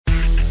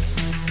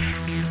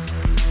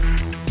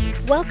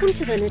Welcome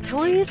to the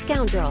Notorious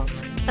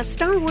Scoundrels, a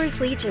Star Wars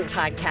Legion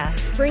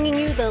podcast bringing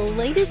you the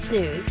latest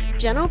news,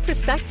 general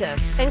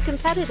perspective, and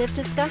competitive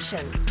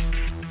discussion.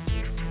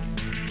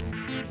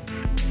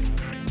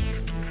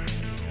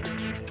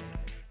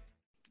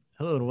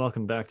 Hello and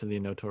welcome back to the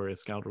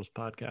Notorious Scoundrels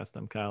podcast.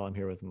 I'm Kyle. I'm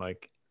here with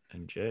Mike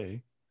and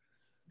Jay.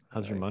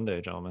 How's your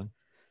Monday, gentlemen?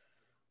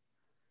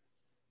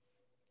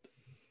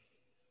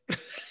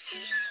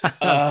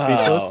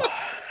 Speechless.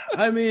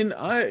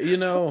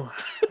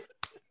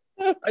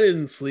 I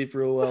didn't sleep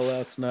real well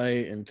last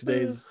night, and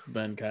today's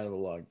been kind of a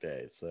long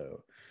day.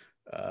 So,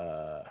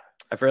 I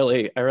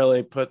really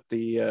put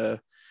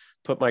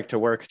Mike to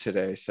work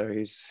today, so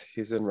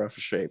he's in rough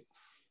shape.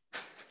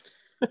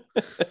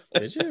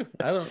 Did you?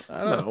 I don't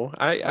know.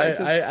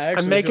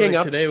 I'm making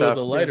up today stuff.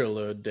 Was a lighter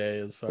load day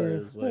as far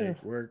as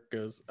work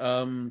goes.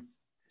 How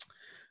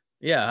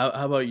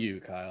about you,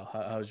 Kyle?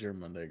 How's your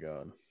Monday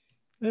going?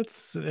 It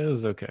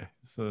was okay.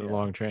 It's a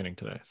long training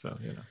today, so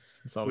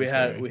it's always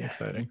very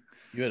exciting.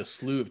 You had a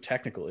slew of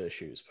technical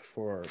issues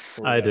before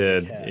I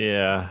did.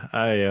 Yeah.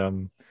 I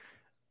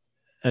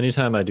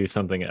anytime I do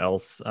something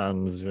else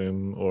on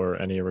Zoom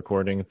or any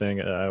recording thing,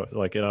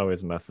 it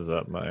always messes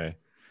up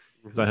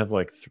because I have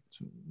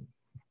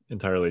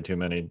entirely too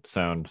many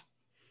sound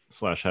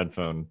 /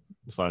 headphone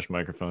 /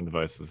 microphone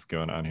devices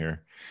going on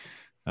here.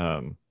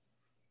 And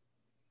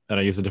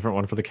I use a different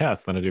one for the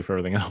cast than I do for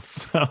everything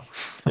else. So.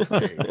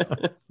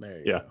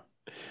 There you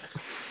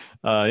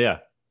go.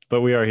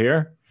 But we are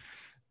here.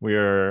 We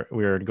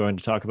are going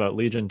to talk about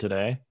Legion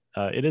today.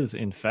 It is,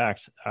 in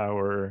fact,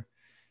 our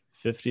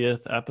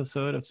 50th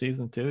episode of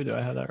season 2. Do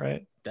I have that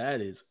right? That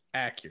is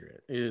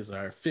accurate. It is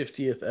our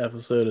 50th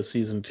episode of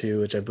season 2,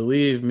 which I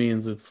believe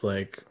means it's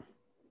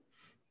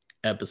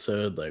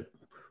episode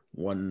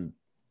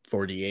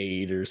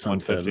 148 or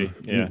something.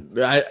 150. Yeah.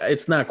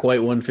 It's not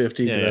quite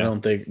 150 because I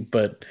don't think,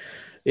 but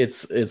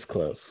it's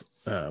close.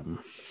 To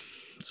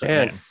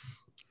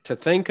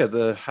think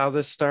of how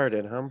this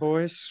started, huh,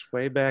 boys?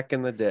 Way back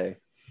in the day.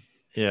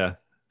 Yeah.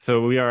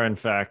 So we are, in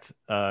fact,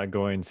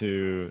 going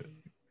to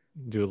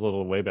do a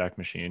little Wayback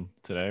Machine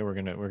today. We're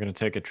gonna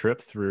take a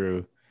trip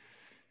through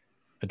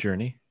a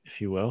journey,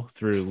 if you will,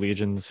 through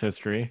Legion's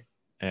history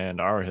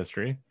and our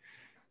history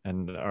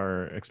and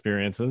our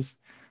experiences.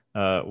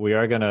 We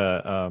are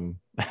gonna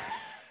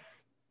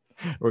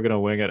we're gonna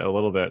wing it a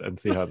little bit and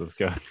see how this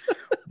goes.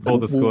 Full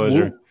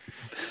disclosure.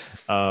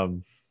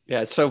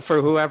 So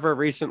for whoever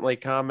recently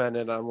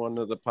commented on one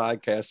of the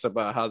podcasts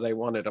about how they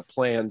wanted a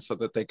plan so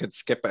that they could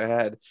skip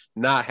ahead,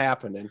 not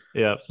happening.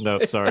 Yeah, no,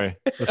 sorry.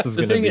 This is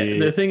the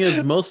thing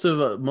is most of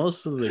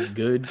the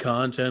good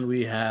content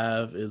we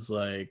have is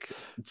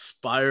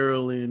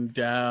spiraling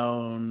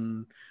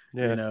down,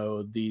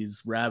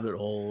 these rabbit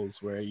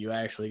holes where you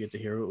actually get to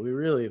hear what we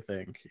really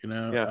think,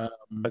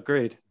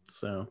 Agreed.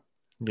 So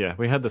yeah,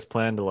 we had this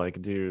plan to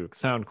do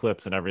sound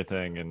clips and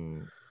everything,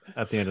 and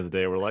at the end of the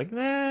day, we're like,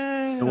 nah.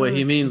 And what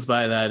he means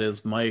by that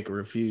is Mike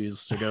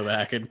refused to go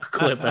back and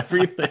clip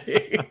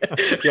everything.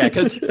 Yeah,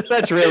 because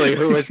that's really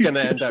who was going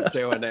to end up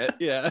doing it.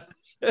 Yeah.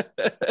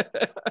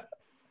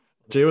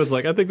 Jay was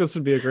like, I think this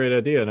would be a great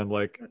idea. And I'm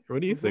like,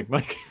 what do you think,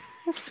 Mike?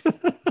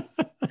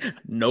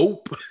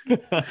 Nope.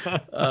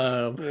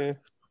 As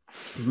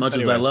much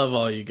as I love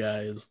all you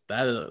guys,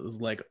 that is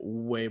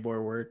way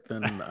more work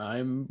than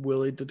I'm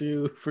willing to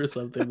do for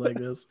something like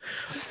this.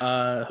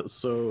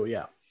 So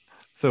yeah.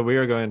 So we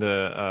are going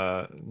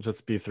to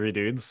just be three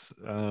dudes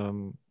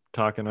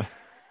talking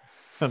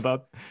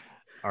about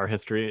our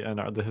history and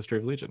the history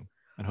of Legion.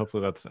 And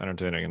hopefully that's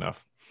entertaining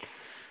enough.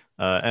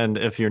 And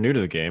if you're new to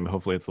the game,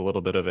 hopefully it's a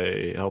little bit of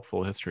a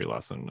helpful history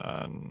lesson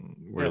on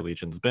where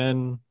Legion's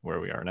been, where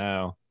we are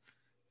now,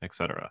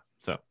 etc.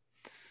 So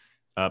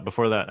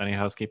before that, any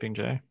housekeeping,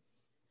 Jay?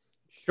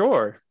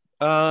 Sure.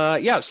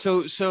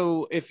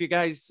 So if you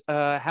guys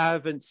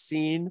haven't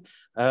seen,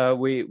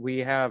 we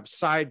have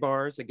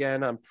sidebars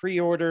again on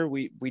pre-order.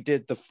 We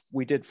did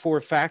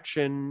 4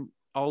 faction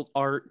alt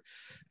art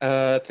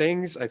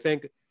things. I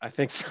think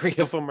 3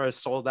 of them are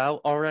sold out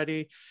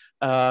already.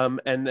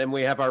 And then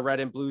we have our red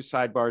and blue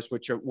sidebars,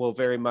 which will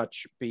very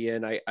much be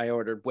in. I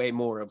ordered way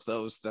more of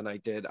those than I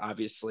did,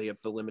 obviously,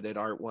 of the limited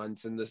art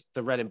ones. And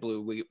the red and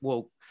blue, we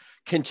will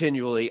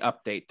continually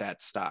update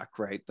that stock,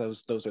 right?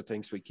 Those are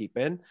things we keep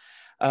in.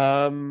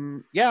 I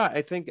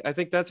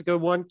think that's a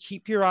good one.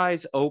 Keep your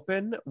eyes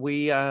open.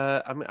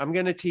 I'm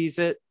going to tease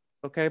it.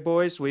 Okay,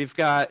 boys, we've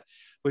got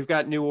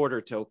new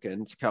order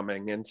tokens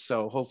coming. And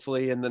so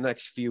hopefully in the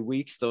next few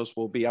weeks, those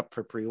will be up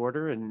for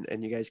pre-order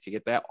and you guys can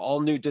get that.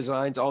 All new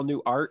designs, all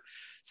new art.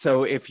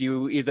 So if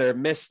you either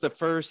missed the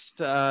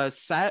first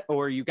set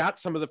or you got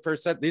some of the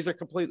first set, these are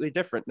completely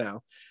different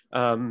now.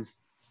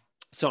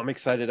 So I'm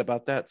excited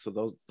about that.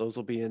 So those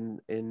will be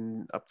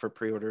in up for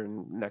pre-order in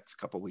the next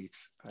couple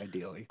weeks,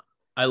 ideally.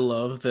 I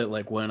love that,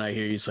 when I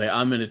hear you say,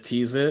 I'm going to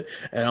tease it,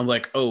 and I'm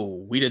like, oh,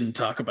 we didn't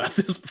talk about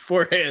this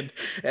beforehand.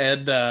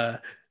 And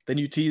then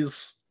you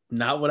tease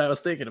not what I was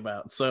thinking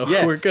about. So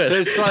Yeah, we're good.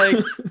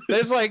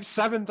 there's like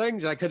 7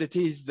 things I could have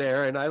teased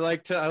there, and I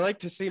like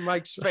to see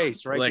Mike's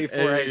face right Like,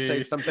 before I hey,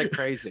 say something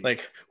crazy.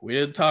 Like, we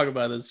didn't talk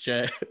about this,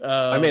 Jay.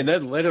 I mean,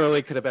 that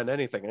literally could have been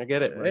anything. I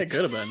get it, Mike. It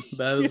could have been.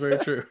 That is very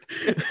true.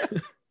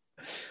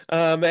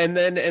 And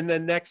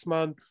then next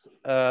month,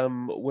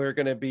 we're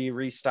gonna be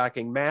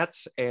restocking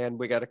mats, and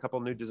we got a couple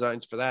new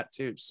designs for that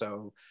too.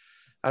 So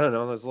I don't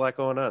know, there's a lot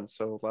going on.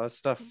 So a lot of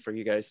stuff for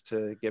you guys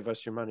to give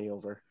us your money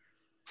over.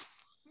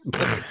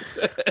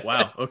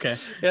 Wow. Okay.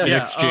 Yeah. In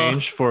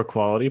exchange for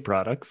quality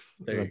products.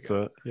 There you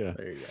go. Yeah.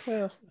 There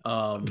you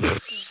go.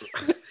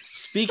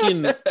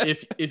 Speaking,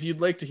 if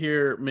you'd like to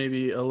hear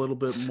maybe a little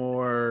bit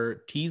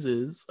more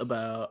teases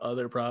about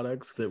other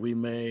products that we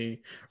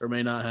may or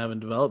may not have in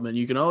development,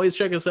 you can always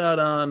check us out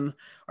on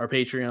our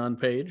Patreon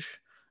page,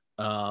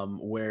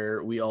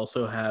 where we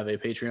also have a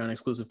Patreon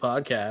exclusive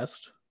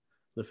podcast,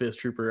 The Fifth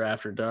Trooper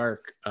After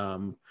Dark,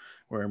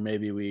 where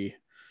maybe we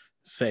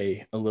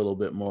say a little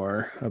bit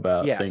more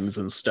about things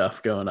and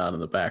stuff going on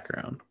in the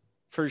background.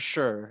 For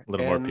sure. A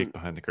little more peek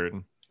behind the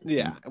curtain.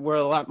 Yeah, we're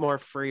a lot more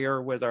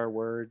freer with our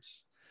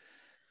words.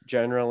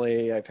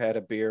 Generally, I've had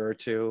a beer or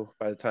two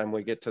by the time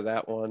we get to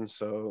that one,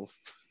 so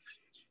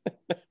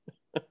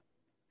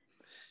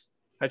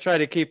I try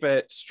to keep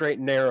it straight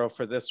and narrow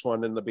for this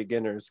one in the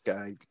beginner's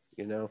guide,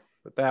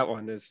 but that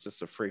one is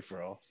just a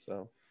free-for-all.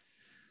 So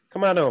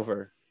come on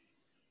over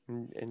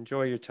and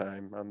enjoy your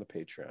time on the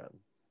Patreon.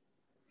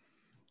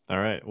 All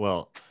right.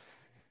 Well,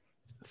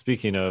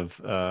 speaking of,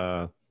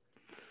 I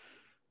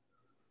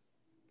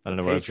don't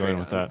know where I was going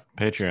with that.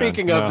 Patreon.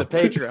 Speaking of the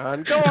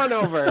Patreon, go on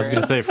over. I was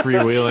going to say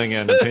freewheeling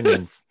and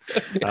opinions.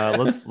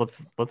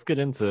 Let's get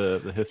into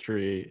the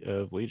history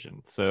of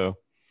Legion. So,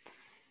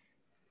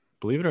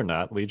 believe it or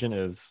not, Legion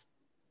is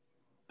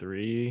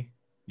 3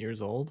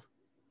 years old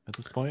at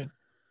this point.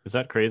 Is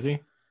that crazy?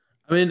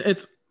 I mean,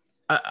 it's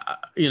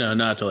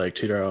not to like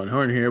toot our own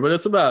horn here, but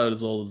it's about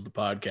as old as the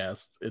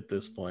podcast at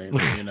this point.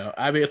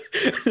 I mean,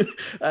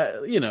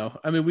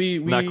 we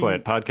not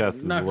quite. Podcast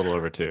is a little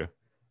over 2.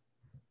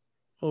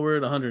 Well, we're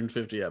at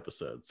 150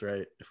 episodes,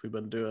 right? If we've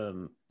been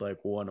doing like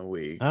one a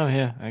week. Oh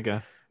yeah, I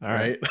guess. All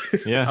right.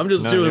 Yeah. I'm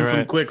just doing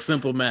some quick,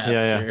 simple math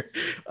here.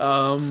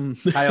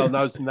 Kyle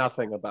knows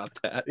nothing about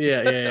that.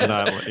 Yeah.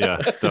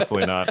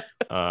 Definitely not.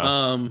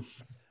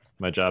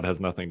 My job has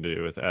nothing to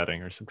do with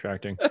adding or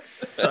subtracting.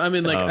 So I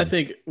mean, I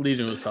think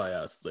Legion was probably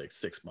out like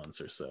 6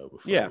 months or so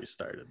before we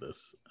started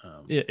this.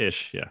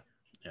 Ish. Yeah.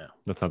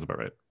 That sounds about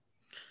right.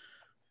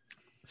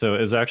 So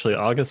it was actually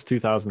August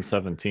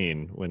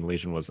 2017 when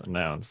Legion was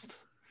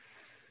announced.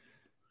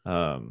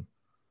 So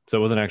it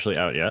wasn't actually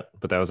out yet,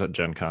 but that was at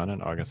Gen Con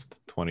in August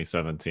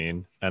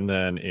 2017. And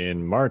then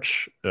in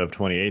March of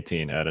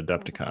 2018 at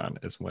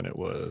Adepticon is when it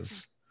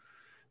was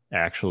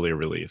actually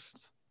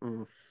released.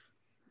 Mm.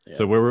 Yeah.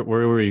 So where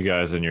were you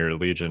guys in your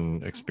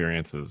Legion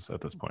experiences at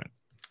this point?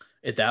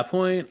 At that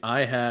point,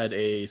 I had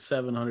a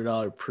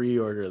 $700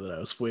 pre-order that I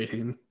was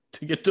waiting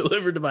to get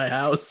delivered to my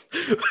house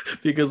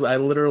because I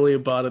literally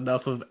bought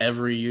enough of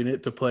every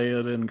unit to play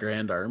it in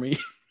Grand Army.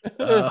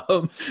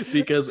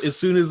 Because as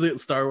soon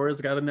as Star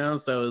Wars got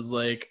announced, I was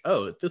like,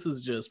 oh, this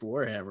is just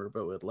Warhammer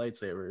but with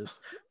lightsabers.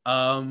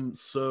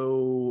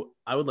 So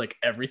I would like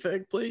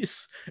everything,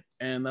 please,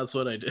 and that's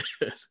what I did.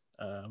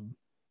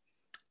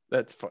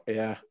 That's fun.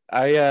 Yeah.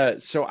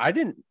 So I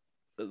didn't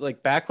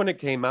back when it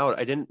came out,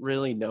 I didn't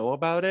really know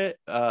about it,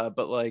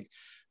 but like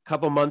a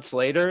couple months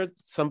later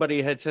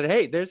somebody had said,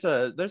 hey, there's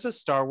a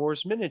Star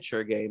Wars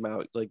miniature game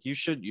out, like you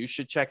should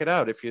check it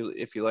out if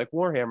you like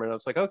Warhammer. And I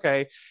was like,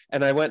 okay,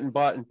 and I went and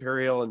bought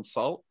Imperial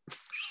Assault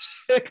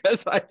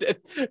because I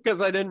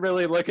didn't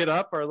really look it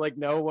up or like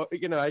know what,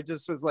 I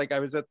just was like, I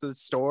was at the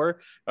store,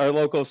 our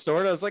local store,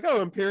 and I was like,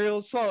 oh, Imperial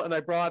Assault, and I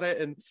brought it,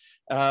 and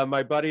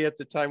my buddy at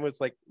the time was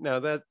like, no,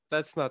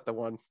 that's not the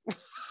one.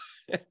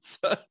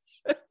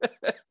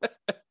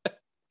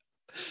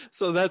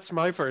 So that's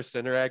my first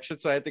interaction.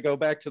 So I had to go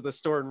back to the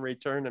store and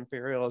return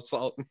Imperial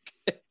Assault. And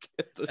get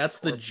that's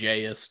the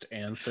J-est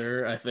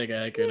answer I think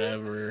I could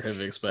ever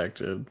have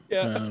expected.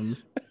 Yeah.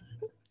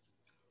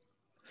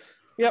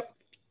 Yep.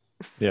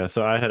 Yeah,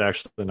 so I had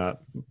actually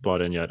not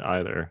bought in yet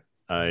either.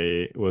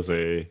 I was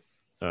a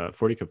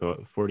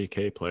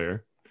 40K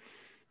player,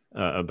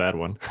 a bad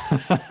one,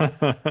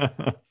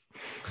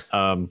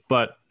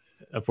 but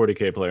a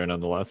 40K player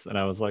nonetheless. And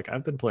I was like,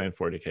 I've been playing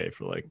 40K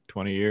for like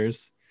 20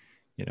 years.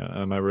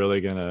 Am I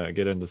really gonna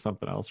get into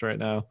something else right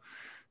now?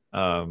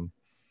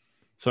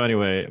 So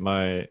anyway,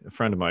 my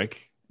friend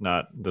Mike,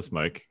 not this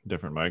Mike,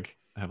 different Mike.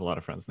 I have a lot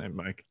of friends named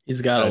Mike.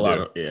 He's got a lot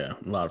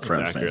of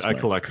friends. I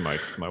collect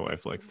Mikes, my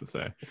wife likes to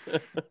say.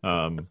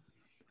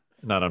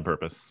 Not on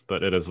purpose,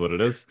 but it is what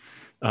it is.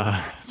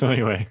 So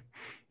anyway,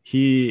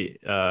 he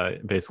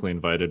basically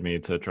invited me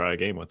to try a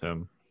game with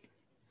him,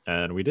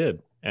 and we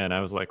did. And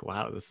I was like,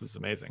 wow, this is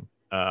amazing.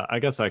 I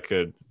guess I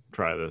could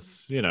try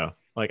this.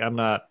 Like I'm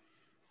not,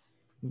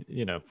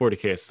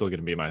 40K is still going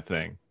to be my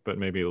thing, but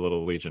maybe a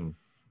little Legion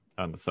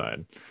on the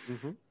side.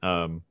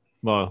 Mm-hmm.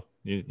 Well,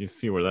 You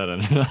see where that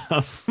ended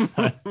up.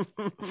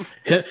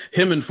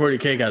 Him and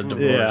 40K got a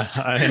divorce.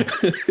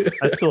 Yeah,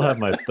 I still have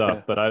my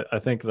stuff, but I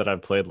think that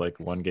I've played like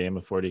one game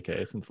of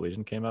 40K since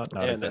Legion came out.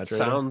 Not and exaggerating. it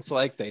sounds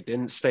like they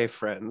didn't stay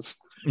friends.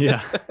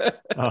 Yeah.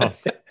 Oh.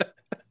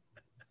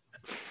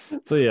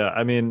 So yeah,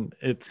 I mean,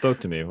 it spoke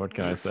to me. What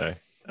can I say?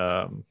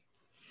 And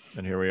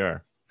here we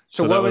are.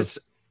 So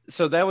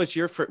that was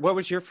your what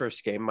was your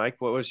first game, Mike?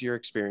 What was your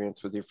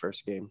experience with your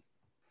first game?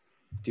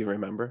 Do you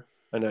remember?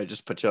 I know I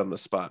just put you on the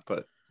spot,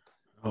 but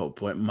oh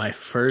boy, my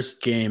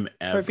first game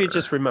ever. Or if you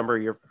just remember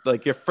your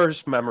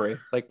first memory,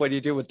 like what do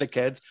you do with the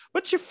kids?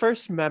 What's your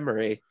first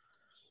memory?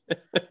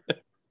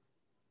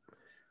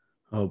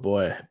 Oh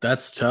boy,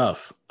 that's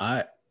tough.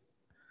 I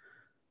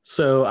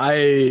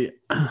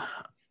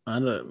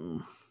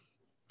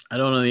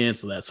don't know the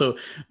answer to that. So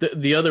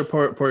the other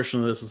portion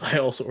of this is I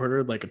also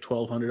ordered like a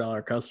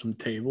 $1,200 custom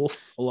table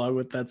along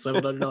with that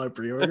 $700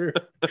 pre-order.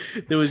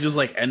 It was just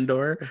like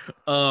Endor.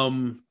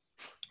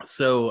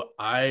 So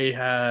I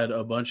had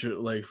a bunch of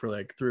like for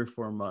like 3 or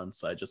 4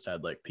 months, I just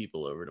had like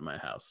people over to my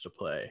house to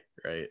play,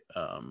 right?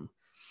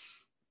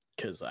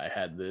 Because I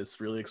had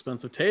this really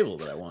expensive table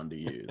that I wanted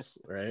to use,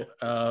 right?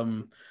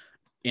 And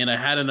I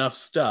had enough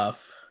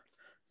stuff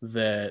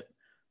that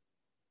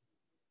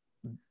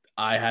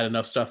I had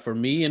enough stuff for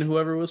me and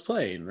whoever was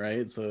playing,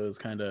 right? So it was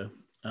kind of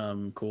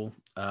cool.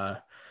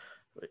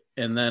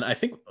 And then I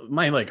think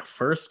my like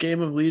first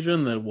game of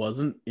Legion that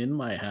wasn't in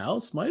my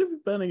house might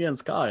have been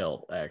against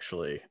Kyle,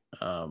 actually.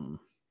 I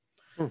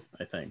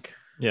think.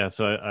 Yeah,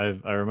 so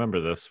I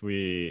remember this.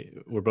 We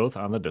were both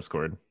on the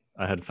Discord.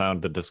 I had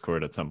found the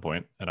Discord at some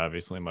point, and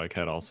obviously Mike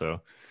had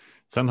also.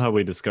 Somehow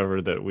we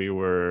discovered that we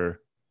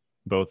were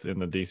both in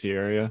the DC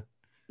area.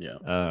 Yeah.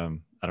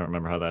 I don't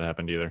remember how that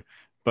happened either,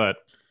 but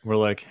we're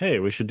like, hey,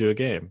 we should do a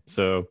game.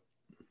 So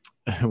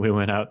we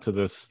went out to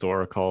this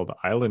store called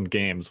Island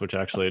Games, which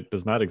actually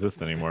does not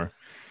exist anymore.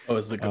 Oh,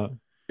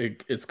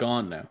 it's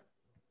gone now.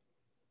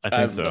 I think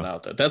haven't so. been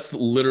out there. That's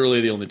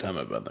literally the only time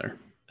I've been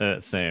there.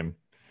 Same.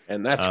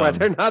 And that's why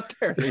they're not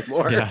there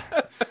anymore. Yeah.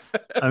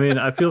 I mean,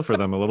 I feel for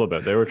them a little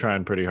bit. They were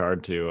trying pretty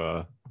hard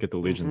to get the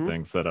Legion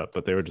thing set up,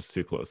 but they were just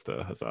too close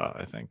to Huzzah,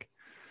 I think.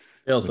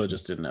 They also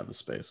just didn't have the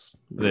space.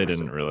 They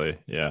didn't really,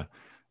 yeah.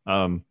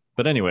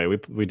 But anyway,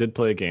 we did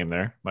play a game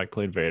there. Mike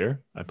played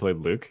Vader. I played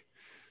Luke.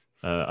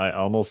 I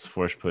almost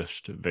force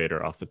pushed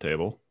Vader off the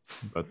table,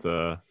 but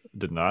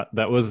did not.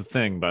 That was a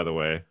thing, by the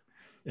way.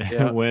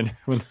 Yeah. when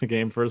the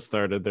game first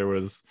started, there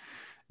was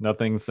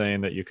nothing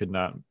saying that you could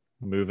not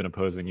move an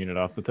opposing unit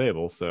off the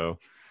table. So,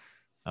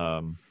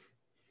 when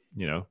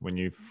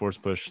you force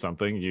push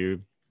something,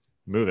 you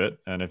move it,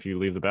 and if you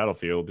leave the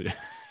battlefield,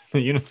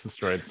 the unit's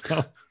destroyed.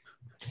 So,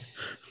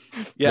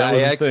 yeah, that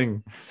was a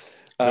thing.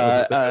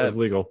 That was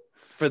legal.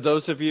 For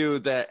those of you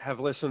that have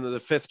listened to the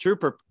Fifth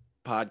Trooper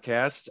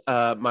podcast,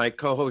 my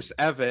co-host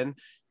Evan,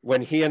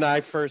 when he and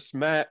I first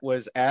met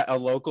was at a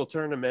local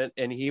tournament,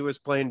 and he was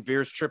playing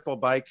Veer's triple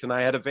bikes, and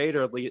I had a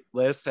Vader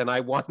list, and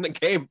I won the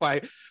game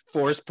by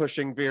force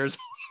pushing Veer's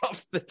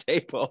off the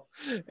table.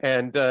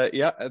 And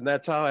and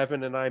that's how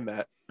Evan and I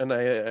met. And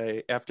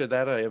I after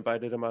that, I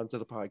invited him onto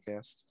the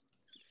podcast.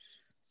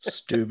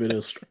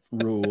 Stupidest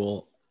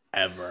rule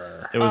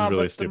ever. It was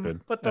really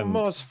stupid, but the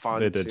most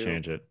fun. They did too.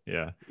 change it.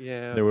 Yeah.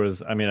 There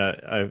was. I mean,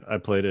 I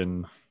played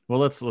in. Well,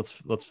 let's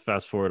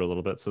fast forward a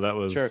little bit. So that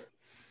was. Sure.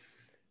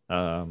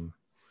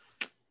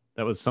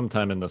 That was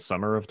sometime in the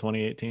summer of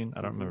 2018.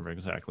 I don't remember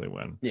exactly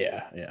when.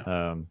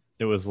 Yeah.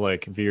 It was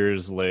like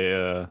Veers,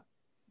 Leia,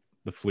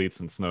 the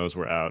fleets and Snows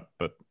were out,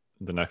 but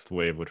the next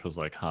wave, which was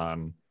like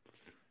Han,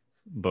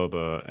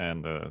 Boba,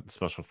 and the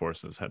Special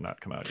Forces, had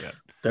not come out yet.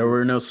 There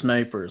were no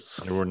snipers.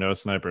 There were no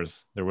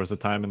snipers. There was a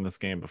time in this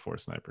game before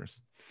snipers.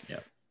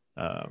 Yeah.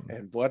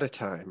 And what a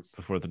time.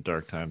 Before the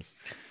dark times.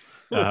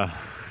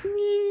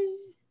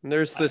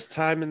 There's this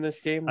time in this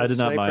game I where did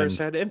not snipers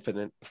mind. had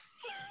infinite.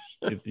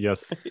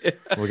 Yes,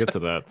 we'll get to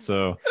that.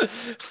 So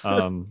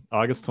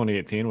August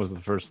 2018 was the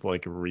first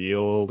like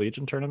real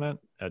Legion tournament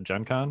at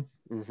Gen Con.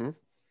 Mm-hmm.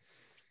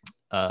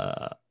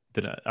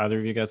 Did either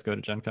of you guys go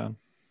to Gen Con?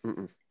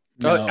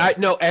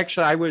 No.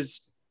 Actually, I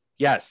was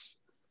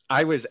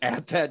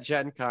at that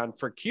Gen Con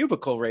for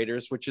Cubicle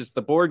Raiders, which is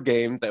the board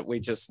game that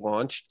we just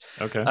launched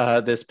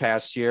this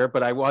past year,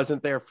 but I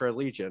wasn't there for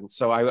Legion.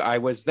 So I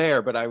was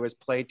there, but I was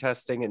play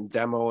testing and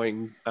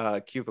demoing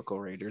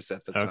Cubicle Raiders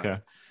at the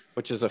time,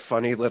 which is a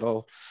funny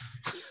little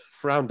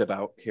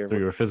roundabout here. So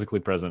you were physically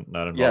present,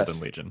 not involved in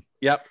Legion.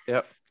 Yep.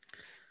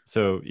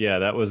 So yeah,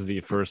 that was the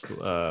first,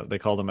 they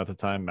called them at the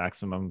time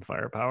maximum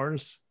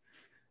firepowers.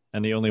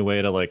 And the only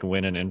way to like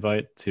win an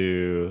invite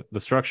to the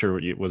structure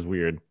was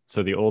weird.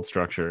 So the old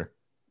structure,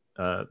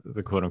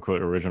 the quote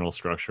unquote original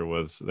structure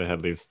was they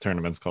had these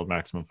tournaments called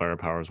maximum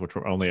firepowers, which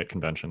were only at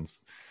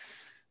conventions.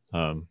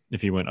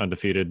 If you went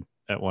undefeated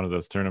at one of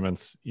those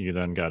tournaments, you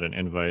then got an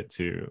invite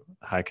to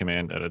High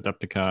Command at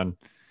Adepticon.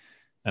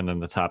 And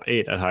then the top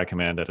 8 at High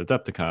Command at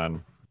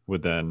Adepticon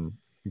would then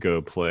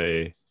go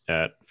play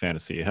at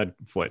Fantasy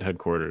Flight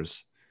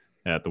Headquarters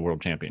at the World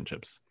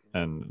Championships.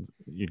 and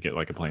you'd get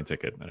like a plane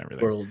ticket and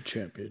everything. World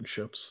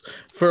Championships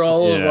for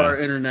all of our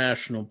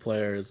international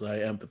players. I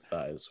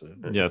empathize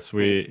with. Yes,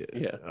 we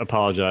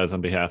apologize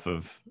on behalf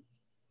of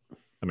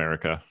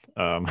America.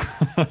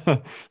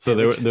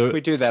 So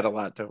we do that a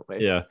lot, don't we?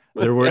 Yeah,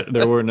 there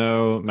were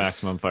no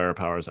maximum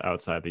firepowers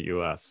outside the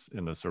U.S.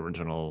 in this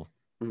original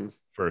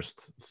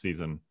first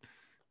season.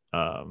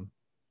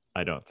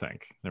 I don't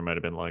think there might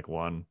have been like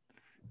one.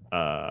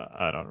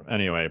 I don't.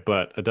 Anyway,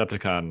 but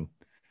Adepticon.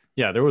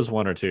 Yeah, there was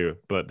one or two,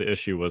 but the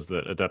issue was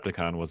that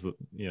Adepticon was,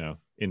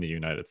 in the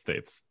United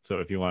States. So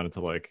if you wanted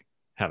to like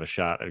have a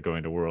shot at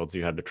going to Worlds,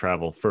 you had to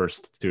travel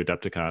first to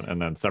Adepticon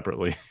and then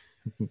separately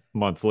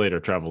months later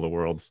travel to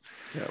Worlds.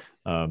 Yep.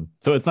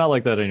 So it's not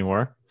like that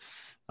anymore.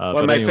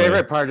 Well, my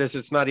favorite part is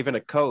it's not even a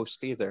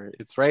coast either.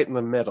 It's right in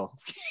the middle.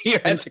 You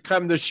had to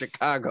come to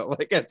Chicago.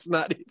 Like it's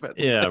not even.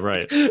 Yeah,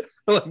 right.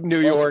 Like New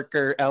York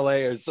or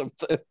LA or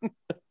something.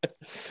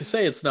 To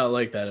say it's not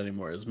like that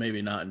anymore is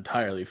maybe not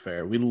entirely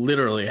fair. We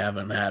literally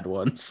haven't had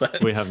one since.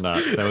 We have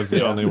not. That was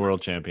the only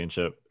World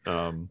Championship.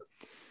 So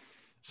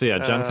yeah,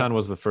 Gen Con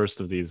was the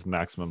first of these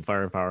maximum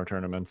firepower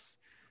tournaments.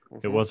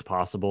 It was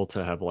possible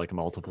to have like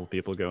multiple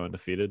people go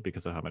undefeated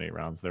because of how many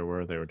rounds there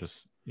were. They were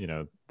just,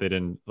 they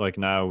didn't like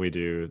now we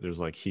do.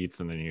 There's like heats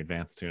and then you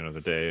advance to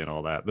another day and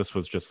all that. This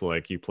was just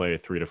like you play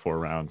 3 to 4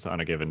 rounds on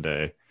a given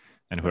day,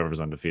 and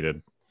whoever's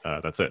undefeated,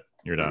 that's it.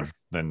 You're done.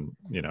 Then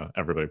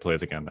everybody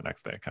plays again the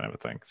next day, kind of a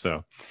thing.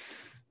 So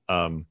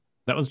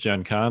that was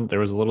Gen Con. There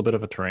was a little bit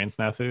of a terrain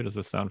snafu. Does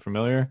this sound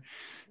familiar?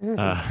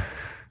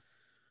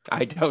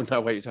 I don't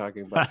know what you're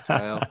talking about,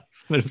 Kyle.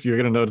 You're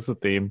going to notice a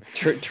theme.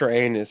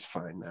 Terrain is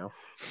fine now.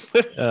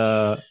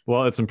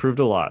 Well, it's improved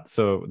a lot.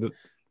 So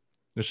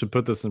we should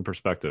put this in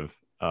perspective,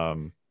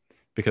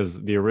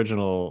 because the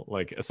original,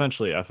 like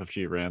essentially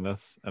FFG ran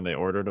this and they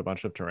ordered a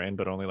bunch of terrain,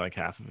 but only like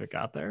half of it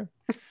got there.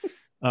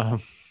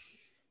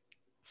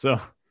 So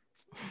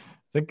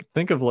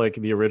think of like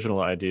the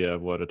original idea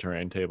of what a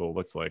terrain table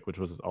looks like, which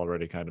was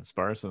already kind of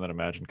sparse, and then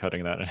imagine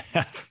cutting that in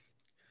half.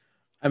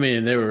 I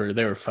mean, they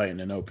were fighting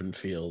in open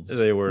fields.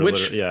 They were,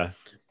 which, yeah.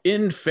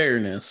 In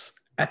fairness,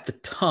 at the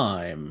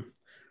time,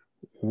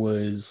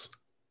 was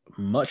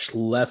much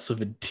less of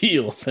a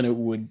deal than it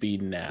would be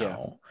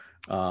now.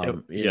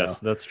 Yes,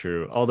 that's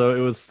true. Although it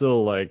was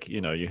still like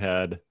you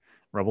had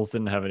Rebels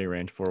didn't have any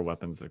range 4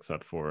 weapons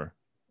except for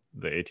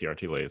the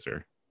ATRT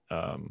laser.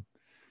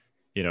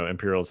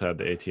 Imperials had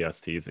the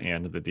ATSTs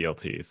and the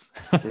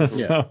DLTs.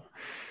 So,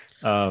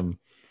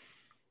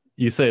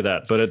 you say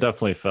that, but it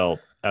definitely felt.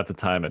 At the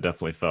time, it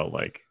definitely felt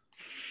like,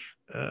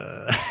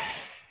 the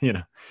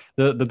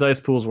dice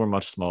pools were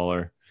much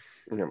smaller.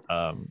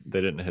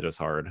 They didn't hit as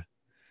hard.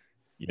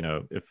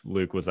 If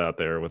Luke was out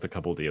there with a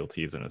couple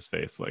DLTs in his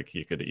face, like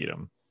he could eat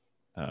them.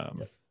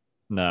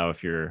 Now,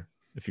 if you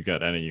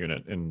got any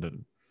unit in the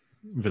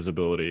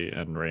visibility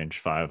and range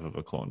 5 of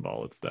a clone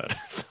ball, it's dead.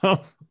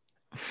 So,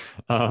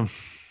 a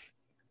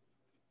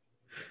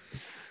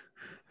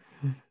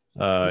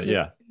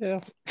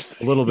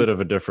little bit of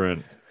a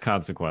different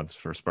consequence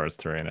for sparse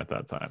terrain at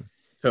that time.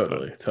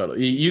 Totally.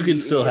 You could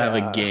still have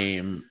a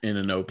game in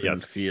an open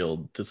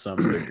field to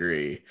some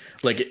degree.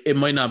 Like it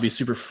might not be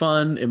super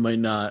fun. It might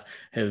not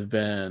have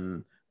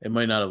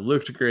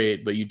looked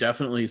great, but you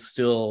definitely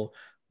still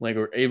like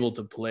were able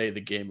to play the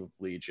game of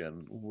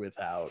Legion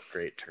without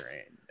great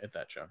terrain at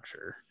that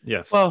juncture.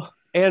 Yes. Well,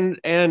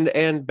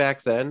 and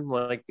back then,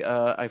 like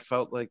I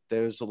felt like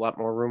there's a lot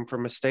more room for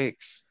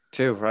mistakes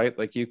too, right?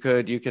 Like you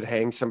could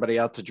hang somebody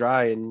out to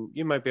dry and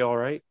you might be all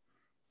right.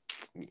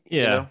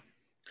 Yeah.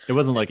 It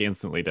wasn't like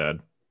instantly dead.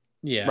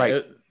 Yeah.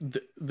 Right.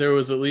 There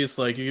was at least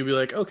like, you could be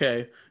like,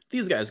 okay,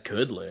 these guys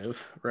could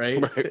live,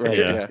 right?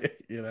 Right.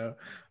 Yeah.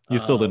 You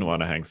still didn't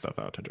want to hang stuff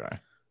out to dry.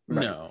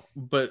 Right. No,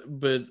 but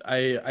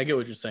I get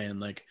what you're saying.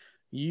 Like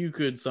you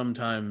could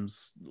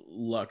sometimes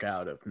luck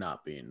out of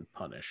not being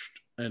punished.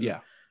 And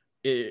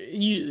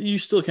you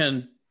still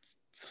can to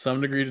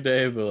some degree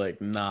today, but like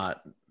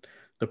not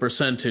the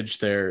percentage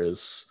there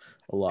is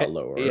a lot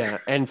lower. Yeah,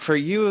 and for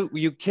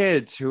you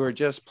kids who are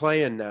just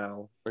playing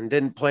now and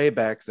didn't play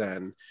back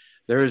then,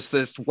 there's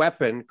this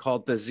weapon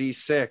called the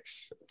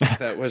Z6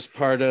 that was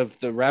part of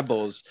the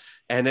Rebels,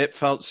 and it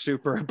felt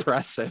super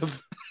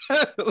oppressive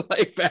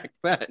like back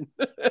then.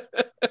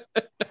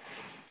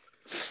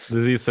 The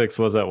Z6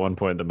 was at one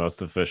point the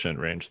most efficient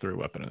range through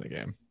weapon in the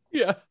game.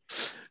 Yeah.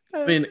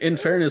 I mean, in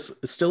fairness,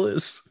 it still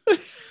is.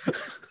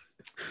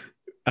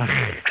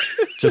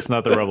 Just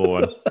not the Rebel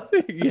one.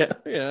 Yeah.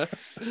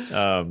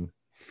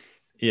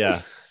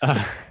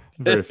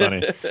 Very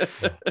funny.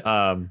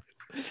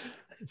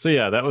 So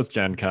yeah, that was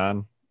Gen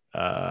Con.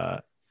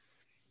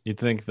 You'd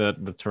think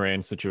that the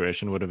terrain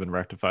situation would have been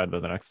rectified by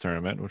the next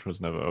tournament, which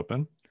was Nova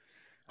Open.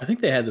 I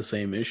think they had the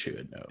same issue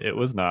at Nova. It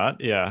was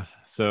not, yeah.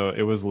 So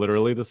it was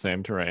literally the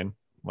same terrain,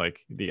 like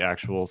the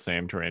actual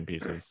same terrain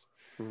pieces.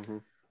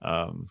 It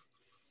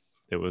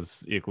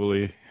was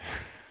equally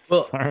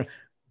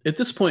at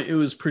this point, it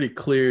was pretty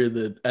clear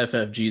that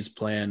FFG's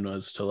plan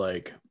was to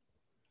like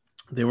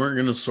they weren't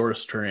going to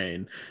source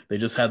terrain. They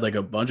just had like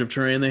a bunch of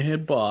terrain they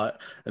had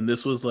bought, and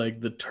this was like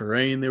the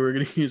terrain they were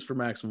going to use for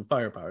maximum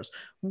firepowers,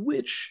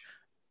 which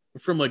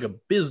from like a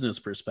business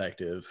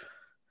perspective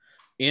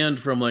and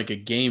from like a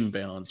game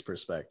balance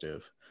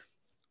perspective,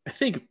 I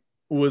think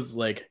was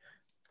like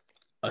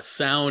a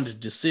sound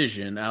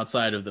decision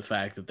outside of the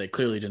fact that they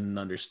clearly didn't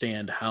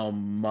understand how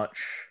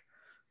much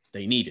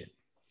they needed.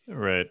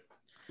 Right.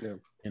 Yeah.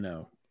 You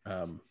know,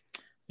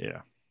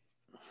 yeah.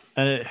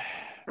 And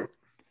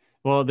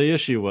well, the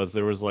issue was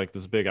there was like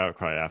this big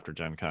outcry after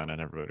Gen Con, and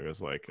everybody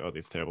was like, oh,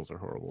 these tables are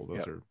horrible.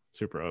 Those are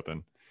super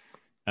open.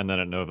 And then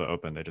at Nova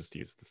Open, they just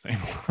used the same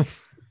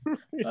ones.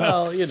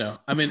 Well, you know,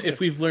 I mean, if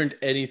we've learned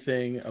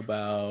anything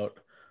about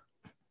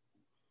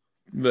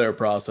their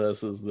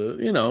process is the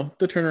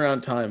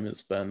turnaround time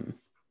has been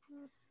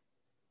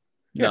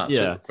not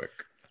super quick.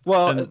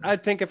 Well, I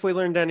think if we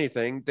learned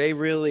anything, they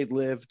really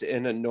lived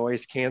in a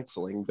noise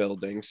canceling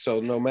building. So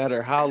no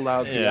matter how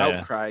loud the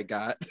outcry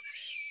got.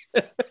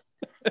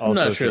 I'm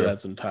not sure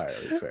that's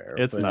entirely fair.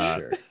 It's not.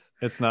 Sure.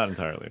 It's not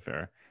entirely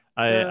fair.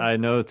 I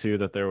know too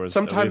that there was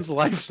sometimes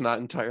life's not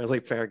entirely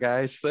fair,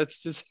 guys.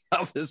 That's just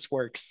how this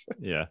works.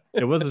 Yeah,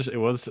 it was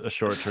a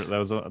short term.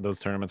 Those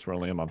tournaments were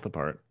only a month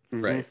apart,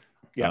 right?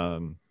 Yeah.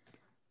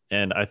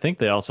 And I think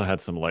they also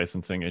had some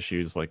licensing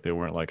issues, like they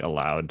weren't like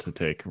allowed to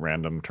take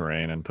random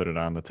terrain and put it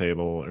on the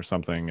table or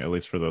something. At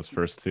least for those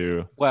first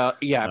two. Well,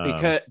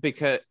 yeah,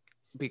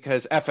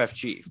 because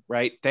FFG,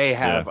 right? They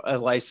have a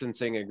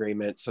licensing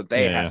agreement, so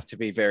they have to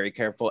be very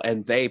careful,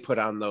 and they put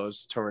on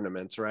those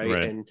tournaments,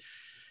 right?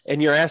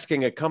 And you're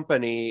asking a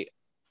company,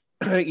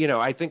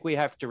 I think we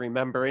have to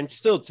remember, and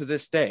still to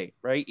this day,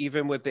 right?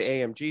 Even with the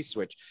AMG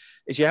switch,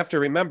 is you have to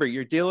remember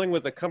you're dealing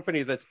with a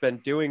company that's been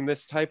doing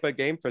this type of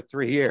game for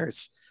 3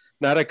 years,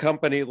 not a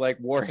company like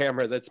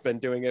Warhammer that's been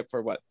doing it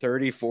for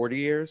 30, 40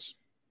 years.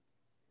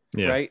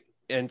 Yeah. Right.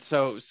 And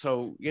so,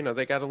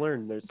 they got to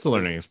learn. It's a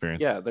learning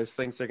experience. Yeah. There's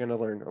things they're going to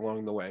learn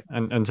along the way.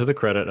 And to the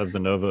credit of the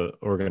Nova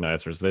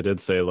organizers, they did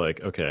say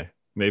like, okay,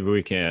 maybe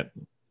we can't,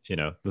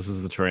 this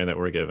is the terrain that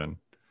we're given,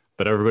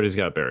 but everybody's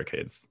got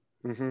barricades.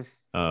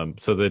 Mm-hmm.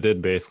 So they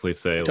did basically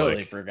say I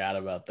totally forgot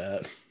about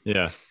that.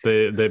 Yeah.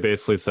 They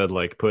basically said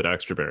like, put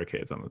extra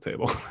barricades on the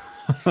table.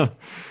 I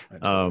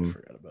totally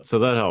forgot about so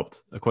that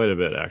helped quite a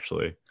bit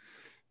actually.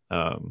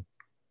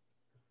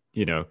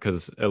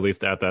 Because at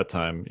least at that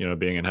time,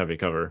 being in heavy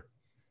cover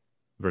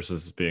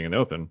versus being in the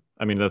open,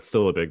 I mean, that's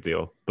still a big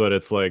deal, but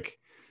it's like,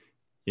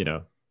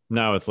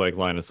 now it's like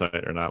line of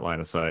sight or not line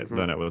of sight. Mm-hmm.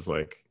 Then it was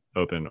like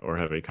open or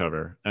heavy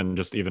cover, and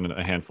just even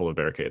a handful of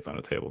barricades on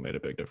a table made a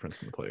big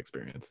difference in the play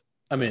experience.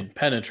 I mean,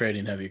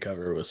 penetrating heavy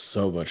cover was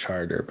so much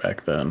harder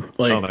back then.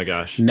 Like, oh my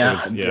gosh.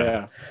 Now,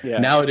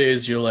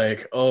 nowadays you're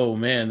like, oh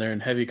man, they're in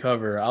heavy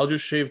cover. I'll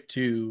just shave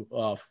 2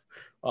 off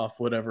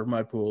whatever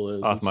my pool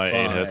is. Off it's my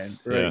fine. 8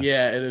 hits. Right?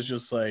 Yeah. It is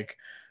just like,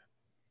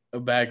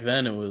 back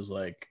then it was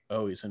like,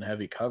 oh, he's in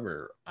heavy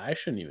cover. I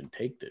shouldn't even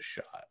take this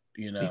shot,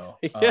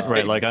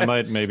 right. Like I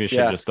might should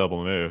just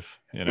double move,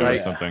 or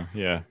something.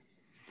 Yeah.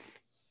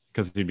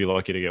 Because you'd be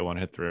lucky to get one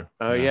hit through.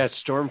 Oh yeah,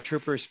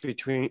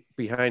 stormtroopers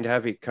behind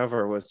heavy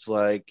cover was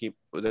like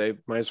they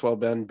might as well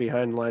been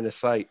behind line of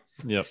sight.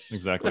 Yep,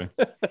 exactly.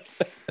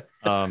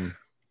 So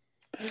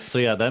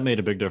yeah, that made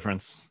a big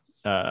difference.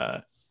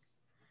 Mike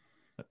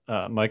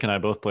and I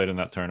both played in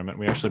that tournament.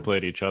 We actually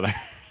played each other.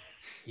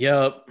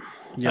 Yep.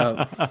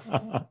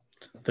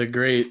 The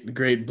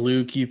great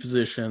blue key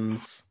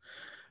positions.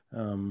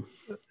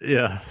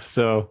 Yeah.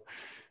 So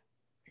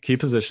key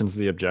positions,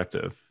 the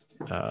objective.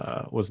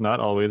 Was not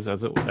always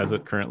as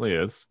it currently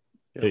is.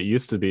 Yep. It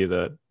used to be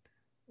that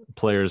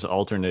players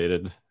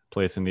alternated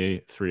placing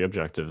the 3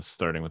 objectives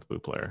starting with blue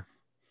player,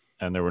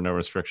 and there were no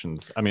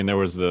restrictions. I mean, there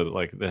was it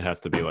has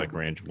to be like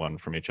range 1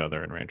 from each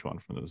other and range 1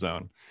 from the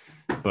zone,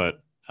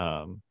 but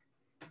sorry,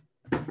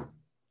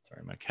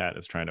 my cat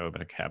is trying to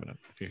open a cabinet.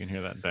 If you can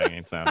hear that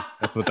banging sound,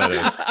 that's what that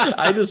is.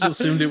 I just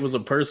assumed it was a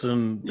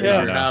person in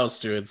your house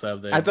doing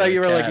something. I thought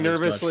you were like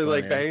nervously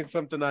like banging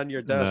something on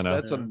your desk. No.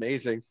 That's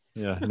amazing.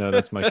 Yeah, no,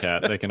 that's my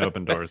cat. They can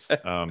open doors.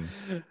 They're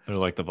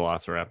like the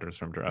velociraptors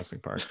from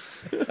Jurassic Park.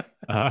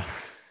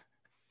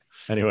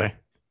 Anyway,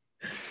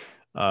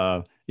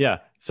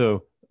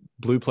 so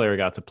blue player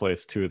got to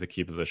place 2 of the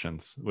key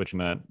positions, which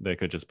meant they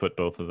could just put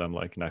both of them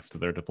like next to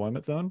their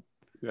deployment zone.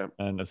 Yeah.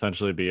 And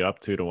essentially be up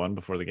 2-1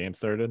 before the game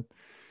started.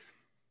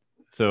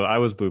 So I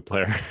was blue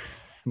player,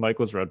 Mike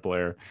was red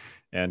player,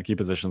 and key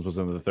positions was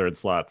in the 3rd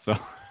slot. So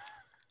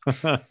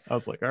I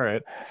was like, all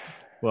right,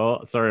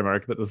 well, sorry,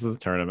 Mark, but this is a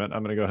tournament.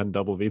 I'm going to go ahead and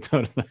double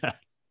veto to that.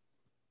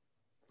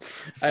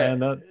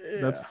 And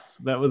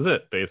that was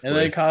it, basically. And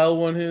then Kyle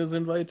won his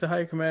invite to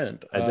high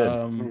command. I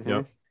did.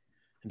 Yep.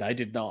 And I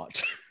did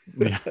not.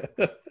 Yeah.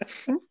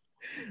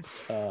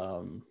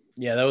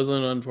 Yeah, that was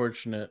an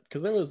unfortunate,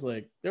 because there was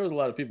a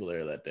lot of people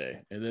there that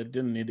day, and it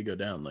didn't need to go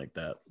down like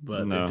that,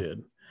 but no, it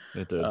did.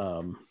 It did.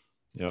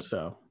 Yep.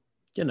 So,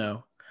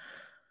 I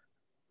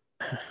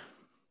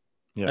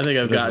think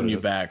I've gotten you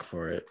back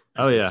for it.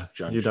 Oh yeah,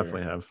 you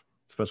definitely have,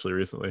 especially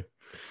recently.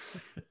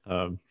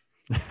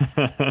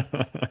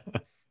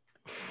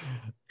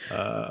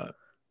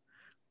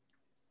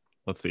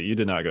 Let's see. You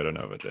did not go to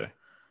Nova, Jay.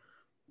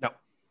 No.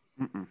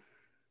 Mm-mm.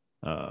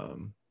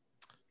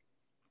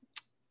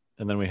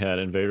 And then we had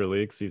Invader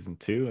League Season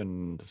 2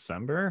 in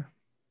December,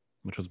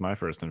 which was my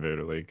first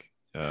Invader League.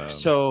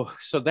 So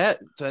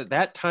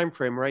that time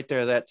frame right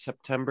there, that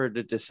September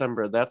to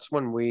December, that's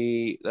when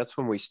we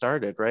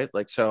started, right?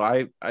 Like, so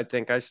I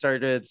think I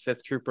started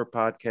Fifth Trooper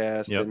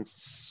podcast in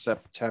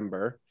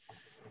September,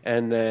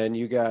 and then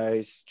you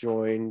guys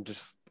joined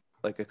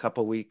like a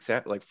couple weeks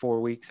like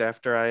 4 weeks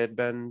after I had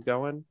been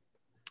going.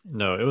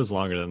 No, it was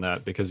longer than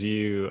that because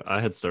I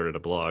had started a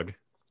blog,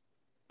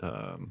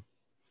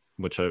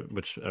 which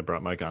I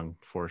brought Mike on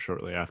for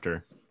shortly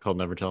after, called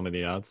Never Tell Me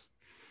the Odds.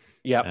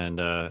 Yeah.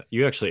 And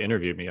you actually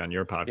interviewed me on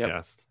your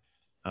podcast.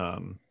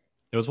 Yep.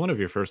 It was one of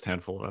your first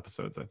handful of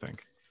episodes, I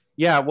think.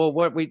 Yeah. Well,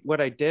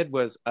 what I did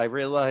was I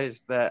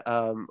realized that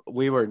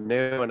we were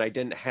new and I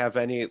didn't have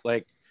any,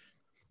 like,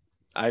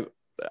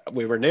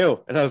 we were new,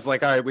 and I was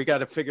like, all right, we got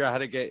to figure out how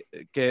to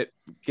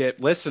get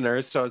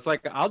listeners. So it's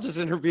like, I'll just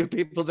interview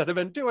people that have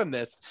been doing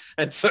this.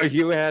 And so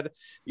you had,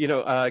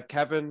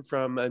 Kevin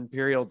from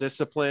Imperial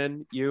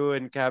Discipline. You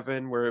and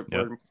Kevin were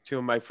two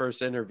of my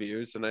first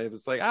interviews, and I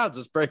was like, I'll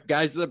just bring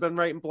guys that have been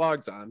writing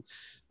blogs on.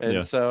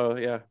 And so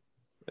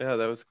that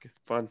was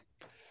fun.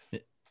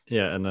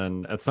 Yeah, and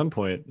then at some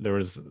point there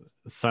was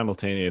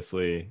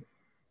simultaneously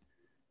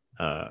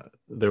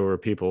there were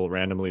people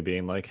randomly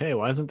being like, hey,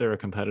 why isn't there a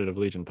Competitive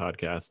Legion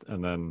podcast?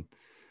 And then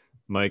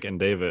Mike and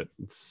David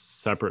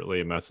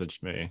separately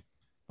messaged me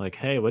like,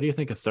 hey, what do you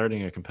think of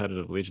starting a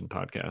Competitive Legion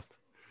podcast?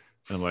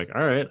 And I'm like,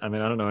 all right, I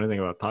mean, I don't know anything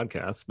about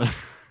podcasts, but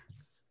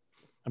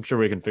I'm sure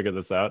we can figure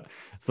this out.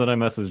 So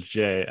then I messaged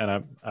Jay,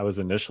 and I was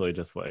initially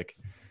just like,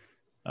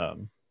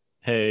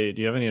 hey,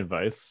 do you have any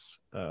advice?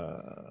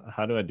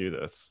 How do I do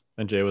this?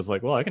 And Jay was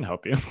like, well, I can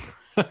help you.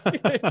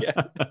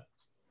 Yeah.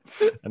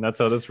 And that's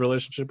how this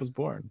relationship was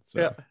born.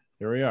 So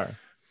here we are.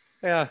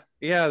 Yeah.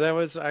 That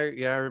was,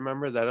 I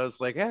remember that. I was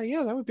like,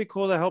 yeah, that would be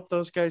cool to help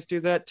those guys do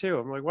that too.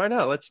 I'm like, why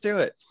not? Let's do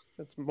it.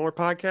 It's more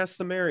podcasts,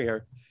 the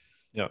merrier.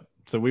 Yeah.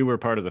 So we were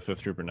part of the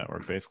Fifth Trooper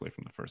Network basically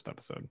from the first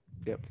episode.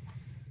 Yep.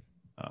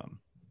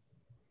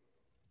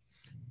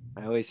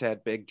 I always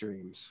had big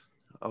dreams.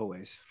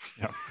 Always.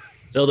 Yeah.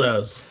 Still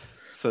does.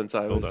 Since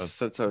I was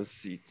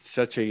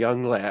such a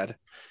young lad.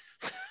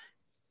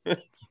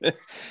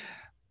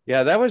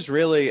 Yeah, that was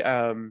really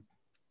I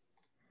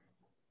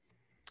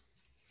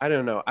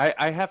don't know.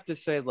 I have to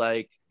say,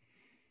 like,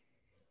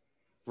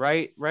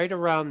 right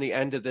around the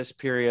end of this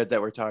period that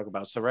we're talking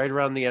about. So right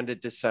around the end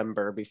of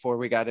December, before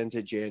we got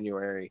into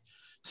January,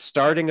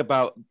 starting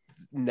about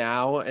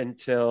now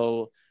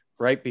until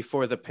right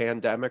before the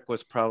pandemic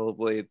was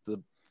probably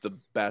the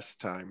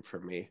best time for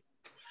me.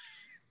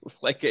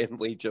 Like in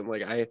Legion,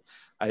 like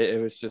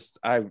it was just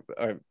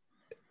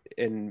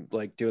in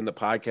like doing the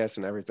podcast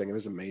and everything. It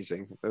was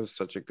amazing. It was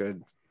such a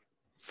good,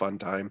 fun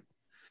time.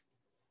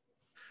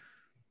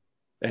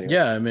 Anyway.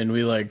 Yeah, I mean,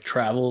 we like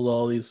traveled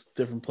all these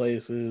different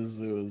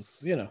places. It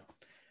was,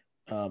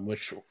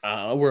 which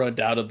we're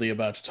undoubtedly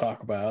about to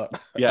talk about.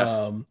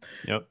 Yeah.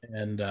 Yep.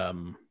 And I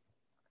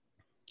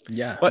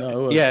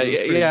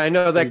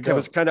know that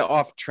was kind of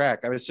off track.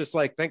 I was just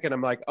like thinking,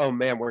 I'm like, oh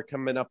man, we're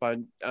coming up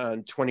on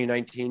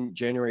 2019,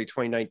 January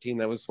 2019.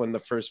 That was when the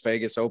first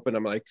Vegas opened.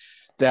 I'm like,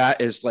 that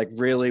is like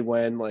really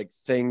when like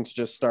things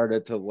just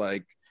started to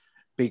like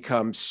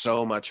become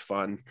so much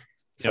fun.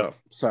 So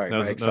sorry,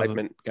 my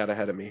excitement got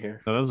ahead of me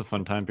here. That was a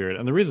fun time period.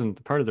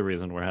 And part of the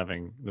reason we're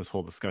having this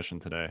whole discussion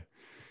today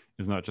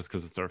is not just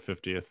because it's our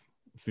 50th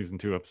season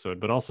 2 episode,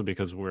 but also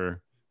because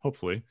we're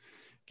hopefully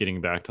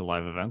getting back to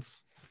live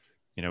events.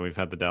 We've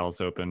had the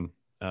Dallas Open.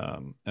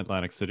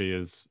 Atlantic City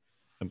is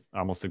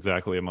almost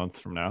exactly a month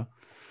from now.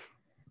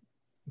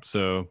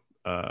 So,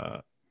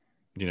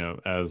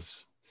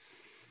 as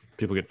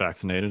people get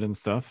vaccinated and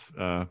stuff,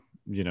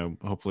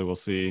 hopefully we'll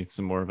see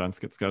some more events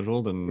get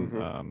scheduled.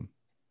 And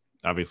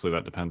obviously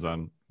that depends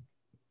on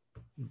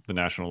the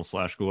national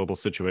 / global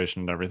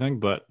situation and everything.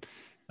 But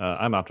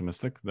I'm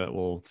optimistic that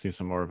we'll see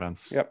some more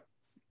events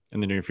in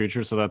the near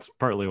future. So that's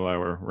partly why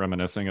we're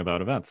reminiscing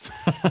about events.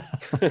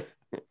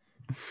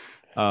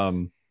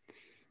 And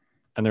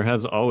there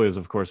has always,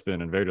 of course,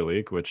 been Invader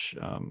League, which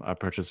I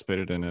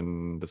participated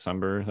in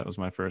December. That was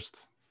my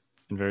first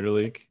Invader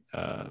League,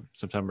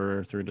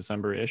 September through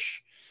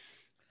December-ish.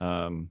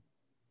 I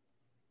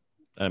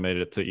made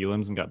it to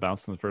Elims and got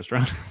bounced in the first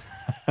round.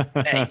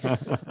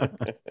 Nice.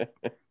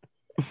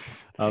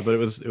 But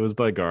it was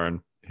by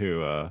Garn,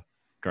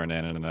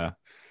 Garnanan,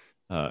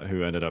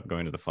 who ended up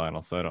going to the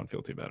final, so I don't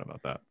feel too bad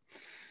about that.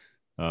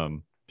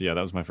 That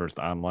was my first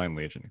online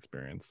Legion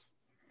experience.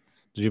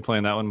 Did you play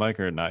in that one, Mike,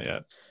 or not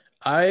yet?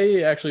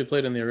 I actually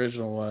played in the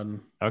original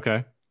one.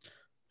 Okay.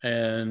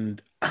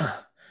 And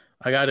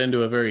I got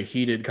into a very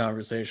heated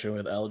conversation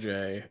with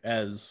LJ,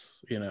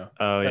 as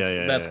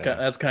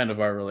that's kind of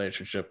our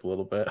relationship a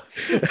little bit.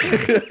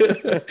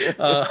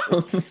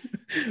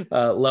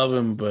 Love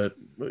him, but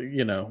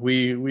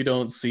we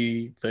don't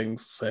see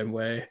things the same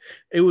way.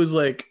 It was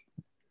like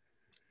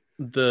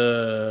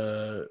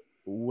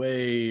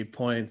way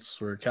points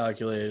were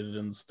calculated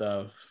and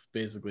stuff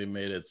basically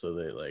made it so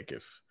that like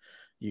if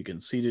you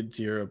conceded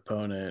to your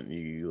opponent,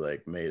 you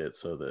like made it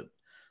so that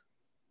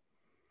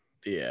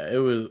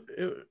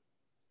it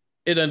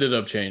ended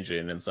up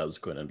changing in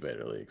subsequent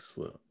Invader Leagues,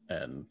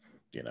 and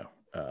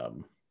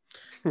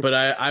but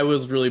I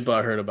was really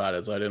butthurt about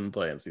it, so I didn't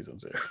play in season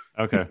 2.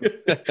 Okay.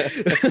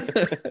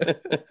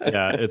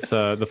 Yeah, it's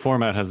the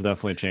format has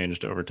definitely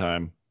changed over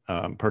time.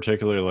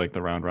 Particularly like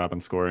the round robin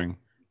scoring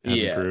has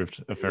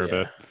improved a fair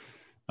bit.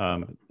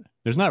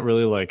 There's not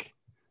really like,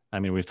 I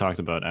mean, we've talked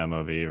about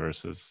MOV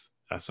versus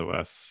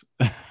SOS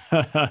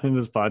in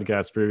this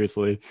podcast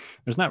previously.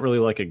 There's not really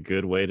like a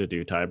good way to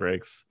do tie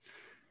breaks.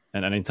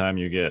 And anytime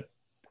you get,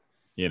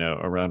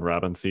 a round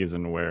robin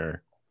season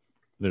where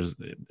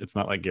it's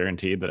not like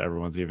guaranteed that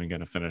everyone's even going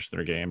to finish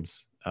their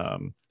games.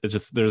 It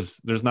just,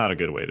 there's not a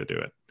good way to do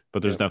it,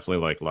 but there's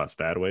definitely like less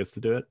bad ways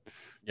to do it.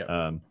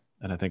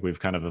 And I think we've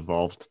kind of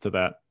evolved to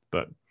that,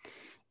 but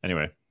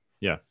anyway,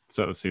 yeah.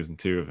 So it was season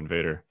 2 of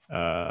Invader.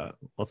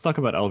 Let's talk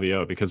about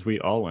LVO because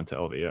we all went to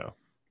LVO.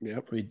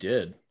 Yep, we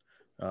did.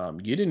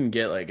 You didn't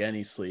get like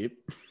any sleep.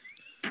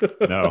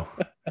 No.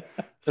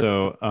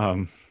 So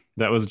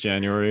that was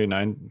January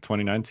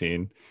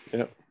 2019.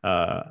 Yep.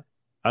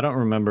 I don't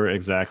remember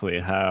exactly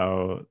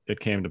how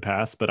it came to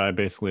pass, but I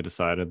basically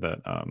decided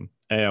that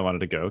I wanted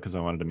to go because I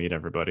wanted to meet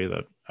everybody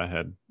that I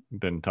had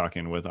been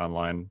talking with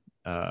online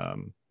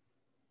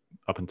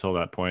up until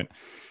that point.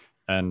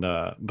 And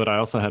but I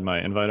also had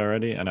my invite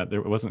already, and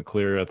it wasn't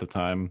clear at the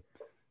time.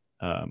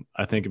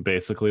 I think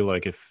basically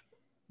like if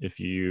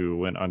you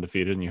went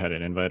undefeated and you had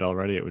an invite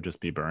already, it would just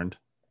be burned,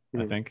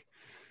 I think.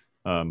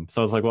 So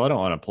I was like, well, I don't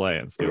want to play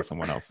and steal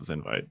someone else's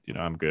invite.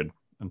 I'm good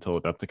until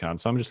Adepticon,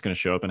 so I'm just going to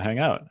show up and hang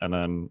out. And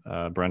then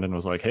Brendan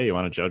was like, hey, you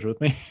want to judge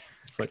with me?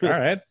 It's like, all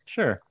right,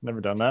 sure.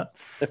 Never done that.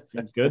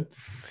 Seems good.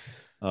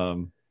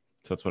 So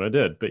that's what I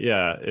did. But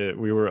yeah,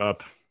 we were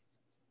up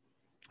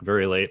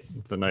very late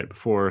the night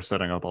before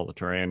setting up all the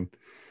terrain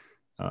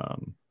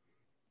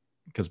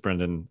because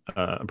Brendan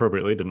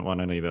appropriately didn't want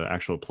any of the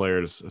actual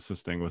players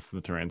assisting with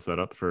the terrain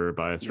setup for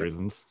bias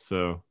reasons.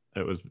 So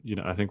it was,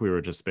 I think we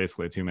were just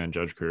basically a 2-man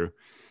judge crew.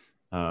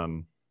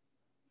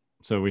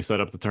 So we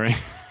set up the terrain,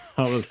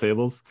 all the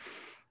tables.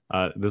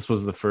 This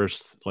was the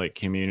first like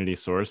community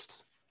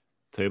sourced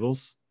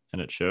tables,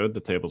 and it showed the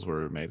tables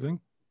were amazing.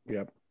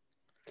 Yep.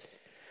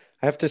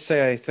 I have to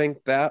say, I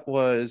think that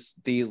was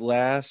the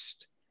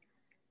last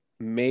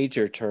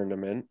major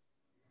tournament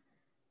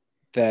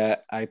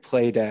that I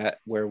played at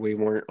where we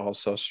weren't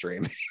also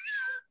streaming.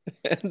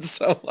 And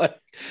so like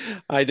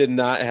I did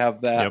not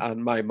have that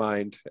on my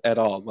mind at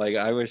all. Like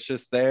I was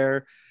just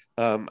there.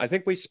 I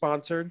think we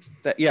sponsored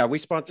that. Yeah, we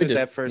sponsored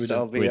that first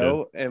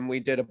LVO and we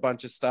did a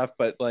bunch of stuff.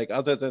 But like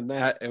other than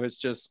that, it was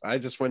just I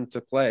just went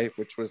to play,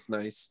 which was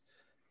nice.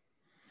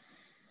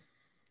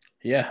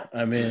 Yeah,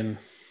 I mean,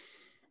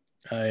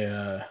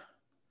 I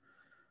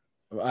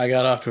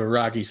got off to a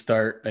rocky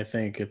start, I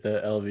think, at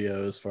the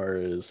LVO as far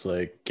as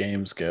like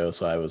games go.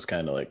 So I was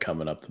kind of like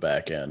coming up the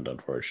back end,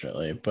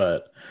 unfortunately.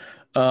 But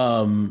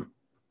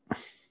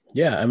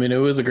yeah, I mean, it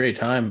was a great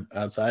time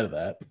outside of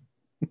that.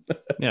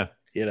 Yeah.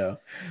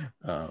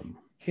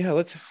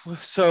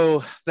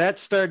 So that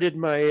started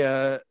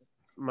my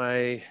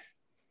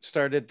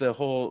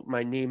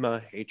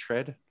Nima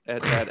hatred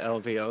at that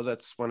LVO.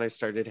 That's when I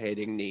started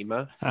hating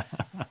Nima.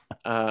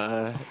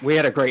 We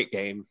had a great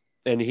game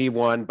and he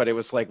won, but it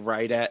was like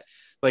right at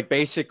like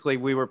basically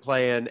we were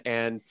playing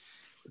and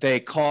they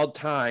called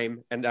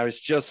time and I was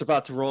just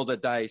about to roll the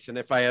dice, and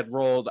if I had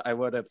rolled I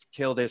would have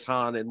killed his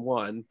Han and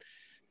won,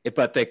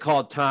 but they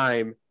called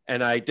time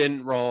and I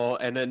didn't roll,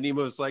 and then Nima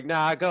was like,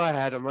 nah, go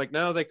ahead. I'm like,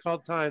 no, they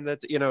called time.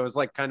 That's, it was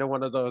like kind of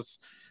one of those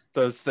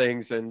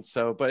things. And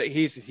so, but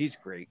he's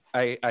great.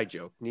 I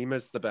joke,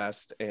 Nima's the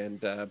best.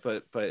 And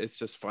but it's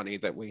just funny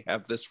that we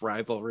have this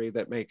rivalry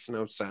that makes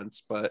no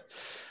sense, but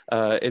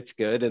it's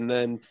good. And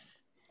then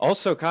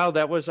also, Kyle,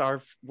 that was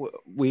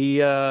we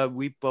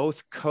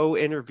both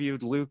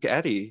co-interviewed Luke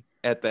Eddy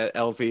at that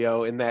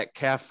LVO in that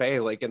cafe,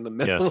 like in the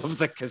middle of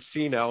the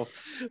casino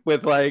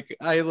with my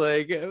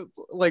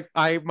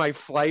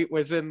flight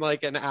was in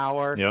like an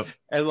hour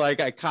and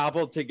like I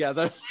cobbled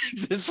together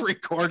this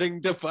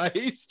recording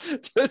device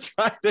to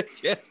try to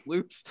get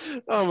Luke's.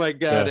 Oh my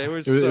God. It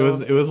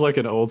was like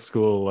an old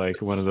school,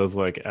 like one of those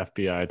like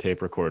FBI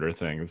tape recorder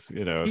things,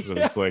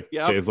 it's like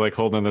Jay's like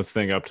holding this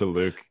thing up to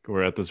Luke.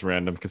 We're at this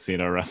random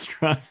casino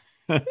restaurant.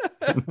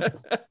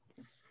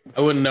 I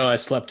wouldn't know I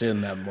slept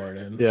in that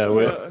morning. Yeah,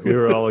 so. we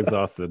were all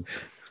exhausted.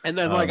 And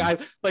then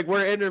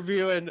we're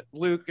interviewing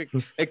Luke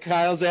and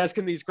Kyle's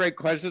asking these great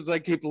questions. I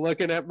keep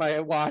looking at my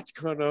watch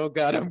going, oh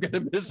God, I'm going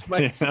to miss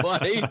my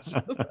flight.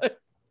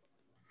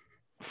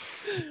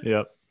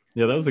 Yep.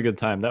 Yeah, that was a good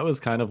time. That was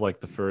kind of like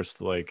the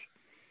first, like,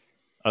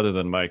 other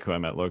than Mike, who I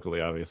met locally,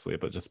 obviously,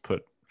 but just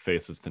put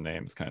faces to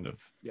names kind of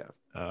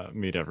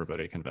meet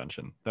everybody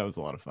convention. That was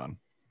a lot of fun.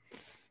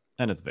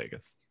 And it's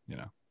Vegas,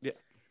 Yeah.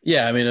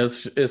 Yeah, I mean,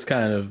 it's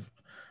kind of,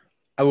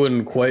 I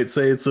wouldn't quite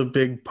say it's a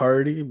big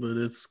party, but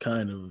it's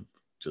kind of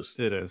just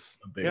it is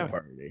a big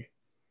party.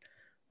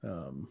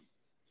 um,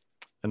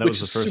 and that which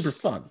was is the first super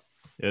fun.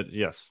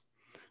 Yes,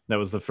 that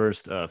was the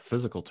first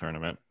physical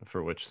tournament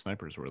for which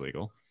snipers were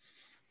legal.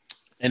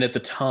 And at the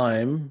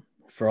time,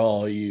 for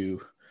all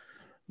you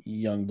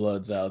young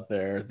bloods out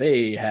there,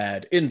 they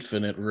had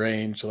infinite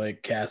range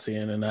like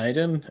Cassian and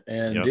Iden,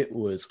 and it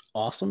was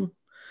awesome.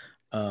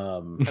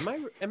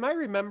 Am I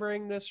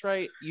remembering this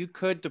right? You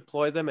could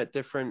deploy them at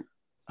different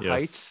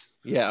heights.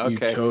 Yeah,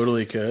 okay. You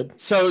totally could.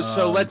 So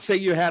let's say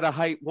you had a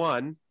height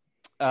 1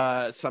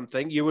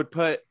 something, you would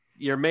put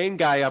your main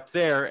guy up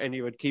there and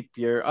you would keep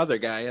your other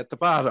guy at the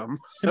bottom.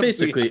 And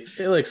basically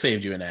it like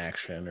saved you in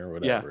action or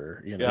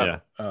whatever, you know.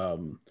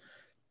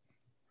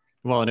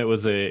 Well, and it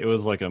was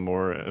like a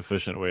more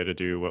efficient way to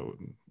do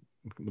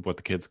what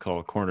the kids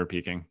call corner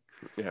peeking.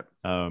 Yeah.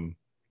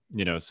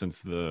 You know,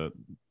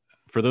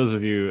 for those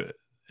of you,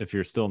 if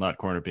you're still not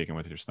corner peeking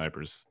with your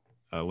snipers,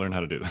 learn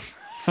how to do this.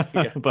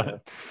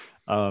 But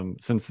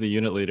since the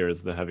unit leader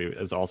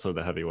is also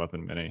the heavy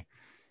weapon mini,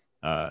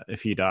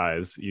 if he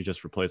dies, you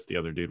just replace the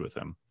other dude with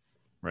him,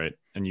 right?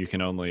 And you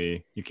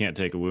can't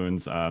take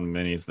wounds on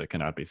minis that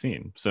cannot be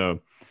seen. So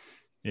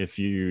if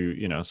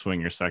you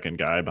swing your second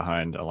guy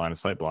behind a line of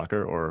sight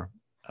blocker or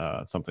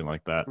something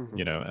like that,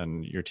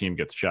 and your team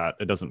gets shot,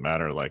 it doesn't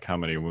matter like how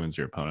many wounds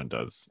your opponent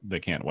does. They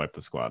can't wipe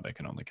the squad. They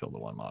can only kill the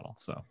one model.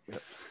 So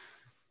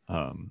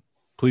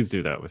please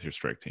do that with your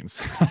strike teams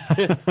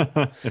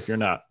if you're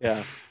not.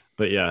 Yeah.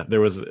 But yeah, there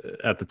was,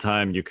 at the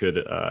time, you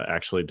could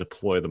actually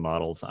deploy the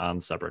models on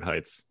separate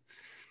heights.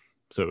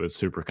 So it was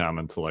super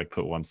common to like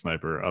put one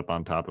sniper up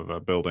on top of a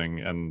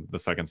building and the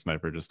second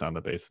sniper just on the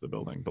base of the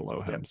building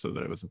below him, so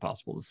that it was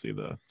impossible to see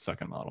the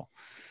second model.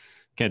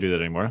 Can't do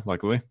that anymore,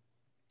 luckily.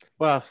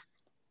 Well,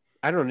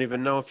 I don't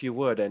even know if you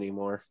would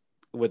anymore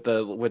with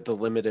the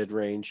limited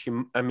range.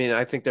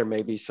 I think there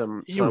may be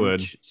some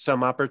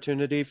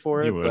opportunity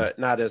for it, but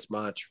not as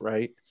much,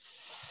 right?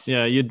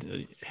 Yeah,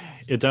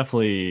 it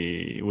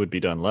definitely would be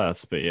done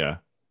less, but yeah,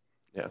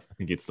 I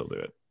think you'd still do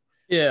it.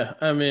 Yeah,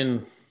 I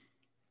mean,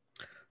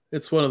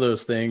 it's one of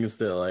those things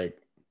that like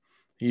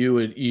you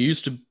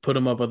used to put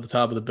them up at the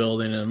top of the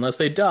building, and unless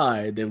they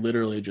died, they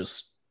literally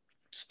just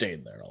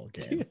stayed there all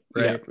game,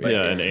 right?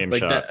 An aim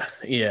shot.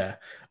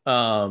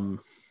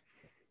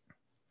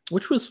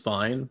 Which was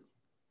fine,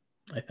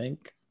 I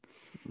think.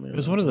 It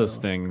was one of those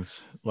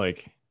things,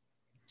 like,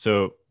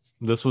 so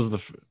this was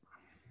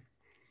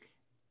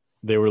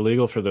they were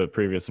legal for the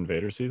previous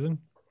Invader season.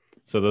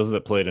 So those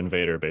that played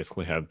Invader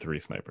basically had 3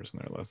 snipers in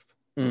their list.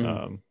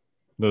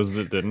 Those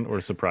that didn't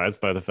were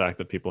surprised by the fact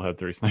that people had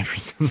 3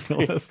 snipers in their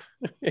list.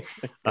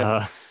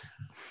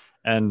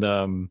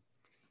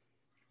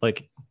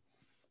 Like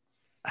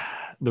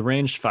the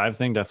ranged 5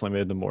 thing definitely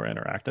made them more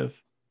interactive.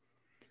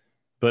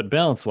 But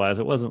balance wise,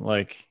 it wasn't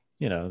like,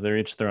 they're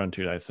each throwing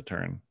 2 dice a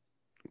turn.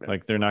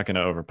 Like they're not going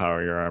to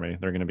overpower your army.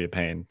 They're going to be a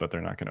pain, but they're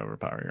not going to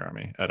overpower your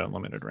army at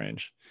unlimited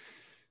range.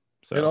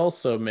 So it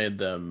also made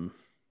them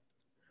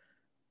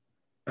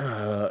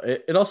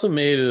it also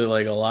made it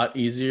like a lot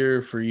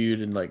easier for you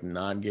to like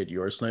not get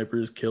your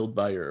snipers killed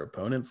by your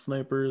opponent's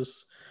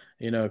snipers,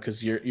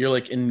 because you're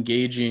like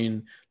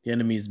engaging the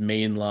enemy's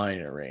main line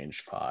at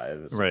range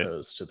 5 as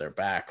opposed to their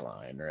back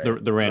line, right?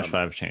 The range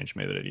 5 change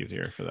made it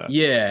easier for that.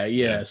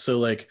 Yeah. So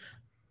like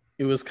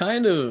it was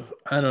kind of,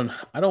 I don't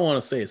want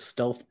to say a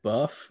stealth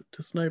buff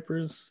to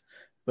snipers,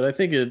 but I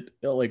think it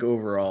like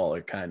overall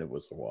it kind of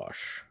was a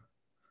wash.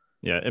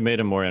 Yeah, it made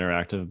them more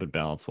interactive, but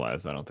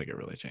balance-wise, I don't think it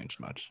really changed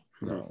much.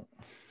 No.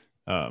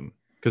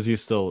 Because you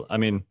still,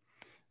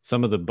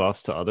 some of the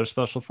buffs to other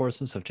special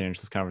forces have changed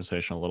this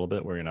conversation a little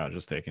bit, where you're not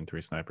just taking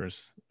 3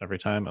 snipers every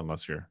time,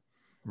 unless you're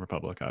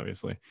Republic,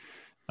 obviously.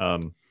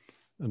 But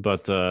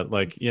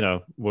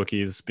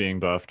Wookiees being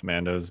buffed,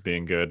 Mandos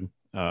being good.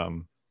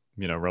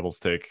 Rebels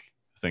take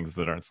things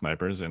that aren't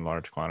snipers in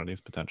large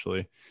quantities,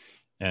 potentially.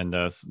 And,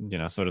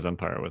 so does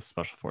Empire with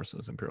special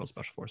forces, Imperial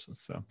special forces,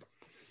 so...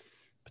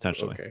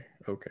 potentially.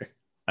 Okay.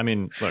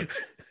 Look,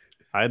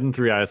 Iden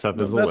 3 ISF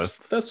is a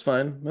list. That's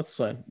fine. It's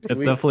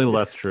definitely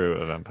less true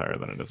of Empire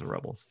than it is of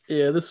Rebels.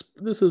 Yeah, this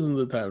isn't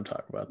the time to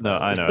talk about that. No,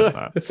 I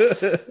know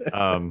it's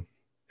not.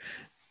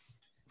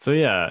 So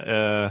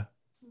yeah,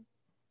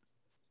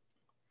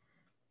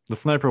 the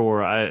Sniper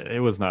War,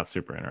 it was not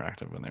super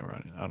interactive when they were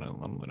on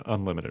an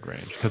unlimited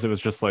range, because it was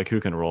just like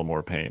who can roll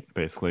more paint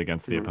basically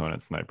against the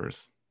opponent's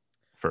snipers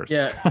first.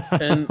 Yeah,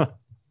 and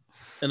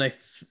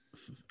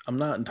I'm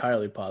not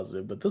entirely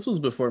positive, but this was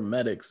before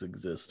medics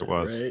existed,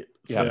 right?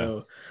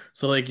 Yeah.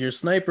 So like your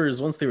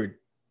snipers, once they were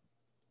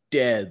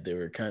dead, they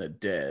were kind of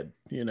dead,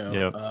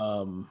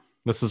 Yeah.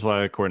 This is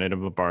why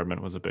coordinated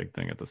bombardment was a big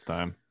thing at this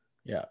time.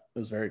 Yeah, it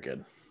was very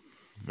good.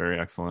 Very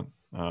excellent.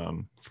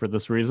 For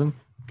this reason,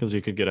 because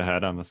you could get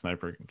ahead on the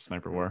sniper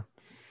war.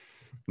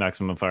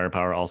 Maximum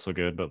firepower also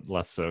good, but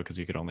less so because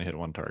you could only hit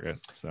one target.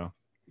 So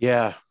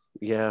yeah,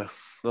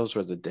 those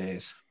were the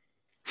days.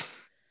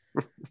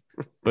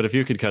 But if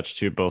you could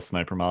catch both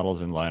sniper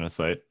models in line of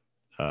sight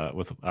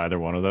with either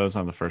one of those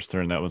on the first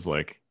turn, that was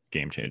like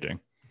game changing.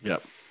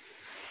 Yep.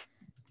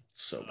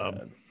 So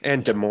bad.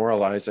 And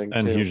demoralizing,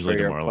 and too, hugely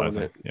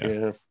demoralizing.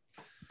 Yeah.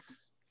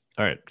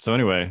 All right. So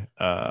anyway,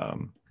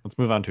 let's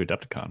move on to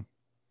Adepticon,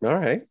 All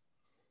right.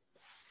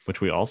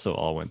 which we also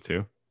all went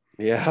to.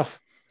 Yeah,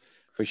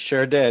 we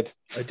sure did.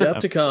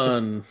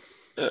 Adepticon,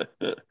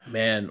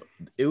 man,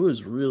 it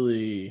was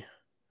really.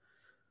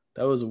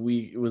 That was a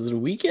week. Was it a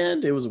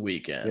weekend? It was a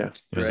weekend. Yeah,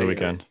 it was a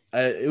weekend.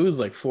 It was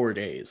like 4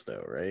 days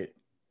though, right?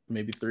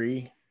 Maybe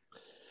 3.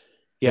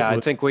 Yeah, It I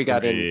was think we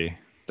got in 3.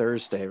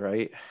 Thursday,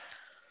 right?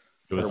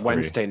 It was Or 3.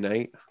 Wednesday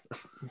night.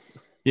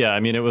 Yeah, I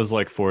mean, it was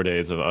like 4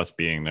 days of us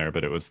being there,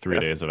 but it was 3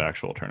 Yeah. days of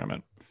actual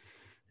tournament.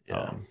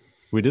 Yeah.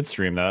 We did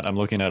stream that. I'm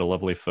looking at a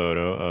lovely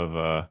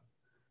photo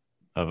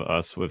of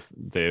us with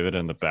David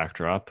in the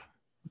backdrop,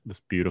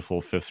 this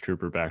beautiful Fifth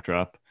Trooper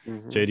backdrop.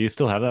 Mhm. Jay, do you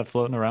still have that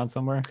floating around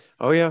somewhere?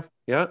 Oh yeah,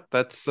 yeah.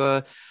 That's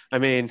I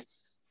mean,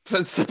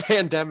 since the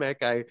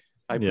pandemic, I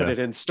Yeah. put it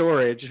in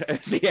storage in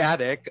the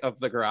attic of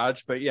the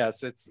garage. But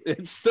yes,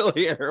 it's still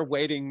here,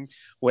 waiting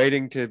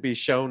to be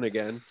shown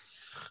again.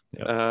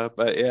 Yep.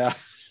 But yeah,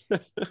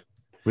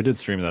 We did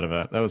stream that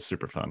event. That was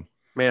super fun.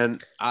 man,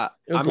 It I'm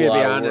was a gonna lot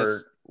be of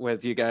honest work.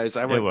 with you guys.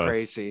 I It went was.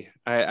 crazy.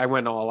 I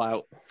went all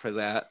out for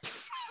that.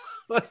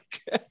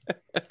 Like,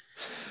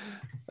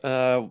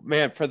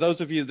 man, for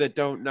those of you that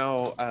don't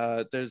know,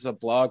 there's a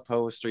blog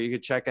post, or you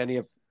could check any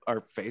of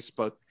our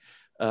Facebook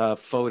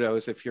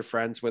photos if you're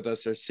friends with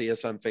us or see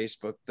us on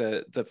Facebook.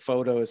 The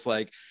photo is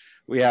like,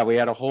 we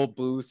had a whole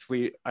booth.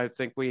 I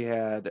think we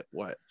had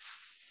what,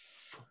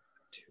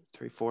 2,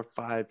 3, 4,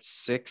 5,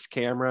 6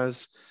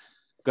 cameras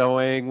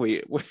going.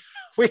 We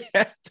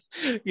had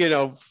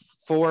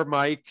 4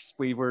 mics.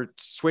 We were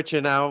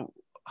switching out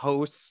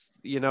hosts,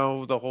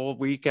 the whole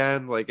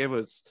weekend. Like that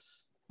was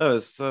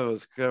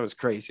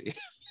crazy.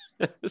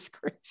 It was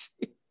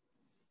crazy.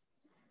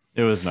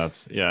 It was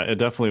nuts. Yeah, it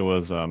definitely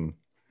was. I'm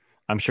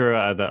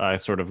sure that I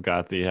sort of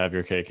got the have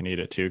your cake and eat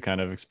it too kind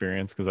of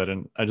experience, because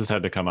I just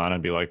had to come on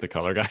and be like the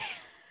color guy.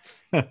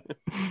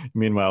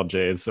 Meanwhile,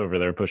 Jay's over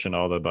there pushing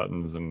all the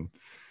buttons and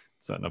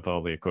setting up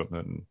all the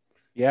equipment. And,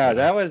 Yeah,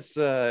 that was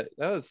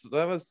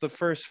the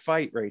first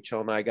fight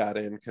Rachel and I got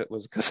in.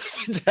 Was because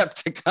of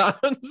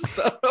Adepticon.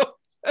 So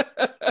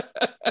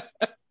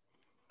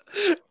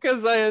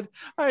because I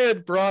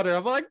had brought her,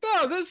 I'm like,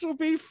 no, this will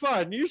be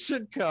fun. You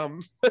should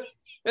come.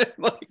 And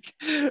like,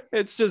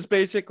 it's just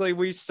basically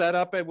we set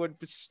up. It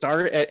would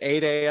start at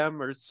 8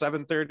 a.m. or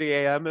 7:30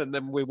 a.m. and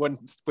then we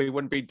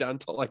wouldn't be done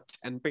till like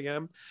 10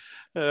 p.m.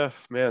 Man,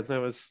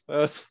 that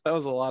was a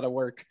lot of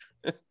work.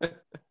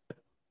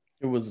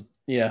 It was,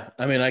 yeah.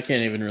 I mean, I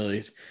can't even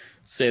really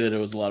say that it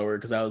was a lot of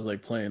work because I was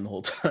like playing the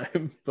whole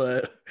time.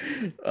 But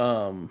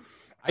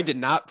I did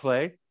not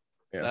play.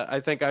 Yeah. I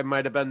think I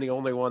might have been the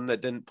only one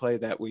that didn't play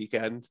that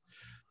weekend.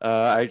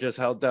 I just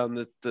held down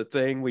the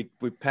thing. We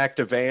packed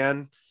a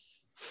van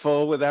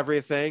full with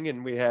everything,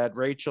 and we had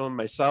Rachel and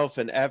myself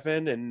and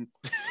Evan, and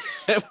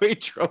we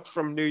drove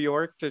from New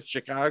York to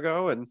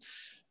Chicago. And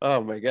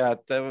oh my God,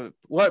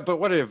 what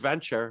an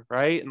adventure,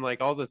 right? And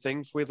like all the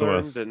things we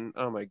learned, and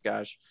oh my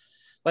gosh.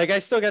 Like I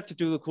still got to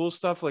do the cool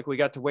stuff. Like we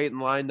got to wait in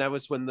line. That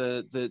was when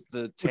the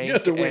tank. We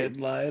got to wait in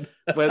line.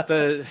 But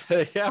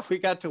we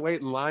got to wait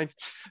in line.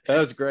 That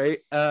was great.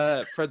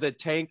 For the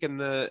tank and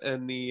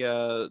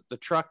the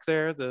truck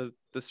there, the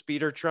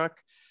speeder truck.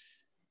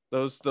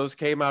 Those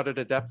came out at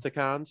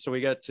Adepticon, so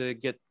we got to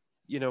get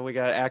we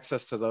got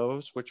access to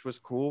those, which was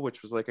cool.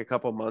 Which was like a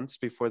couple months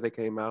before they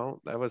came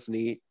out. That was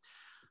neat.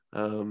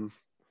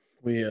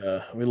 We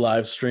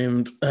live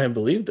streamed, I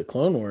believe, the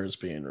Clone Wars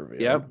being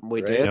revealed. Yep,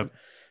 we did. Yep.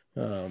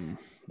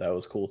 That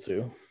was cool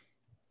too.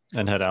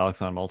 And had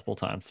Alex on multiple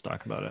times to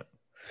talk about it.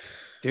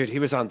 Dude, he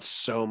was on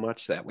so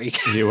much that week.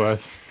 He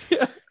was.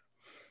 Yeah.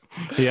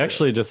 He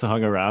actually just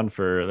hung around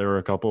there were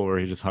a couple where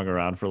he just hung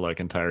around for like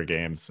entire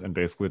games and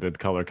basically did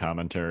color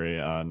commentary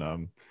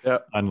on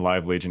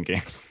live Legion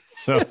games.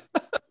 So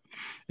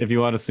if you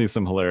want to see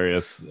some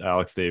hilarious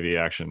Alex Davey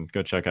action,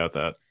 go check out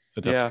that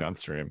Adepticon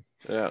stream.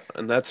 Yeah,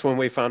 and that's when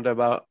we found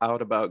out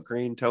about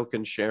green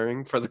token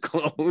sharing for the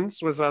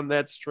clones was on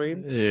that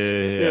stream.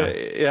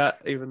 Yeah.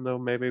 Even though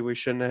maybe we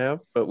shouldn't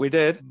have, but we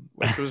did,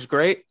 which was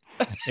great.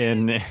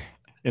 In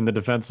the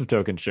defense of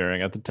token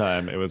sharing, at the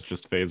time, it was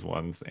just phase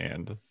ones,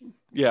 and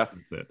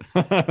that's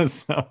it.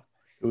 So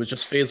it was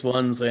just phase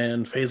ones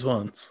and phase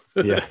ones.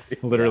 Yeah,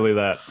 literally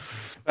that.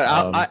 But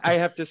I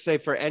have to say,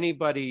 for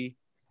anybody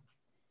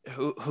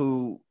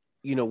who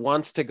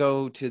wants to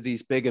go to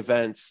these big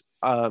events,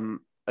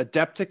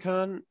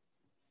 Adepticon,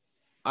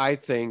 I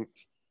think,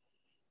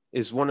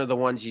 is one of the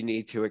ones you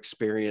need to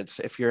experience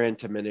if you're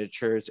into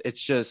miniatures.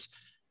 It's just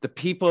the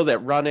people that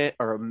run it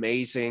are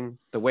amazing.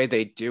 The way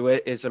they do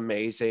it is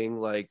amazing.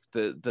 Like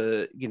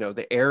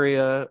the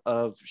area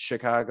of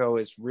Chicago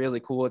is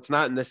really cool. It's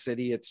not in the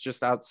city; it's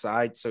just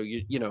outside. So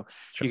you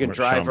can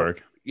drive.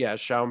 Schaumburg.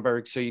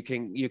 Schaumburg. So you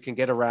can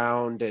get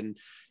around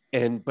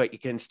but you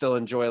can still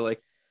enjoy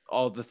like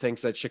all the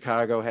things that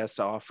Chicago has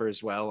to offer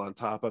as well on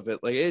top of it.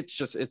 Like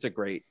it's a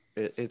great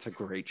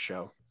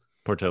show.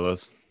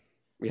 Portillo's.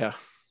 Yeah.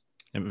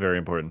 Very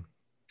important.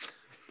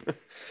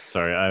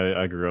 Sorry,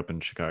 I grew up in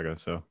Chicago,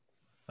 so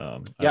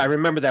I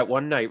remember that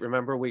one night.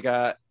 Remember we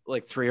got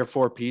like 3 or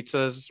 4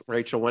 pizzas.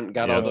 Rachel went and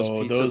got all those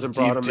pizzas those and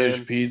brought deep them dish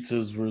in.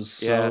 pizzas were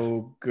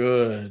so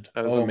good.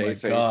 That was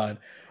amazing. My God.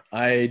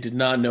 I did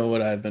not know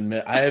what I've been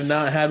I have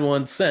not had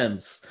one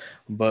since,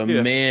 but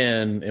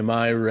man, am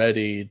I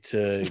ready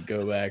to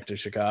go back to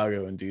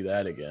Chicago and do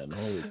that again.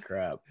 Holy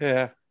crap.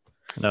 Yeah.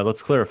 Now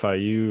let's clarify.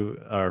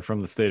 You are from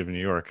the state of New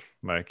York,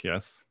 Mike,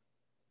 yes?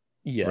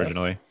 Yes.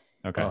 Originally.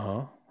 Okay.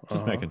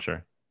 Just making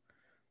sure.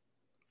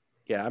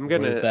 Yeah, I'm What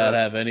gonna. does that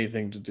have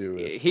anything to do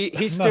with?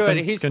 He's Nothing.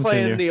 doing. He's Continue.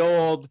 playing the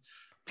old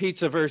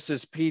pizza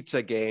versus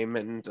pizza game,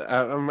 and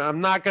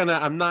I'm not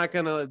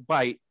gonna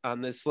bite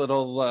on this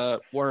little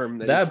worm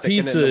that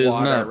pizza in the is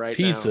water not right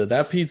pizza. now.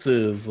 That pizza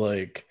is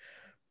like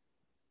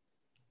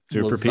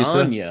Super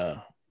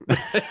lasagna.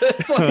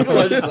 It's like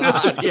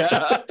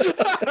lasagna.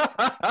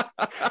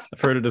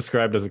 I've heard it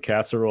described as a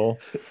casserole.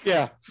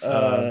 Yeah.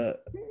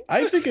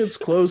 I think it's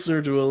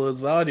closer to a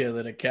lasagna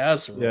than a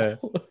casserole. Yeah.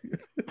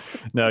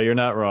 No, you're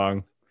not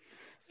wrong,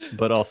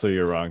 but also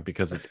you're wrong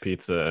because it's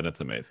pizza and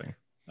it's amazing.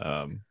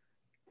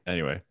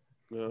 Anyway,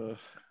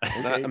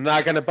 I'm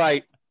not gonna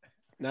bite.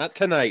 Not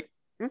tonight.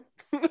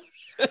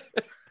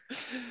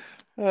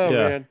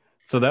 Man.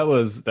 So that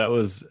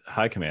was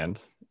High Command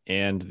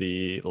and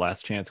the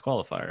Last Chance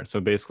qualifier. So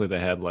basically, they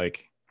had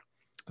like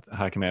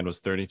High Command was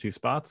 32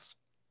 spots,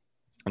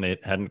 and they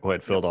hadn't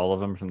quite filled all of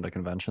them from the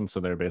convention.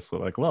 So they're basically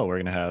like, well, we're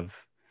gonna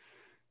have.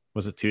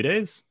 Was it 2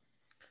 days?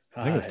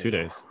 I think it was 2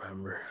 days.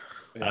 Remember.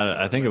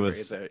 I think it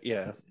was.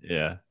 Yeah.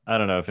 I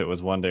don't know if it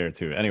was 1 day or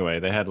 2. Anyway,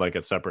 they had like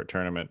a separate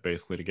tournament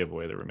basically to give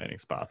away the remaining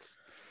spots.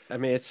 I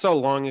mean, it's so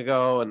long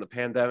ago, and the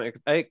pandemic.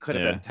 It could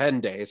have been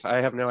 10 days. I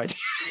have no idea.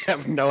 I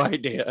have no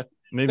idea.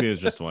 Maybe it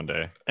was just 1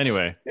 day.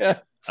 Anyway. Yeah.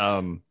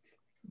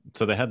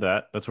 So they had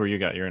that. That's where you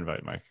got your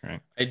invite, Mike, right?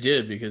 I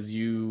did because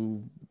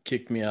you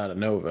kicked me out of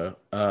Nova.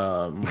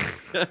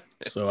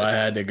 So I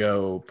had to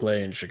go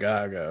play in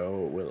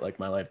Chicago with like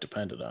my life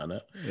depended on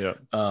it. Yeah.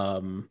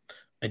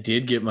 I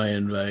did get my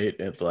invite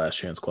at the Last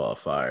Chance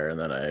qualifier, and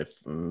then I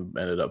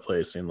ended up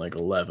placing like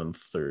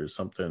 11th or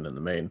something in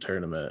the main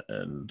tournament,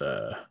 and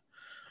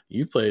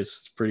you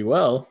placed pretty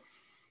well.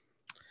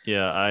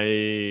 Yeah,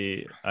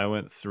 I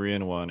went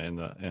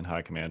 3-1 in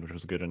High Command, which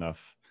was good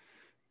enough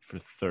for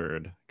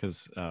third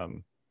because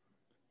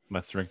my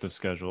strength of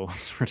schedule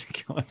was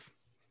ridiculous.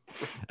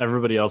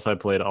 Everybody else I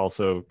played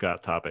also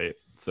got top 8.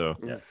 So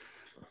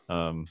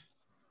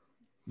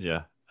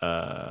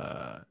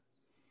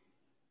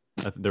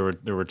there were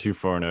 2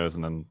 4-0s,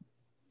 and then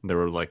there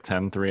were like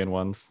 10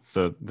 3-1s.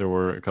 So there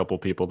were a couple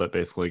people that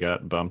basically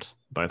got bumped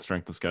by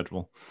strength of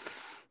schedule.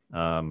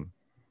 It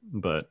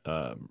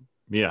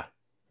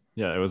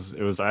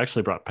was I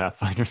actually brought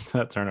Pathfinders to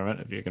that tournament,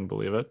 if you can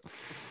believe it.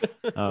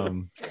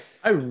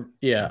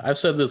 I've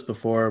said this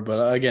before,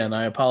 but again,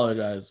 I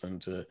apologize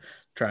into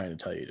trying to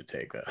tell you to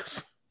take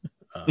those.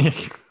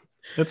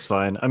 It's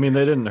fine. I mean,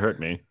 they didn't hurt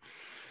me.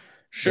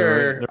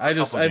 Sure. I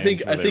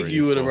think you would have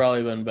useful.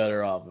 probably been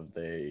better off if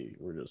they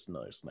were just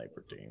another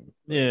sniper team.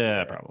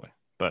 Yeah, probably.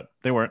 But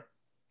they weren't.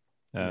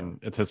 And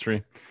it's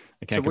history.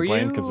 I can't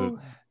complain because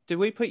did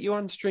we put you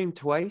on stream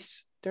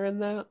twice during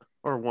that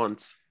or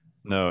once?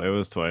 No, it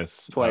was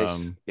twice.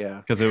 Yeah.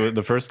 Because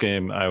the first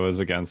game I was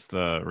against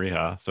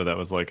Riha, so that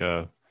was like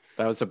that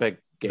was a big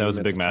game. That was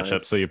a big matchup.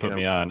 Time, so you put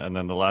me on, and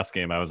then the last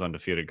game I was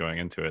undefeated going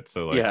into it.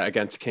 So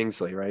against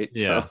Kingsley, right?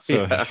 Yeah.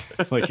 So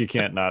it's like you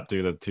can't not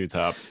do the 2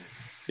 top.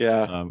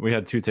 Yeah. We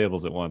had 2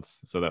 tables at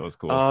once, so that was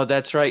cool. Oh,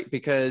 that's right,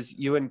 because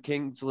you and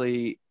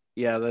Kingsley.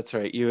 Yeah, that's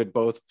right. You had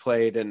both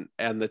played and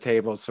the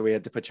table, so we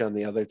had to put you on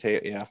the other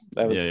table. Yeah,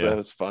 that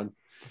was fun.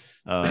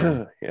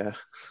 Yeah.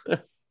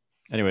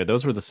 Anyway,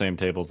 those were the same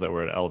tables that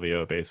were at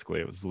LVO. Basically,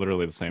 it was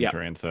literally the same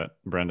terrain set.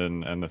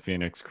 Brendan and the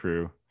Phoenix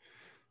crew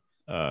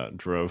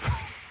drove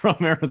from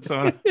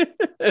Arizona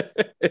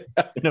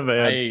in a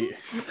van.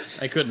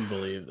 I couldn't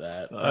believe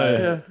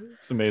that.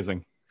 It's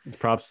amazing.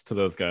 Props to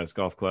those guys.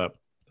 Golf clap.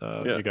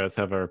 You guys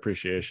have our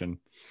appreciation.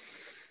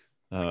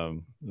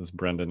 This is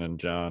Brendan and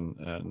John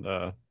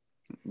and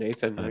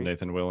Nathan, right?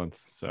 Nathan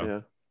Willens.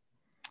 So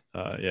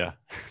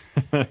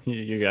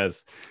you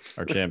guys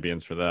are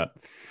champions for that.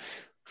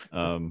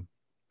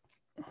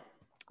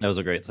 That was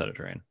a great set of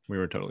terrain. We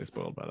were totally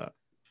spoiled by that.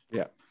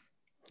 Yeah,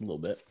 a little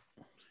bit.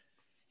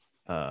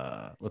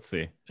 Let's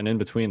see. And in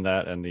between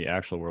that and the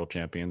actual World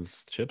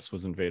Championships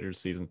was Invaders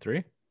Season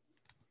 3,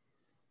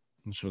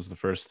 which was the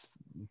first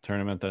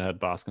tournament that had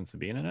Bosk and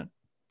Sabine in it,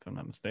 if I'm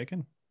not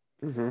mistaken.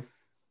 Mm-hmm.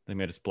 They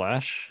made a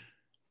splash.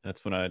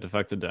 That's when I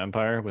defected to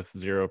Empire with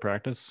 0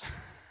 practice.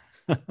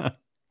 And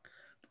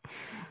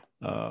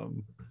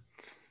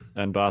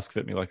Bosk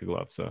fit me like a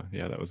glove. So,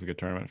 yeah, that was a good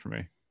tournament for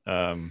me.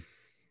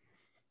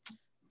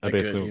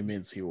 Basically, it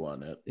means he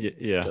won it.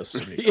 Yeah. Just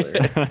to be clear.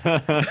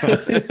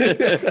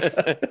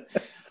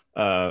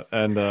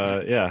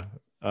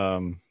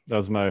 That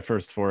was my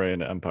first foray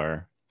into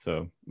Empire.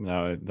 So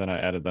then I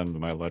added them to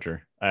my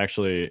ledger. I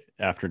actually,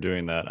 after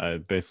doing that, I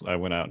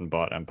went out and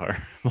bought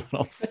Empire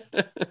models.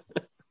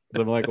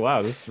 I'm like,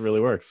 wow, this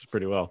really works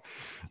pretty well.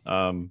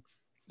 And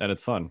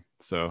it's fun.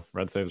 So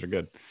red saves are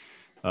good.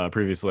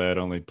 Previously, I'd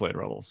only played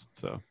Rebels,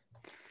 so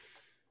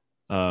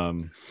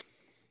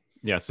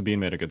yeah, Sabine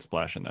made a good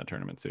splash in that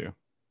tournament too,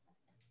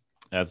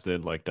 as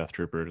did like Death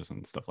Troopers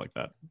and stuff like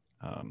that.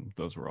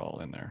 Those were all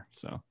in there.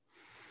 So,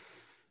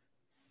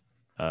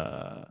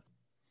 and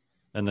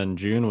then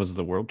June was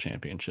the World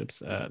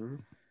Championships at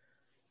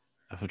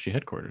FFG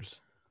headquarters.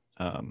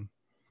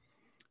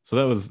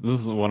 So this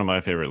is one of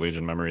my favorite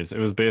Legion memories. It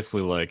was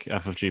basically like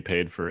FFG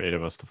paid for 8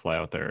 of us to fly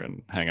out there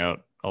and hang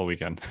out all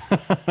weekend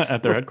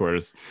at their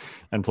headquarters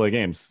and play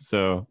games.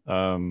 So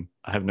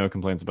I have no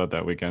complaints about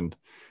that weekend.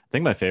 I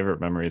think my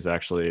favorite memory is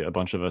actually a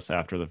bunch of us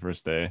after the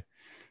first day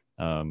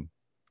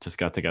just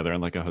got together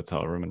in like a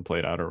hotel room and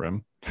played Outer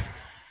Rim.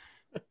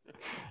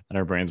 And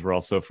our brains were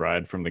all so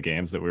fried from the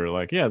games that we were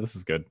like, yeah, this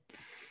is good.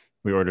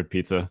 We ordered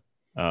pizza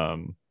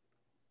in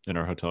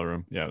our hotel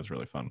room. Yeah, it was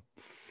really fun.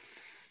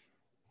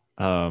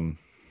 So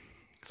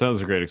that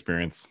was a great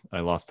experience. I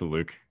lost to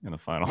Luke in the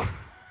final,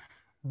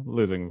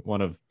 losing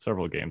one of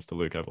several games to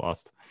Luke I've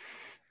lost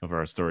of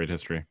our storied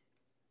history.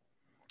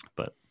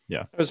 But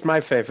yeah, it was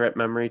my favorite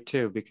memory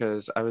too,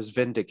 because I was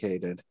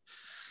vindicated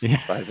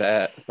by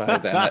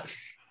that.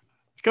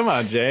 Come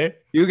on, Jay.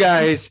 You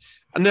guys,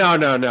 no.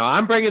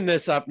 I'm bringing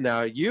this up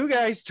now. You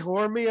guys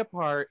tore me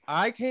apart.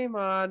 I came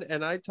on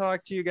and I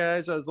talked to you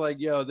guys. I was like,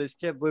 yo, this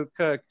kid, Luke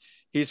Cook,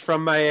 he's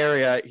from my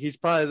area. He's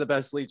probably the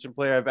best Legion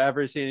player I've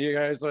ever seen. You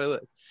guys are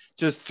like,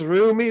 just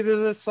threw me to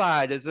the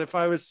side as if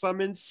I was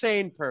some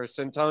insane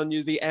person telling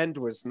you the end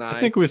was nigh. I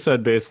think we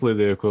said basically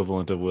the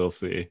equivalent of we'll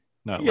see.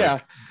 Not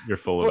like you're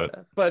full of it.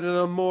 But in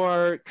a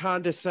more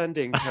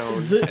condescending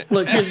tone.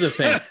 Look, here's the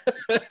thing.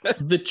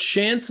 The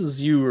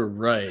chances you were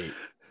right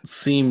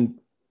seemed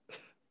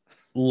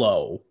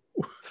low.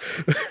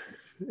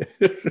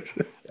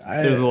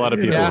 There's a lot of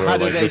people who are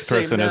like, this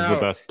person is the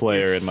best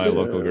player in my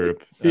local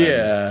group.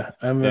 Yeah,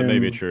 I mean, that may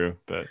be true,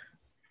 but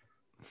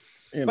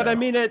I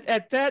mean,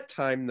 at that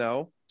time,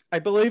 though, I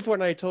believe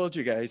when I told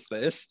you guys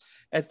this,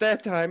 at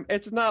that time,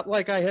 it's not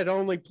like I had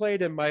only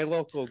played in my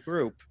local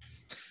group.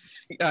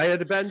 I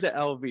had been to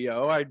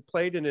LVO. I'd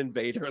played in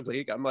Invader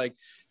League. I'm like,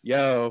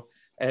 yo.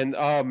 And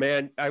oh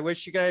man, I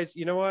wish you guys,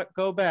 you know what?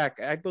 Go back.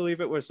 I believe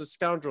it was the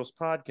Scoundrels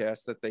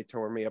podcast that they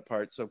tore me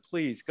apart. So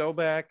please go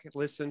back,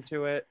 listen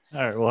to it.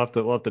 All right, we'll have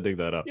to dig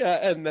that up.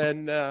 Yeah, and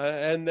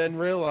then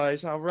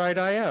realize how right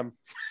I am.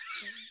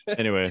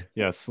 Anyway,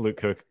 yes, Luke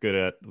Cook, good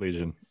at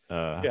Legion.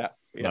 Yeah.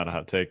 Not a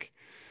hot take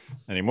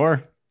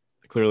anymore.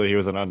 Clearly, he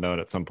was an unknown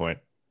at some point.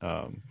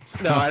 No,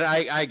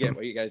 I get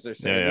what you guys are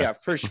saying. Yeah,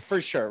 for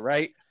sure,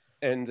 right?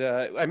 And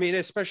I mean,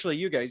 especially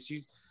you guys.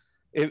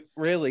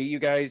 You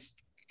guys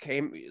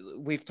came.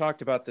 We've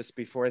talked about this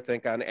before, I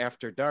think, on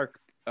After Dark,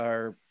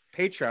 our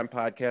Patreon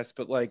podcast.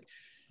 But like,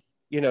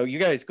 you know, you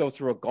guys go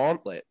through a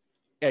gauntlet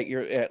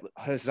at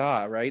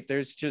Huzzah, right?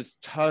 There's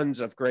just tons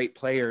of great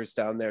players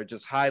down there,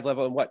 just high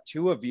level. And what,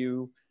 2 of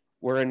you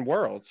were in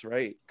Worlds,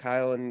 right?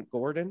 Kyle and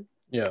Gordon.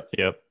 Yeah.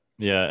 Yep.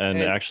 Yeah, and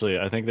actually,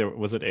 I think there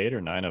was 8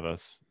 or 9 of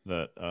us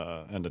that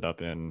ended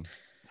up in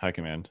High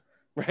Command.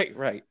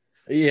 Right.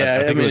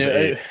 Yeah, I mean,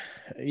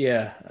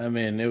 I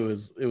mean, it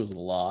was a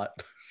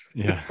lot.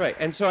 Yeah, right.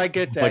 And so I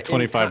get that. Like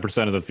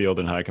 25% of the field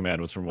in High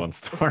Command was from one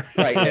store.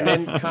 Right, and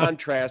in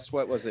contrast,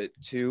 what was it?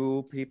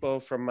 2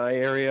 people from my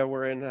area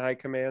were in High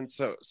Command.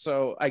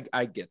 So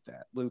I get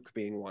that. Luke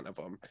being one of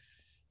them.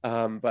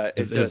 But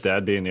his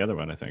dad being the other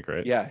one, I think,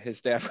 right? Yeah,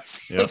 his dad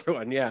was the other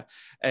one. Yeah,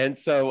 and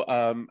so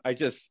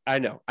I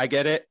know, I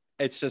get it.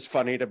 It's just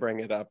funny to bring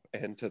it up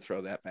and to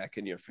throw that back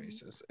in your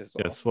faces.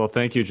 Yes. Well,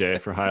 thank you, Jay,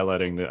 for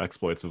highlighting the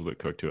exploits of Luke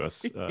Cook to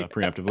us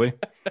preemptively.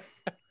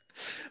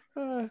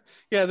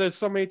 Yeah, there's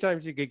so many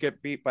times you could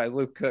get beat by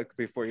Luke Cook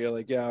before you're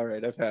like, yeah, all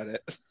right, I've had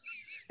it.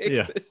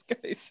 This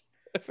guy's,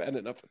 I've had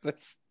enough of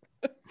this.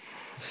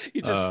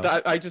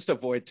 I just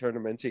avoid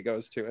tournaments he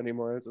goes to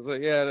anymore. It's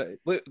like, yeah,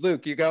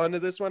 Luke, you going to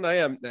this one? I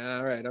am. Nah,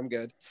 all right, I'm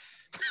good.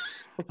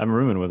 I'm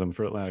rooming with him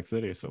for Atlantic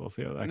City, so we'll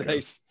see how that goes.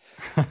 Nice.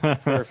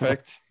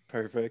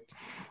 Perfect.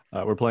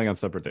 We're playing on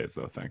separate days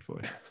though,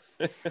 thankfully.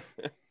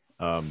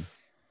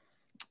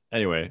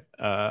 Anyway,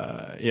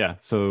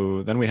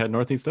 so then we had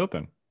Northeast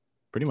Open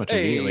pretty much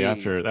immediately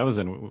after. That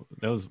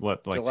was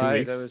what, like July, 2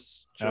 weeks? That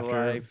was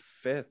July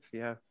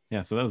 5th.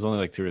 Yeah, so that was only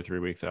like 2 or 3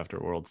 weeks after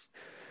Worlds.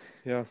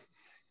 Yeah.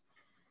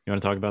 You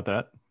want to talk about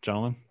that,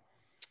 gentlemen?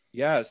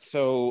 Yeah,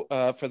 so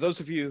for those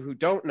of you who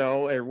don't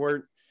know or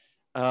weren't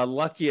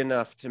lucky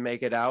enough to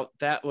make it out,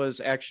 that was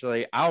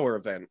actually our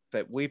event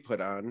that we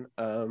put on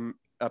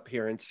up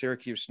here in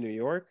Syracuse, New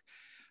York.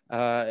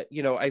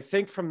 I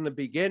think from the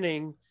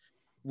beginning,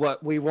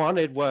 what we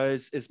wanted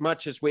was, as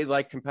much as we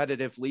like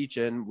competitive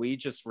Legion, we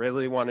just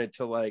really wanted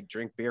to like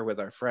drink beer with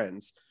our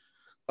friends.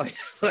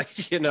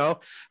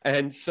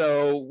 And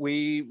so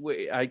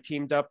I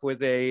teamed up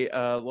with a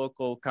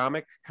local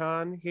Comic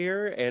Con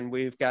here, and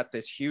we've got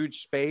this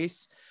huge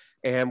space,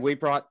 and we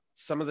brought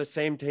some of the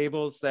same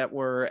tables that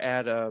were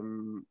at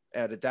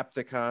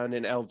Adepticon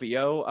and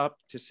LVO up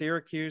to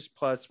Syracuse.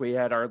 Plus we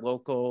had our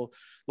local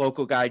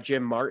guy,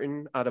 Jim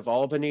Martin, out of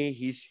Albany.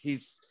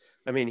 He's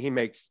I mean, he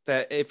makes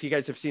that. If you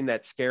guys have seen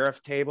that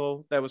Scarif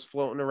table that was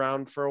floating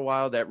around for a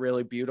while, that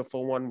really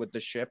beautiful one with the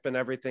ship and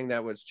everything,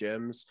 that was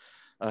Jim's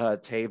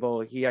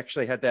table. He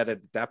actually had that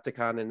at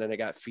Adepticon, and then it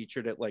got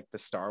featured at like the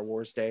Star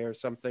Wars Day or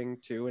something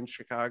too in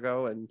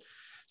Chicago. And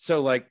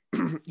so like,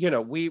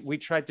 we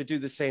tried to do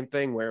the same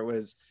thing where it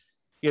was,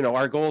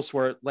 our goals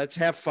were, let's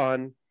have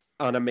fun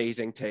on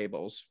amazing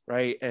tables,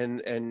 right?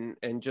 And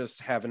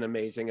just have an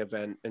amazing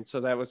event. And so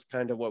that was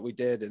kind of what we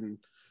did. And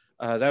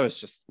that was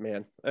just,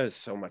 man, that was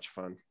so much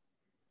fun.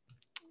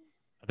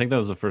 I think that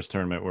was the first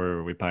tournament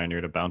where we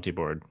pioneered a bounty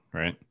board,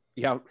 right?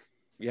 Yeah,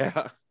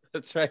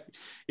 that's right.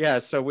 Yeah,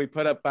 so we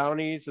put up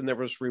bounties, and there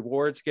was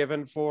rewards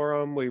given for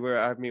them.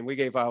 I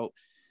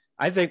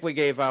think we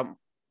gave out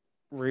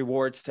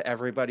rewards to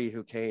everybody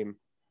who came.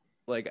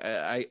 Like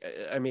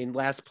I mean,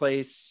 last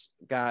place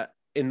got,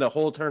 in the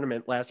whole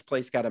tournament, last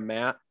place got a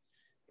mat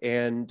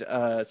and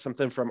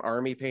something from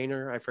Army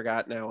Painter. I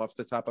forgot now off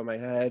the top of my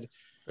head.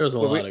 There's a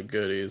lot of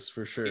goodies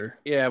for sure.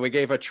 Yeah, we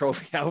gave a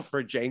trophy out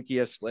for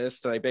jankiest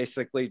list, and I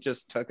basically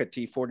just took a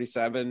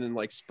T-47 and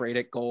like sprayed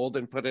it gold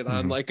and put it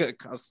on like a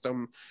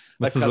custom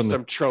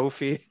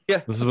trophy.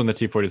 Yeah, this is when the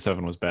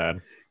T-47 was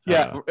bad.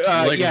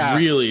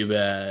 Really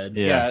bad.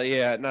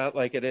 Yeah, not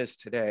like it is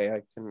today.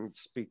 I can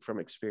speak from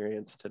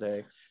experience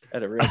today. I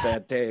had a real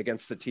bad day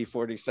against the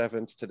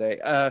T-47s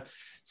today.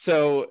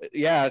 So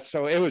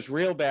it was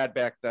real bad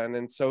back then,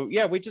 and so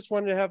we just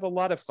wanted to have a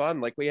lot of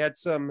fun. Like, we had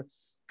some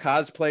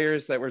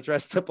cosplayers that were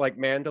dressed up like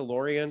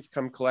Mandalorians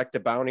come collect a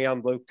bounty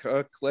on Luke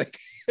Cook. Like,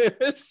 it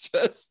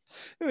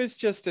was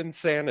just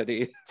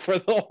insanity for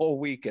the whole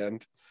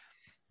weekend.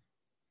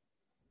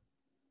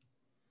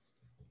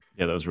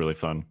 Yeah, that was really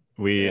fun.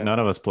 None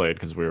of us played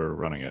because we were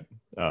running it,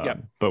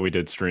 but we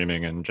did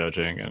streaming and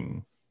judging,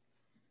 and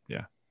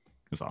it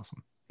was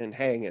awesome. And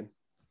hanging.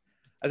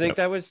 I think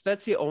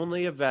that's the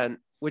only event,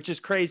 which is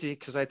crazy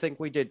because I think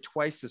we did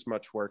twice as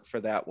much work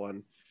for that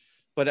one.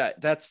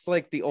 But that's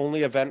like the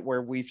only event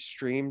where we've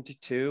streamed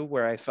too,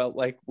 where I felt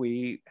like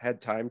we had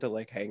time to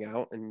like hang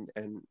out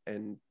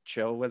and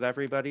chill with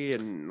everybody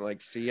and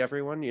like see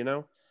everyone,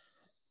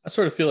 I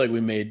sort of feel like we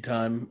made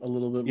time a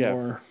little bit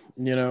more,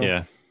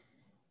 Yeah.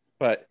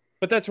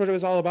 But that's what it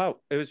was all about.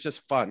 It was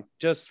just fun,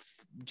 just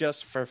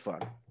for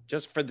fun,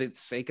 just for the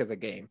sake of the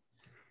game.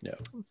 Yeah.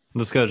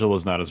 The schedule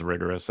was not as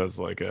rigorous as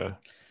like a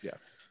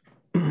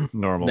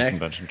normal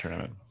convention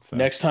tournament. So.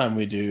 Next time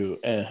we do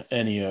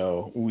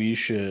NEO, we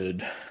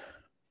should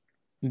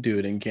do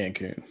it in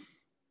Cancun.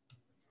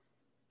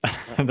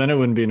 And then it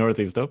wouldn't be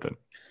Northeast Open.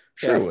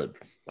 Sure would.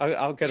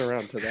 I'll get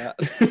around to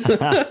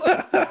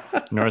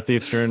that.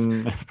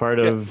 Northeastern part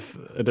of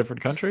a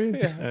different country?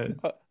 Yeah.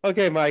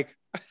 Okay, Mike.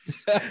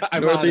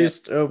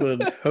 Northeast Open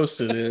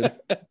hosted in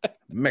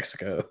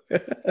Mexico.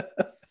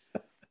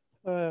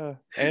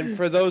 And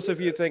for those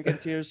of you thinking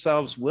to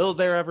yourselves, will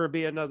there ever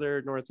be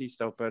another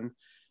Northeast Open?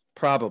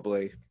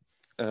 Probably.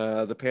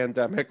 The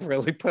pandemic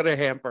really put a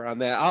hamper on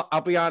that.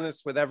 I'll be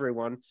honest with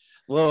everyone.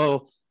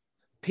 Little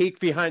peek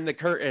behind the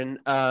curtain.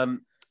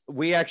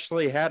 We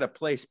actually had a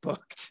place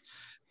booked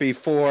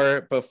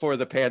before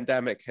the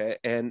pandemic hit,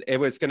 and it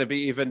was going to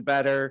be even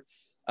better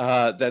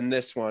than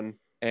this one.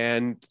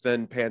 And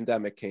then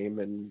pandemic came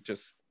and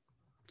just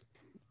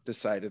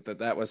decided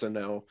that was a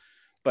no.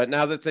 But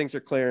now that things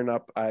are clearing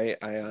up, I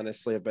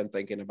honestly have been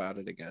thinking about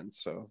it again.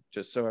 So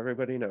just so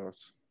everybody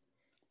knows,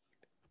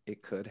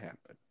 it could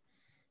happen.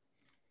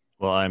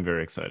 Well, I'm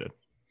very excited.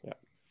 Yeah.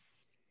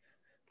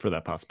 For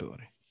that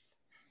possibility.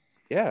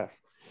 Yeah.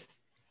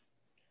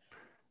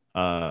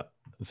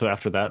 So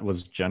after that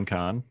was Gen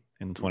Con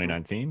in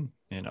 2019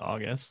 in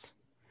August.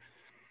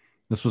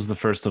 This was the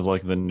first of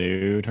like the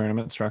new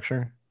tournament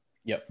structure.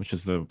 Yep. Which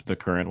is the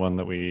current one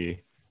that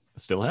we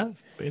still have,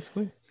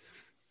 basically.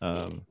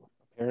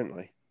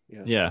 Apparently.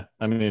 Yeah.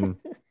 I mean,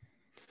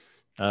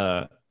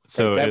 so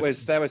that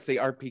was the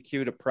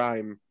RPQ to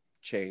Prime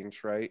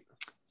change, right?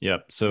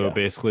 Yep. So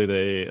basically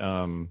they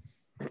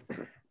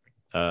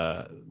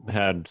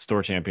had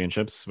store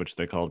championships, which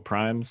they called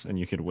primes, and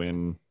you could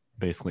win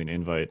basically an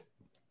invite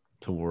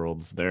to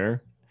Worlds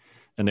there.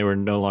 And they were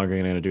no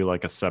longer going to do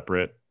like a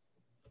separate,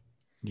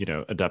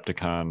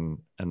 Adepticon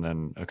and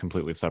then a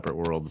completely separate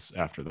Worlds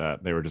after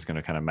that. They were just going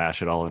to kind of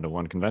mash it all into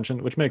one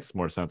convention, which makes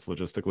more sense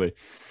logistically.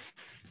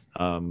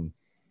 And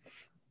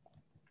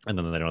then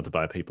they don't have to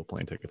buy people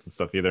plane tickets and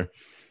stuff either.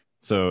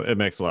 So it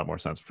makes a lot more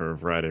sense for a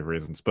variety of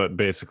reasons. But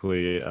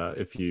basically,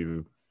 if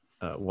you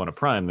won a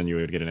prime, then you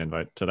would get an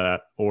invite to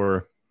that.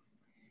 Or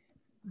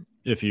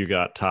if you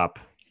got top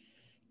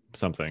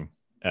something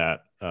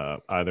at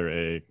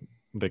either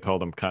they call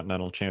them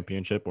continental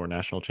championship or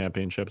national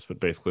championships, but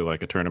basically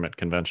like a tournament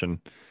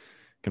convention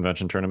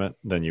tournament,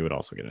 then you would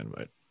also get an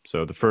invite.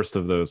 So the first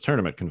of those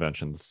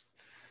convention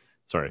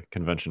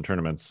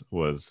tournaments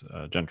was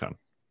Gen Con,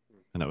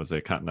 and that was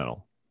a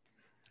continental.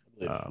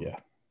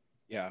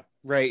 Yeah.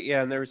 Right.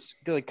 Yeah. And there's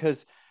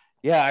because,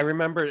 I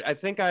remember, I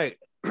think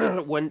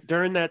when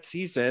during that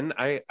season,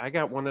 I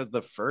got one of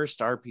the first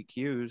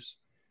RPQs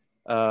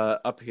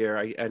up here.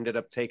 I ended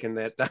up taking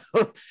that down,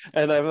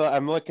 and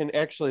I'm looking.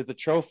 Actually, the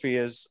trophy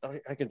is.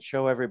 I can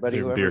show everybody.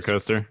 Is there a beer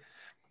coaster?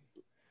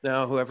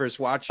 No, whoever's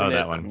watching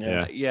that one.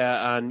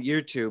 Yeah, on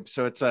YouTube.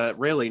 So it's a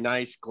really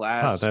nice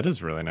glass. Oh, that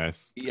is really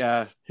nice.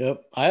 Yeah.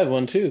 Yep. I have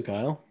one too,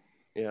 Kyle.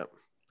 Yeah.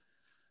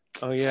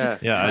 Oh yeah.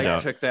 Yeah, I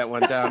took that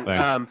one down.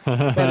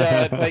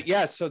 But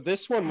yeah, so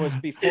this one was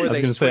before I was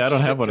they gonna say I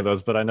don't have one to... of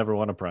those, but I never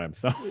won a prime.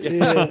 So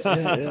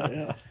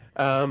Yeah.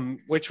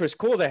 Which was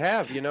cool to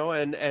have,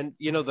 and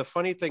the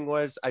funny thing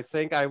was I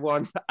think I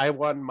won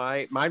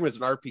mine was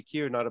an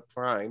RPQ, not a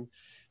prime.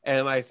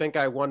 And I think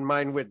I won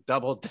mine with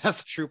double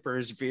Death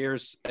Troopers,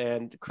 Veers,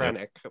 and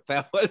Krennic. Yep.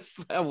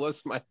 That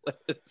was my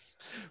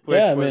list,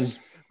 which was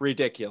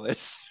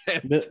ridiculous.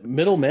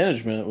 Middle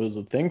management was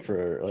a thing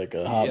for like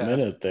a hot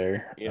minute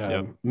there.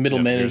 Yeah. Middle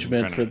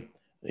management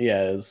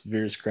is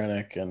Veers,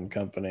 Krennic, and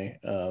company.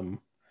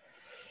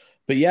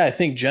 But yeah, I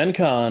think Gen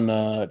Con,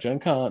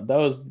 that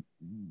was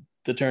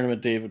the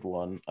tournament David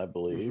won, I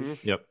believe.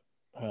 Mm-hmm. Yep.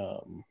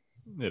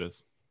 It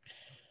is.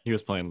 He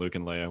was playing Luke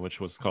and Leia, which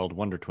was called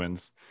Wonder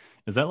Twins.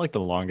 Is that like the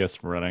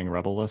longest running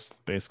Rebel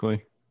list,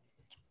 basically?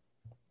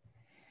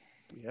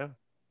 Yeah,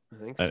 I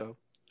think so.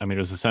 I mean, it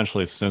was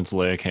essentially since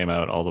Leia came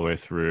out all the way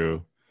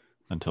through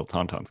until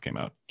Tauntauns came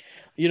out.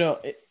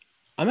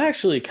 I'm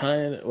actually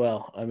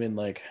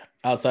like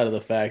outside of the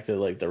fact that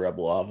like the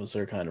Rebel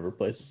officer kind of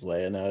replaces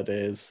Leia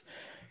nowadays.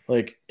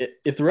 Like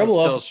if the Rebel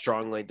I still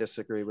strongly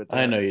disagree with that.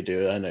 I know you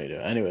do.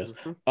 Anyways,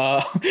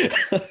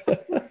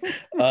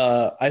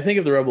 Mm-hmm. I think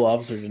if the Rebel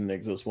officer didn't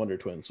exist, Wonder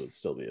Twins would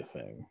still be a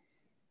thing.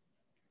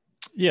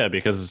 Yeah,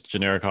 because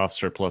generic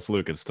officer plus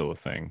Luke is still a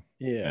thing.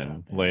 Yeah.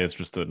 And Leia is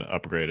just an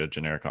upgraded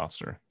generic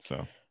officer.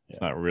 So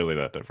it's not really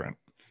that different.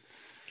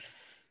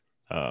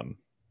 But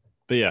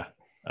yeah,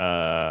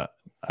 I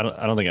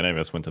don't think any of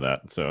us went to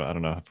that. So I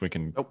don't know if we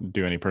can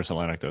do any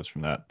personal anecdotes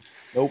from that.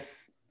 Nope.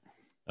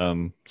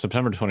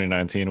 September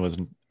 2019 was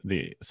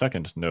the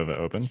second Nova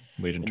Open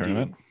Legion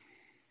tournament.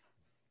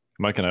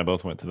 Mike and I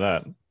both went to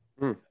that.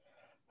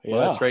 Yeah. Well,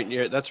 that's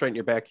right in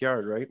your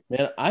backyard, right?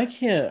 Man, I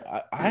can't.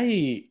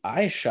 I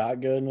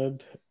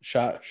shotgunned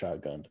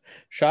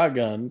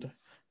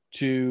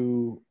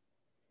to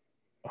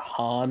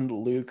Han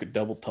Luke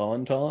double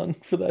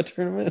tauntaun for that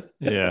tournament.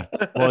 Yeah.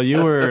 Well,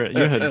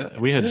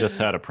 we had just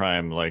had a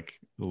prime, like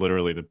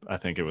literally, I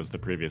think it was the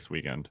previous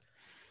weekend.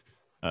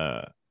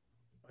 Yeah,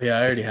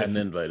 I already had an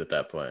invite at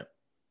that point.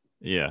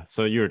 Yeah,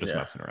 so you were just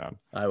messing around.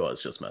 I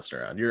was just messing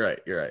around. You're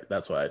right.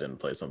 That's why I didn't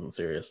play something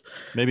serious.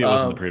 Maybe it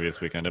wasn't the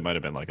previous weekend. It might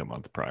have been like a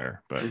month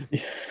prior, but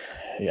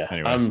yeah.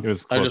 Anyway, it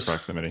was close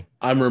proximity.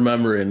 I'm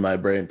remembering my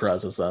brain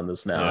process on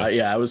this now.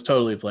 I was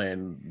totally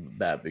playing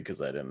that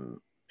because it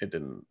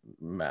didn't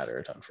matter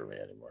a ton for me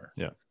anymore.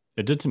 Yeah,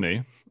 it did to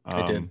me.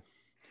 It did.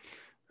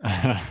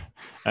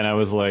 And I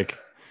was like,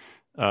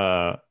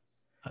 I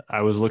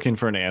was looking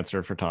for an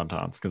answer for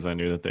Tauntauns because I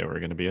knew that they were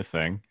going to be a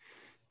thing.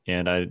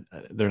 And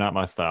they're not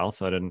my style,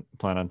 so I didn't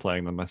plan on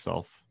playing them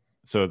myself.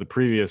 So the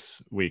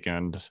previous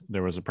weekend,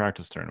 there was a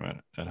practice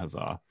tournament at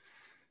Huzzah.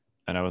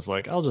 And I was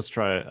like, I'll just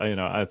try it.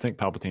 I think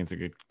Palpatine's a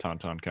good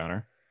Tauntaun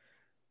counter.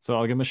 So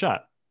I'll give him a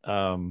shot.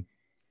 And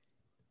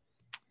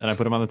I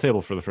put him on the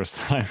table for the first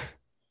time.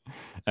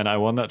 And I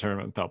won that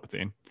tournament with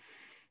Palpatine.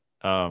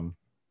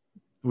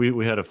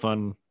 We had a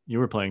fun... You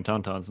were playing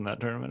Tauntauns in that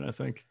tournament, I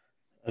think.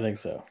 I think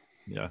so.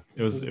 Yeah.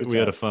 We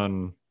had a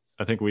fun...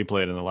 I think we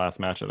played in the last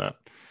match of that.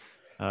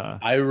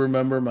 I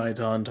remember my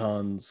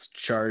Tauntauns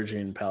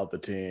charging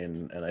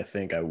Palpatine, and I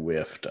think I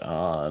whiffed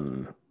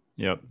on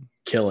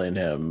killing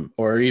him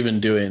or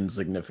even doing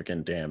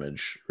significant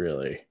damage,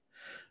 really.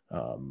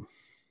 And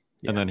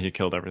then he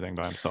killed everything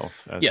by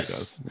himself, as he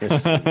Yes.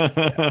 does.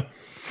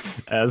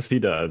 As he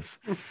does.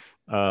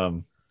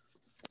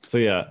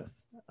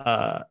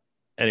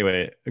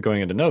 Anyway,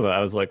 going into Nova,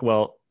 I was like,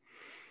 well,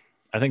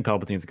 I think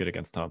Palpatine's good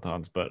against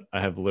Tauntauns, but I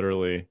have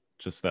literally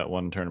just that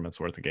one tournament's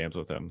worth of games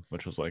with him,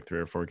 which was like 3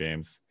 or 4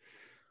 games,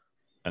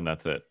 and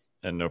that's it,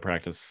 and no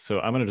practice. So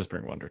I'm gonna just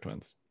bring Wonder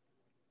Twins.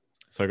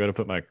 So I go to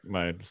put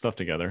my stuff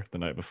together the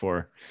night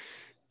before,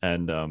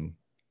 and I'm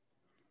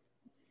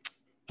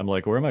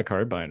like, where are my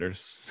card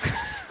binders?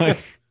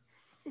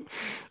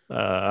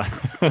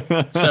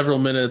 Several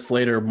minutes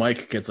later,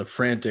 Mike gets a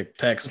frantic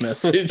text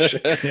message.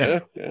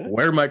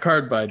 Where are my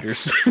card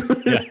binders?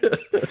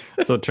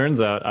 So it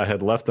turns out I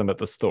had left them at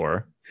the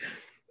store,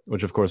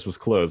 which of course was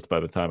closed by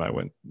the time I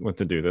went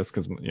to do this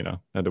because I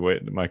had to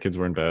wait. My kids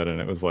were in bed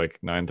and it was like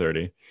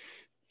 9:30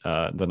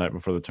 the night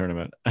before the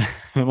tournament.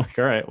 I'm like,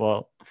 all right,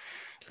 well,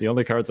 the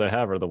only cards I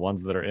have are the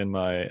ones that are in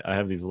I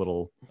have these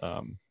little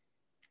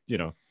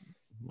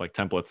like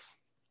templates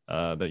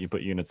that you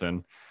put units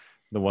in,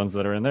 the ones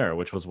that are in there,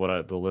 which was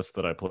the list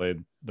that I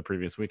played the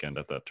previous weekend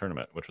at that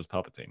tournament, which was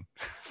Palpatine.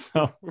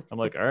 So I'm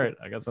like, all right,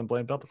 I guess I'm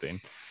playing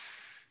Palpatine.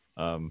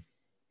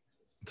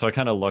 So I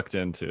kind of lucked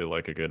into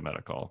like a good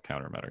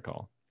counter meta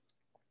call.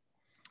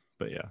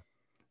 But yeah,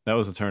 that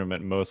was a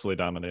tournament mostly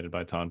dominated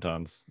by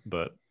Tauntauns,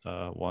 but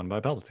won by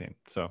Palpatine.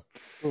 So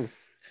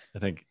I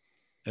think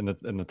in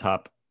the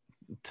top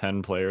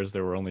 10 players,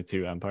 there were only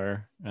 2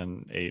 Empire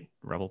and 8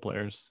 Rebel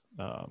players.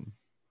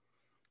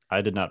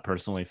 I did not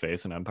personally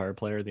face an Empire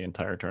player the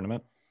entire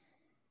tournament.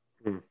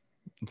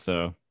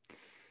 So,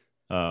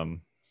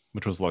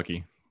 which was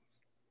lucky.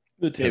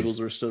 The tables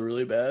were still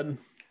really bad.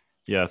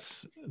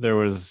 Yes, there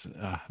was.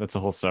 That's a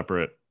whole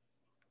separate,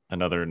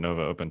 another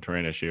Nova Open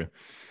terrain issue.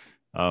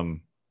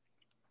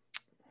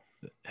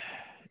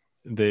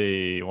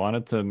 They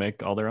wanted to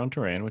make all their own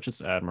terrain, which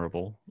is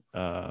admirable.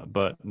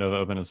 But Nova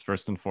Open is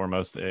first and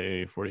foremost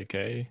a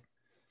 40K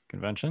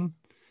convention.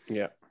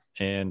 Yeah.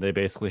 And they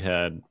basically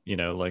had,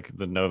 like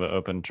the Nova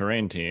Open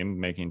terrain team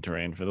making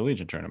terrain for the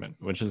Legion tournament,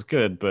 which is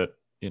good, but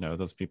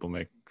those people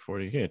make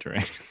 40K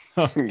terrain.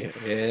 So,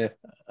 yeah.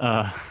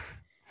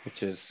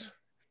 Which is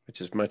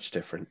much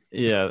different.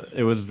 Yeah,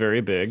 it was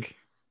very big.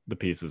 The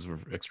pieces were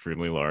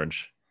extremely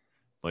large,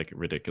 like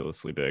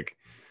ridiculously big.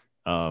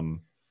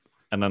 And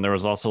then there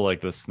was also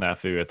like this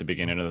snafu at the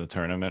beginning of the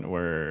tournament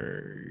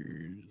where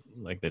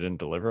like they didn't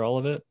deliver all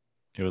of it.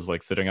 It was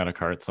like sitting on a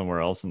cart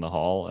somewhere else in the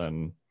hall,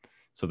 and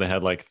so they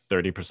had like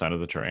 30% of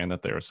the terrain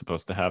that they were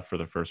supposed to have for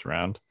the first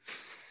round,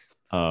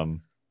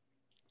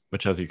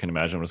 which, as you can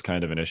imagine, was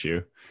kind of an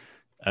issue.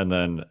 And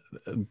then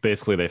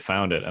basically they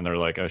found it and they're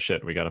like, oh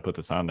shit, we got to put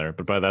this on there.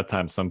 But by that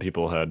time, some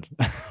people had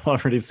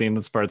already seen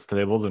the sparse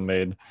tables and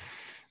made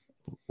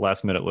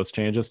last minute list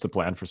changes to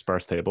plan for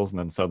sparse tables. And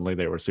then suddenly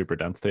they were super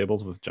dense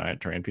tables with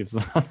giant terrain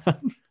pieces on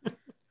them.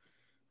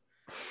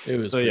 It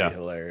was pretty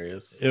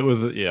hilarious. It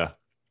was, yeah.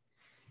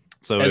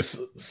 So as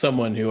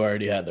someone who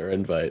already had their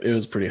invite, it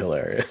was pretty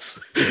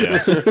hilarious.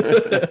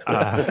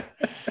 Yeah.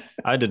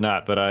 I did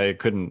not, but I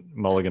couldn't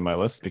mulligan my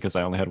list because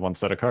I only had one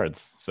set of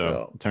cards.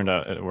 So it turned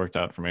out it worked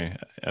out for me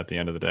at the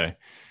end of the day.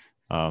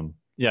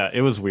 Yeah,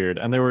 it was weird.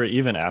 And there were,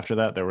 even after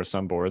that, there were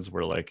some boards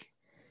where like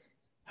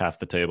half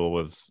the table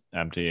was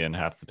empty and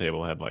half the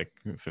table had like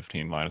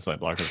 15 line of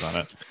sight blockers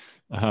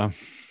on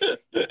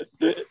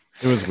it.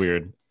 It was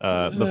weird.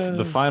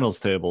 The finals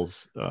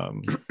tables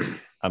on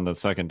the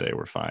second day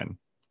were fine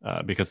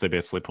because they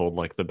basically pulled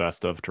like the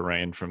best of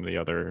terrain from the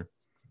other,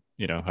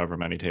 however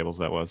many tables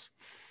that was.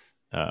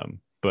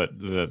 But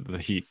the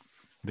heat,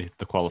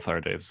 the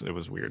qualifier days, it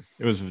was weird.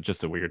 It was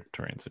just a weird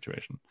terrain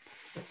situation.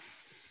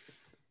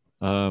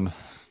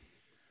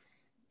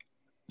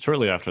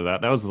 Shortly after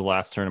that was the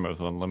last tournament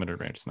with unlimited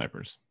range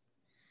snipers.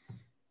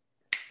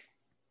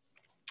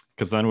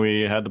 Because then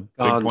we had the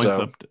big points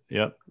up.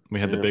 Yep, we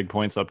had the big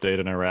points update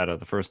in errata.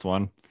 The first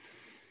one,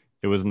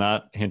 it was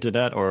not hinted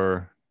at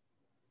or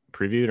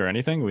previewed or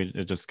anything.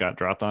 It just got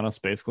dropped on us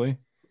basically.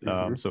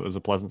 So it was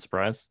a pleasant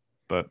surprise,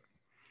 but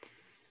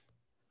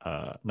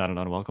not an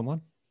unwelcome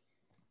one,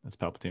 as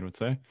Palpatine would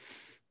say.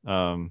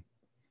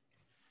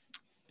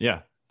 Yeah,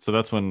 so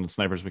that's when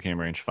snipers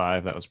became range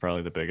 5. That was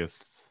probably the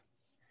biggest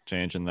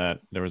change in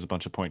that there was a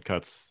bunch of point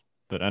cuts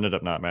that ended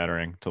up not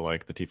mattering to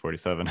like the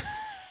T-47.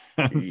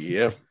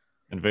 Yep.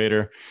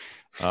 Invader,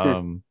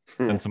 and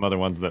some other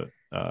ones that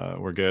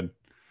were good.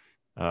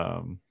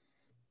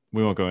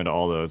 We won't go into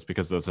all those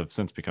because those have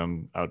since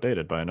become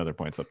outdated by another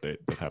points update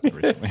that happened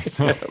recently.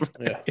 So,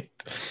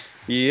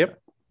 Yep.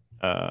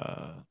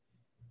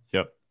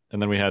 Yep.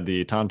 And then we had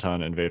the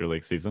Tauntaun Invader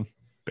League season,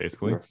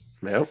 basically.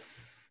 Yep.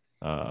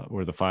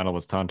 Where the final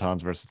was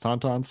Tauntauns versus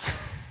Tauntauns.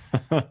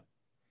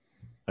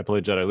 I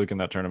played Jedi Luke in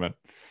that tournament.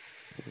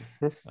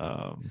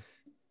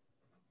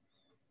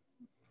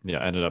 Yeah,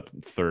 I ended up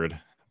third,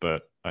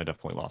 but I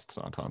definitely lost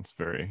to Tauntauns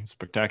very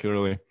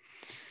spectacularly.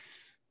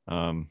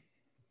 And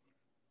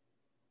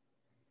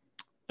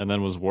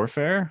then was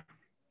Warfare.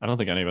 I don't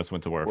think any of us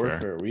went to Warfare.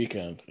 Warfare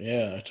weekend.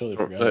 Yeah, I totally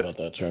forgot about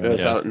that tournament. It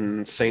was out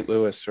in St.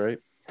 Louis, right?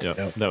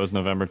 Yep. That was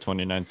November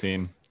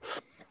 2019.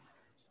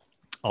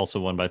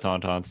 Also won by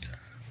Tauntauns.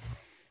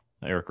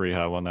 Eric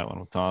Reha won that one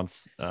with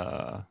Taunts.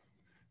 I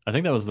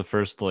think that was the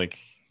first like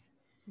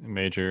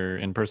major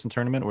in-person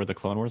tournament where the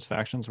Clone Wars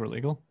factions were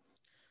legal.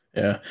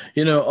 Yeah,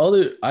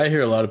 I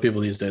hear a lot of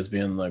people these days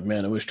being like,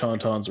 "Man, I wish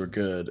Tauntauns were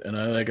good," and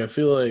I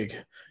feel like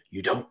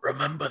you don't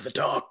remember the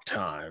dark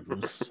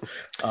times.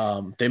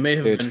 They may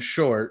have been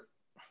short,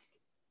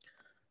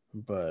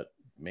 but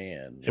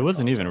man, it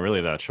wasn't even really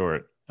that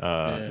short.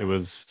 It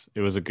was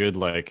a good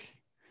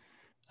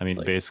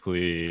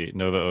basically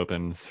Nova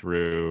Open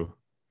through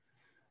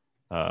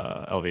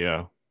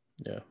LVO.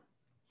 Yeah.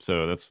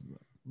 So that's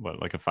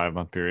like a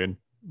 5-month period,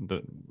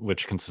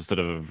 which consisted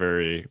of a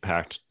very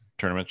packed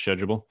tournament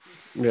schedule.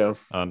 Yeah.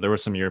 There were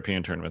some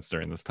European tournaments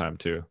during this time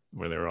too,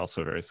 where they were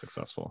also very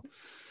successful.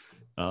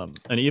 And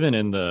even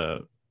in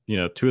the,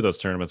 2 of those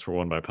tournaments were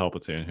won by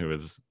Palpatine, who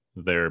is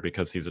there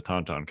because he's a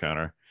Tauntaun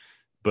counter.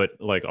 But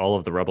like all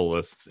of the Rebel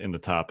lists in the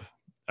top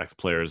X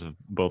players of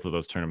both of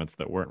those tournaments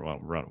that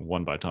weren't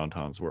won by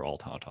Tauntauns were all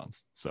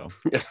Tauntauns. So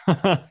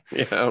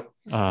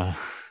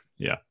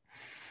yeah.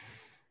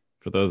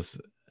 For those,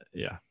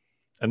 yeah.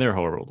 And they're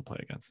horrible to play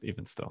against,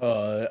 even still.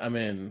 I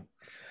mean,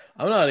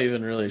 I'm not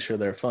even really sure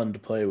they're fun to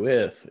play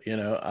with.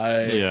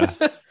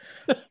 I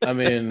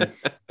mean,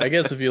 I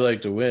guess if you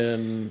like to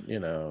win,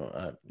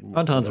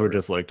 Tauntauns were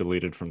just like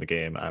deleted from the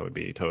game. I would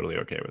be totally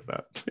okay with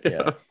that.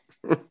 Yeah.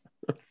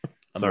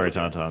 Sorry,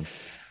 over.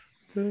 Tauntauns.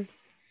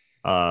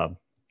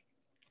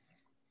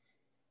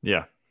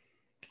 Yeah.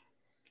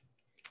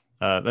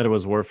 That it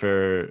was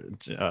Warfare.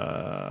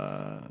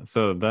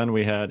 So then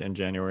we had in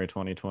January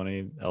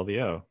 2020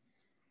 LVO,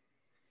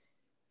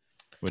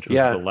 which was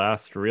the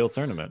last real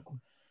tournament.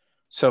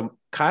 So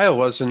Kyle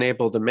wasn't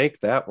able to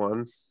make that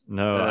one.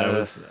 No, I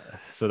was.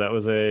 So that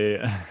was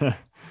a.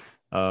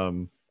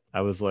 I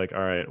was like, all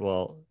right,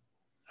 well,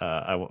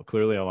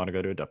 clearly I want to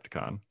go to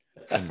Adepticon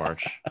in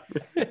March.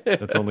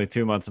 That's only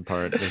 2 months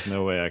apart. There's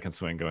no way I can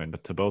swing going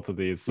to both of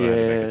these. So I had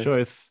to make a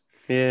choice.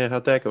 Yeah,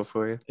 how'd that go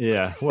for you?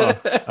 Yeah, well,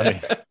 I mean,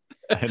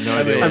 I had no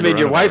idea. I mean,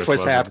 your wife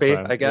was happy,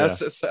 I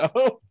guess. Yeah.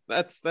 So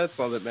that's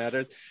all that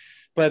matters.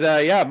 But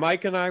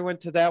Mike and I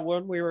went to that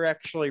one. We were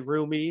actually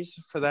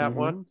roomies for that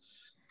one.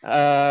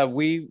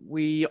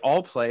 We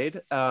all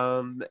played,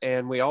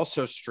 and we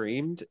also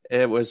streamed.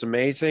 It was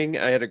amazing.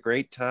 I had a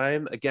great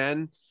time.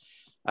 Again,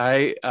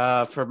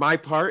 for my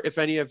part, if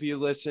any of you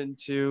listen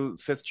to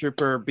Fifth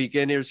Trooper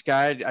Beginner's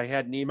Guide, I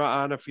had Nima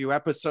on a few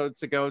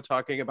episodes ago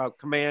talking about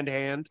Command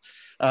Hand,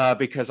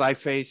 because I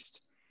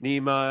faced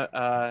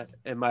Nima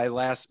in my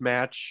last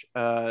match,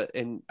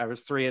 and I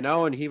was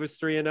 3-0 and he was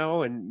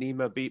 3-0, and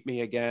Nima beat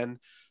me again.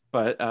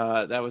 But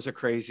that was a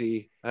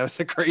crazy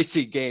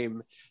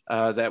game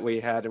that we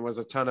had, and was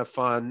a ton of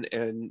fun.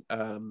 And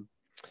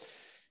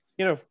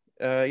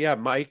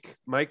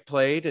Mike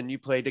played, and you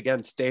played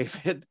against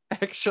David.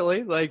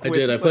 Actually, like I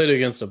did. I played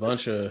against a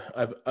bunch of.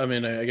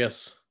 I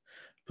guess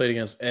played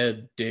against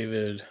Ed,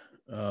 David,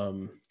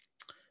 and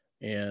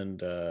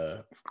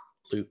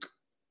Luke.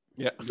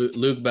 Yeah,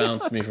 Luke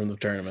bounced me from the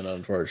tournament,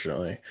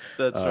 unfortunately.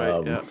 That's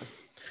right. Yeah.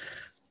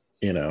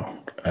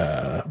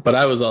 But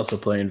I was also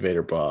playing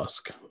Vader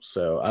Bosk,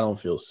 so I don't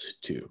feel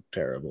too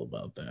terrible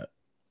about that.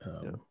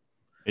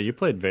 Yeah, you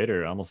played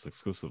Vader almost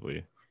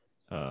exclusively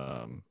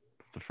the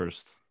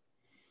first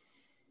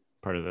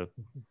part of the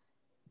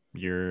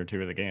year or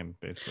two of the game,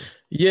 basically.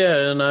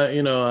 Yeah, and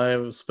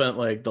I've spent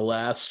like the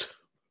last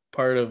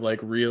part of like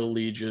real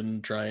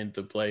Legion trying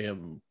to play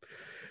him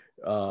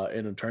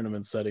in a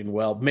tournament setting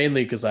well,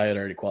 mainly because I had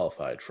already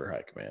qualified for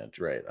high command,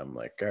 right? I'm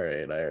like, all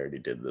right, I already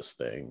did this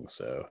thing.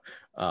 So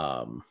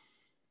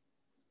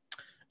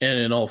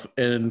and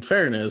in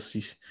fairness,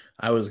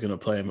 I was gonna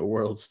play him at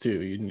Worlds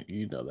too.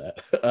 You know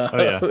that.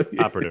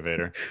 Operative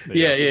Vader.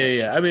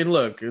 Yeah. I mean,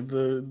 look,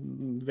 the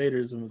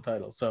Vader's in the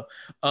title. So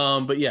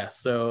but yeah,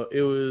 so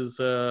it was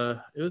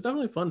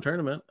definitely a fun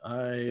tournament.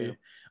 I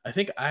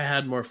think I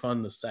had more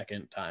fun the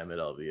second time at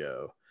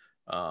LVO,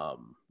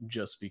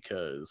 just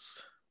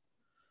because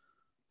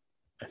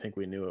I think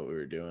we knew what we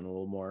were doing a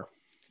little more,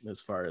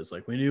 as far as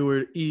like we knew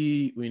where to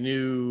eat, we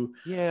knew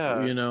how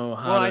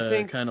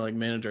to kind of like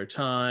manage our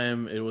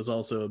time. It was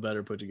also a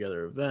better put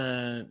together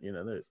event,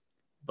 the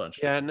bunch.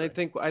 Yeah, and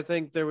things. I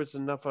think there was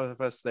enough of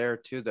us there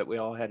too that we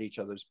all had each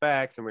other's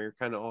backs, and we were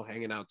kind of all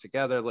hanging out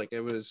together. Like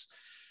it was,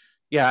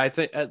 I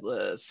think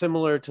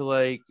similar to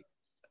like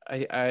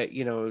I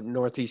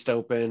Northeast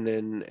Open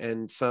and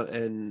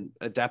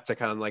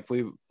Adepticon. Like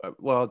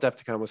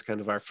Adepticon was kind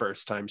of our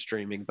first time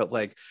streaming, but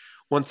like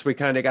once we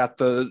kind of got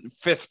the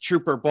Fifth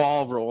Trooper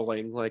ball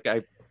rolling, like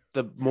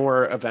the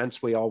more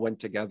events we all went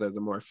together,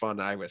 the more fun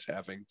I was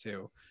having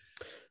too.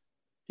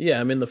 Yeah,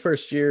 I mean the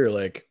first year,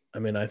 I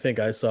think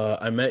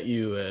I met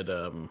you at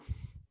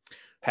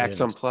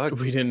PAX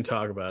Unplugged. We didn't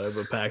talk about it,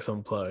 but PAX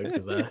Unplugged,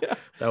 because that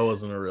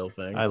wasn't a real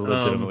thing. I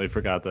legitimately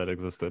forgot that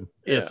existed.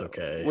 It's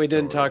okay. We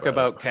didn't talk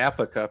about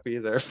Kappa Cup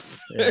either,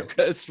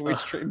 because we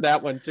streamed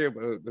that one too,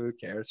 but who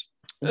cares?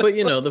 But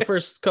the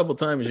first couple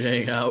times you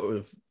hang out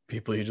with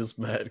people you just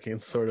met can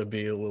sort of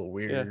be a little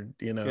weird,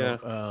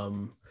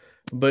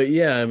 but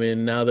yeah, I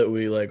mean, now that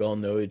we like all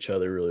know each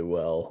other really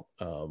well,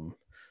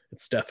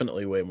 it's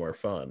definitely way more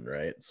fun,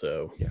 right?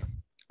 So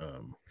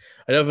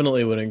I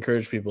definitely would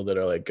encourage people that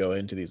are like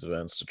going to these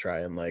events to try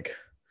and like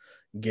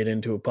get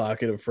into a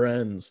pocket of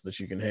friends that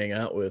you can hang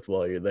out with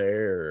while you're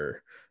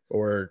there,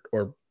 or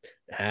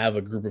have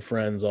a group of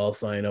friends all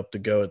sign up to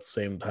go at the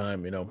same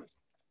time.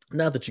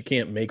 Not that you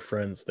can't make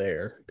friends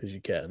there, because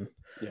you can,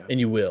 and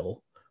you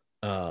will.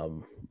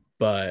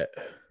 But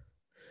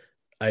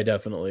I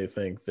definitely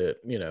think that,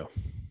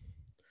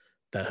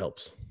 that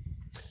helps.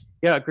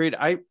 Yeah, agreed.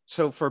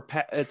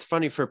 It's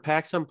funny, for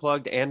PAX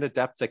Unplugged and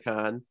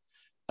Adepticon,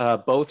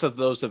 both of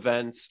those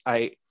events,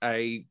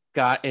 I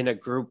got in a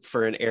group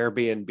for an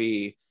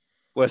Airbnb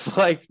with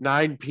like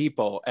 9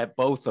 people at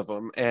both of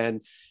them,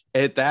 and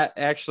that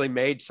actually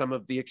made some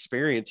of the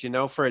experience.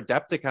 For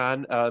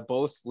Adepticon,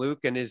 both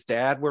Luke and his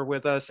dad were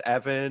with us,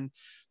 Evan,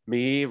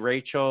 me,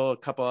 Rachel, a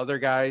couple other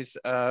guys,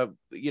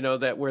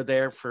 that were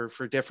there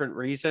for different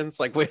reasons.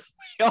 Like we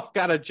all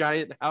got a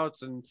giant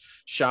house in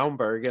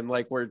Schaumburg, and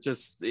like we're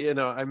just,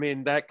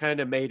 that kind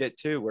of made it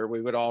too, where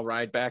we would all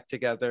ride back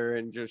together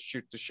and just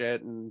shoot the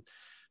shit and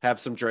have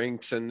some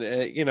drinks. And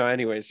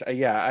anyways, I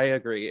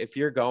agree. If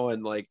you're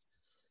going, like,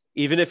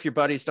 even if your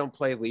buddies don't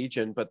play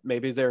Legion, but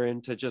maybe they're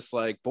into just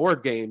like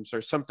board games or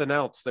something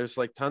else, there's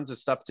like tons of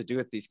stuff to do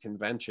at these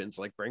conventions.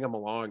 Like bring them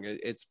along.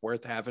 It's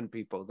worth having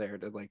people there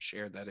to like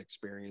share that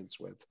experience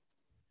with.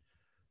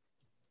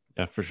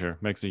 Yeah, for sure.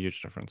 Makes a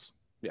huge difference.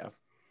 Yeah.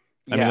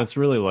 I mean, that's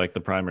really like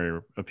the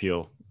primary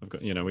appeal.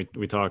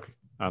 We talk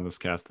on this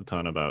cast a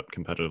ton about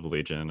competitive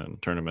Legion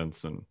and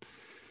tournaments,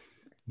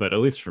 but at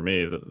least for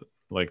me, the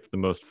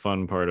most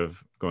fun part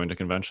of going to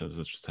conventions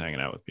is just hanging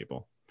out with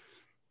people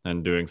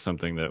and doing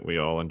something that we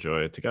all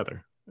enjoy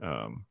together.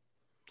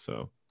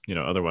 So,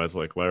 otherwise,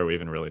 like, why are we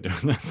even really doing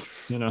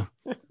this?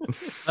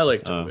 I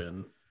like to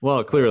win.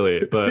 Well,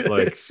 clearly, but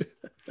like,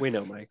 we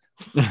know, Mike.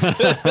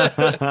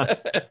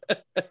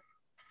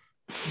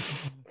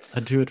 I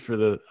do it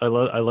for I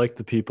like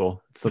the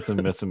people. It's such a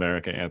Miss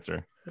America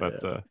answer,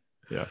 but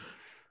yeah.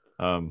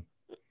 So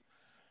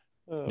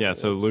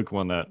Luke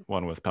won that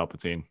one with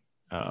Palpatine.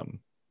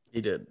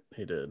 He did.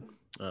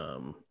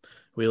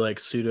 We like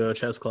pseudo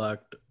chess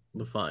clocked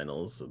the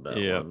finals of that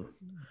one.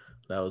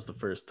 That was the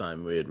first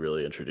time we had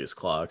really introduced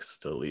clocks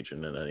to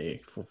Legion in any.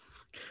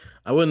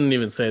 I wouldn't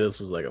even say this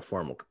was like a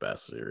formal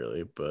capacity,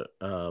 really, but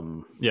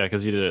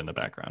because you did it in the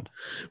background.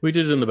 We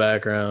did it in the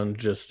background,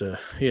 just to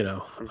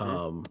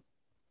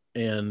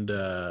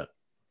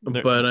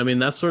but I mean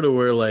that's sort of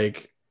where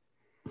like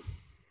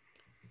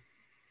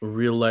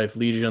real life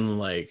Legion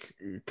like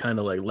kind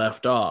of like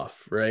left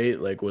off, right?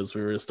 Like we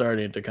were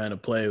starting to kind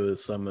of play with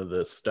some of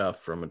this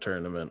stuff from a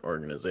tournament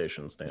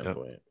organization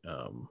standpoint.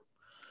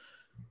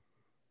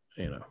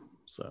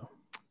 So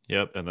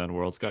and then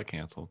Worlds got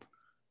canceled.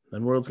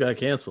 And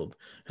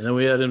then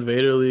we had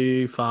Invader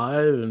League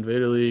 5,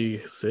 Invader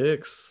League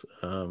 6.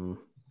 Man,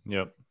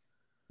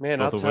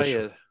 I'll tell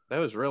you, that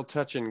was real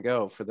touch and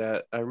go for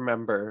that. I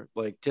remember,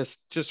 like,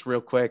 just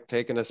real quick,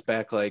 taking us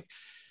back, like,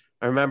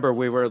 I remember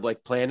we were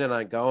like planning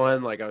on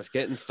going, like I was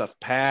getting stuff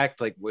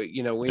packed. Like we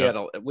had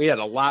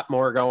a lot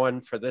more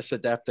going for this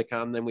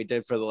Adepticon than we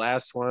did for the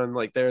last one.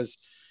 Like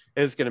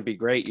it's going to be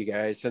great, you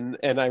guys. And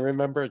I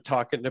remember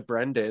talking to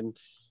Brendan,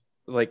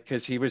 like,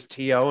 cause he was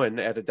TOing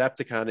at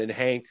Adepticon, and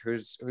Hank,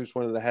 who's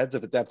one of the heads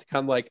of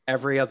Adepticon, like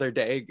every other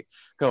day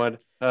going,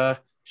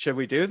 should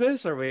we do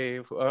this? Are we,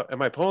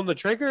 am I pulling the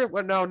trigger?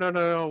 Well,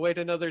 no. Wait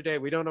another day.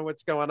 We don't know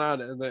what's going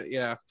on.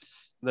 And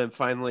then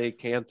finally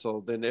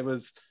canceled. And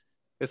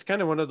it's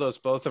kind of one of those,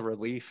 both a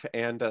relief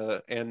and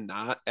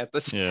not at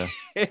the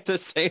at the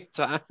same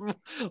time,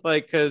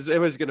 like, because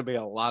it was going to be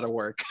a lot of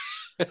work.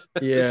 I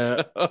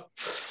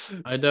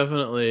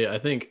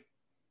think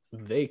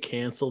they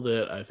canceled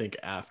it. I think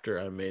after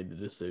I made the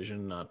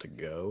decision not to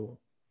go,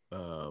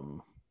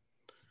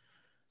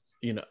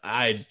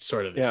 I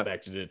sort of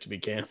expected it to be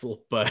canceled,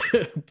 but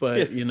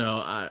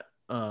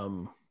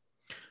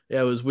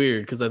it was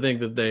weird because I think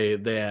that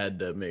they had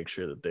to make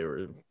sure that they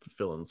were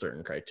fulfilling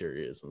certain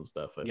criteria and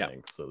stuff. I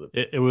think so that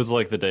it was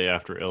like the day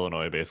after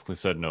Illinois basically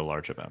said no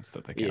large events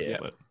that they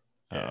canceled it.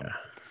 I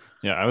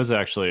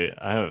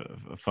have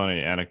a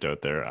funny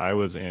anecdote there. I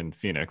was in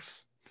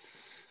Phoenix,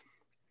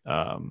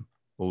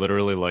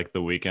 literally like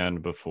the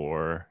weekend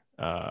before,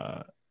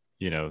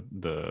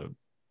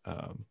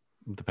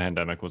 the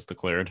pandemic was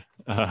declared,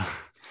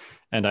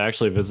 and I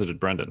actually visited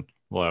Brendan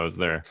while I was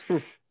there.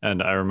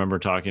 And I remember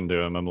talking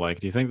to him. I'm like,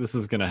 do you think this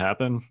is going to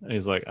happen? And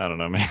he's like, I don't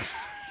know, man.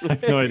 I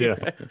have no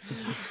idea.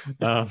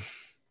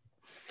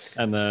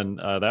 And then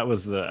that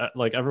was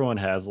like, everyone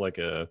has like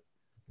a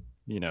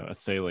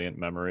salient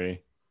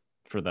memory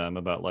for them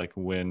about like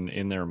when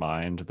in their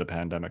mind the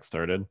pandemic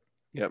started.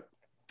 Yep.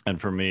 And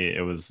for me,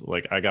 it was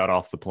like, I got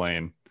off the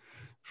plane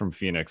from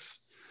Phoenix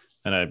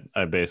and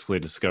I basically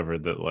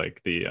discovered that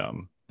like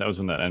that was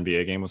when that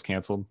NBA game was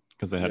canceled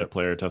because they had a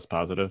player test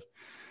positive.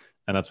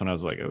 And that's when I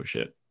was like, oh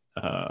shit.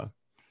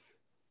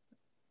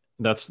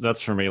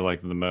 That's for me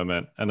like the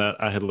moment, and that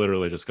I had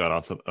literally just got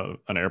off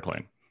an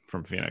airplane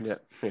from Phoenix.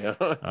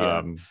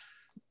 And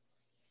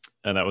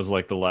that was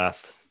like the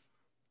last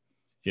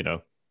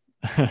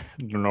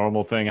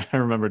normal thing I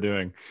remember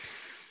doing.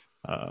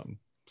 That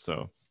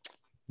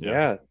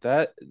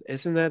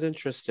isn't that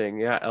interesting.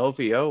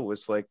 LVO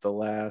was like the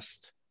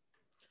last,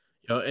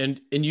 and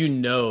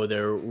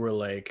there were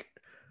like,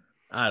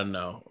 I don't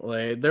know,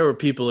 like there were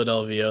people at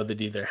LVO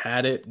that either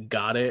had it,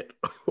 got it,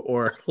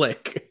 or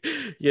like,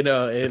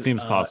 it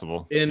seems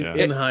possible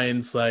in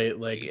hindsight,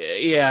 like,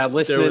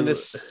 listening to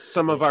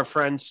some of our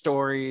friends'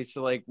 stories.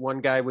 Like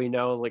one guy we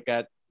know, like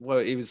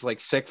he was like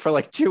sick for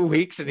like 2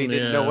 weeks and he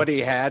didn't know what he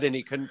had and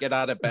he couldn't get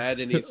out of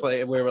bed. And he's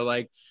like, we were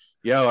like,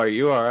 yo, are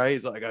you all right?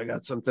 He's like, I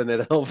got something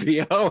at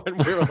LVO.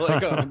 And we were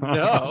like, oh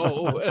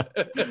no.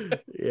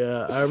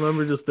 I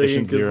remember just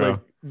thinking, because like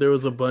there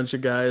was a bunch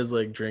of guys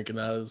like drinking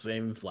out of the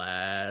same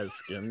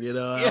flask, and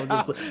I'm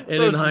just like, and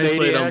in hindsight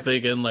maniacs. I'm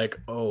thinking like,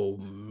 oh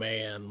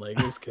man, like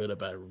this could have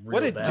been real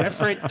what a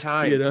different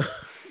time.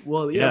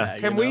 Well,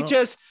 can we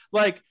just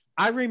like,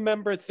 I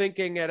remember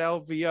thinking at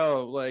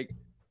LVO, like,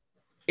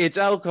 it's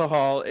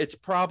alcohol, it's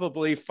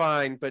probably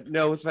fine, but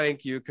no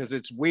thank you, because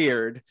it's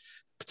weird.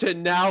 To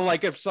now,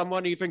 like, if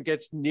someone even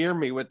gets near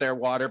me with their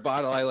water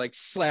bottle, I like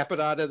slap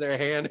it out of their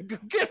hand and go,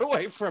 get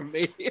away from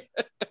me.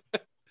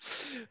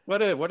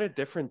 What a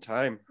different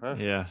time, huh?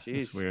 Yeah,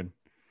 it's weird.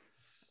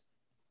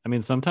 I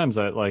mean, sometimes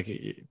I like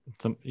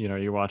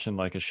you're watching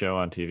like a show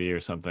on TV or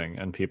something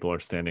and people are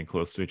standing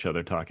close to each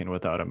other talking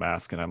without a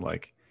mask, and I'm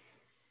like,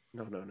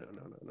 No.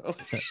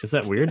 Is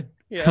that weird?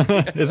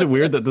 Yeah. Is it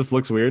weird that this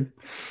looks weird?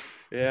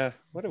 Yeah.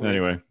 What a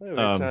Anyway, weird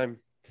time.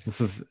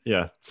 This is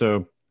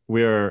so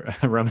we are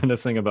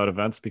reminiscing about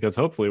events because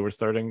hopefully we're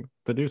starting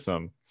to do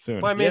some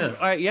soon. Well, I mean,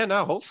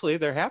 no, hopefully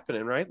they're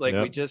happening, right? Like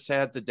we just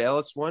had the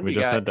Dallas one. We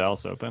just had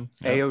Dallas Open.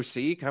 Yep.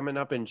 AOC coming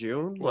up in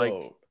June. Whoa, like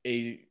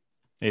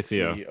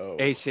ACO.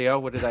 ACO.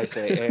 What did I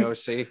say?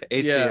 AOC.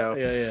 ACO.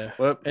 Yeah.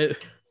 Whoop.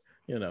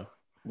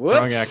 Whoops.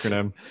 Wrong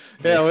acronym.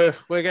 Yeah,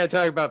 we're gonna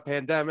talk about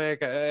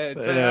pandemic. I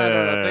don't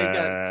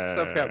know.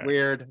 Stuff got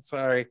weird.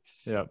 Sorry.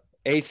 Yep.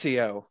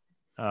 ACO.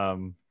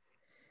 All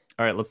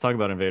right, let's talk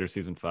about Invader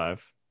Season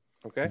 5.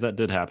 Okay. Because that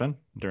did happen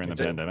during the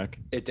pandemic.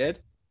 It did?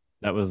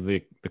 That was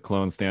the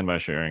clone standby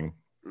sharing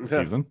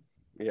season.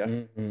 Yeah.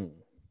 Mm-hmm.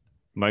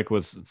 Mike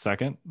was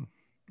second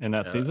in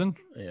that season.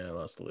 Yeah, I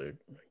lost to Luke.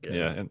 Again.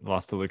 Yeah, and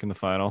lost to Luke in the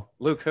final.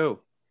 Luke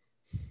who?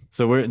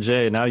 So we're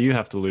Jay. Now you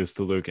have to lose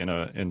to Luke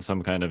in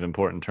some kind of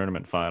important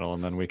tournament final,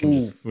 and then we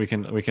can we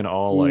can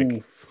all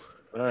like.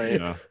 All right. You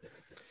know,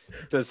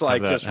 does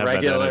like just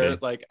regular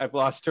like I've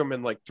lost to him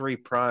in like 3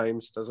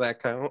 primes. Does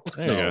that count?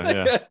 There you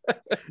go.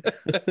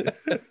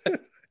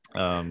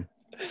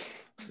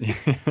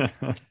 Yeah.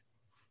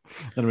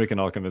 Then we can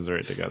all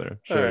commiserate together.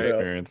 Share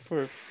experience.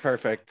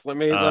 Perfect. Let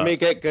me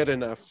get good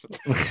enough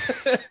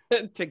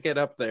to get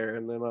up there,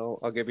 and then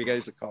I'll give you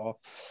guys a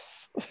call.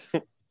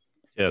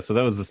 Yeah, so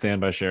that was the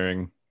standby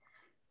sharing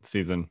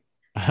season.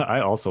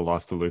 I also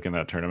lost to Luke in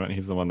that tournament.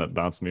 He's the one that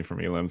bounced me from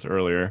elims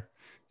earlier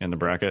in the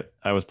bracket.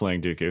 I was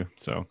playing Dooku,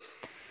 so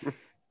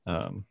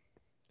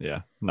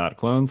not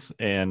clones.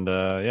 And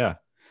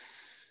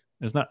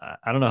there's not.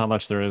 I don't know how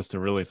much there is to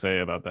really say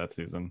about that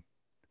season.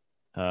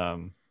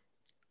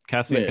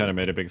 Cassian kind of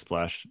made a big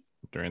splash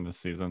during this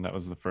season. That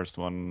was the first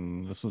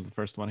one. This was the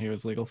first one he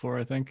was legal for,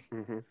 I think.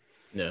 Mm-hmm.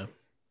 Yeah.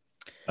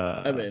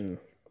 I mean,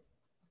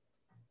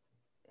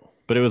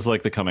 but it was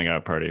like the coming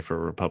out party for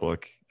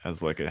Republic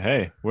as like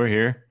hey, we're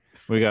here.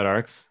 We got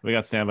arcs. We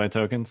got standby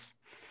tokens.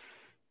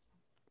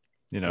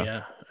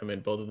 Yeah. I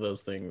mean, both of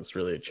those things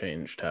really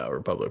changed how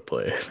Republic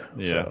played.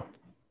 Yeah. So.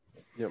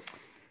 Yep.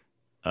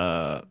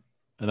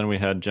 And then we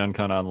had Gen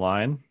Con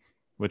Online,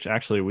 which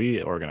actually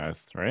we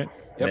organized, right?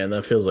 Yep. Man,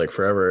 that feels like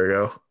forever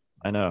ago.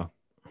 I know.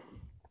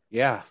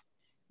 Yeah.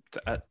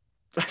 I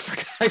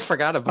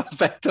forgot about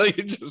that till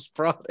you just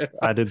brought it up.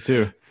 I did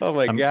too. Oh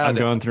my God. I'm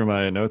going through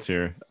my notes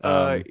here.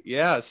 So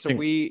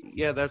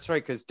that's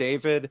right. Cause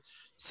David,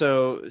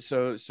 so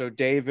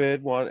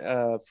David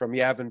from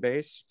Yavin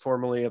Base,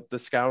 formerly of the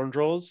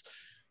Scoundrels,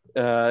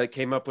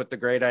 came up with the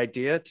great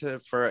idea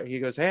he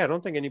goes, hey, I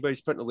don't think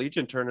anybody's putting a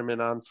Legion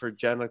tournament on for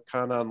Gen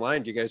Con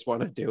Online. Do you guys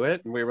want to do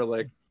it? And we were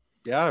like,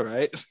 yeah,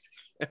 right.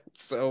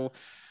 So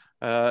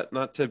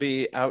not to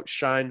be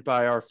outshined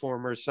by our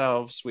former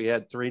selves, we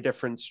had 3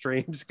 different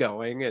streams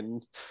going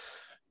and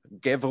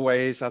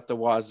giveaways at the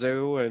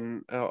wazoo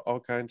and all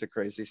kinds of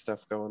crazy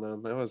stuff going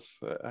on. That was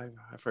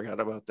I forgot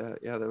about that.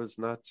 Yeah, that was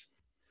nuts.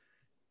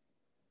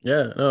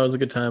 Yeah, no, it was a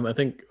good time. I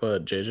think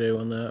JJ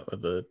won that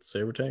with the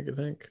Saber Tank, I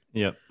think.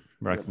 Yep,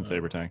 Rex and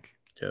Saber Tank.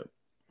 Yep.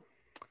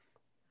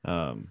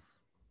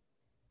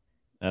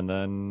 And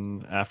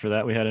then after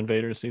that, we had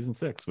Invaders Season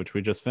 6, which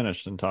we just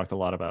finished and talked a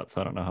lot about.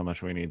 So I don't know how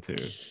much we need to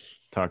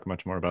talk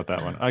much more about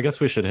that one. I guess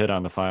we should hit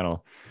on the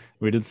final.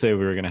 We did say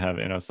we were going to have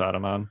Inno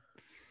Saddam on.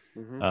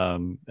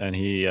 Mm-hmm. And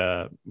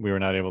we were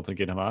not able to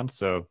get him on.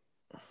 So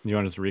you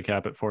want to just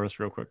recap it for us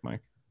real quick,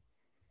 Mike?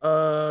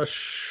 Sure.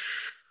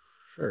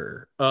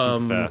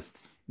 Super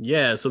fast.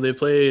 Yeah, so they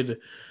played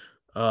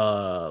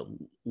Long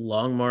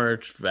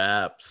March,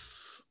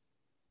 VAPS.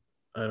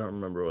 I don't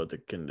remember what the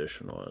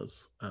condition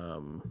was.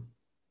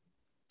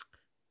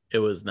 It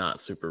was not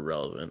super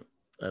relevant,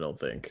 I don't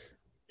think.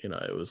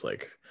 It was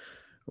like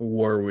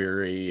War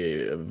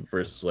Weary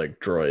versus like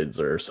droids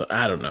or so.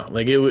 I don't know.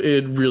 Like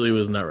it really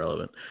was not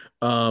relevant.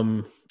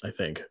 I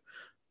think.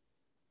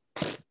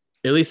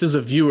 At least as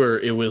a viewer,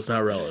 it was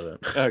not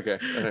relevant. Okay.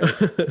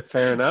 Right.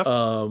 Fair enough.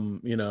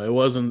 It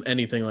wasn't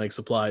anything like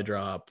supply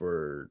drop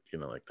or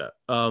like that.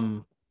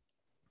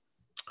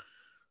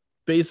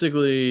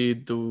 Basically,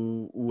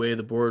 the way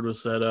the board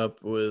was set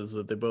up was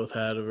that they both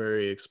had a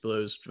very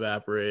exposed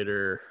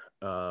evaporator.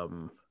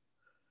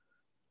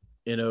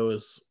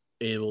 Was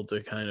able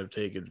to kind of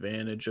take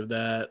advantage of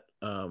that.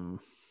 And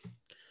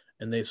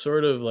they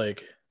sort of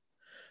like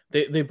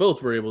they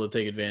both were able to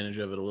take advantage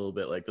of it a little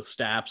bit. Like the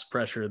Staps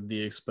pressured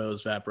the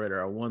exposed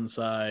evaporator on one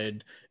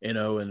side, and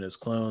his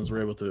clones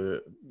were able to,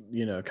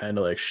 kind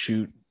of like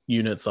shoot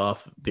units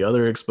off the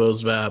other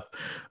exposed vap.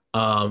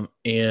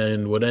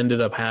 And what ended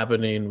up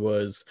happening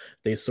was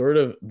they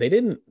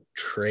didn't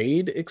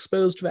trade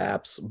exposed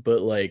vaps,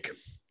 but like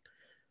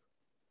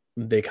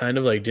they kind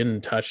of like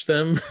didn't touch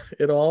them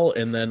at all.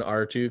 And then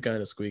R2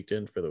 kind of squeaked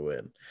in for the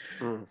win.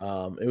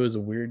 It was a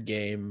weird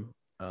game.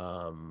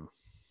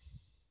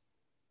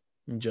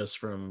 Just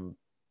from,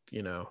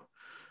 the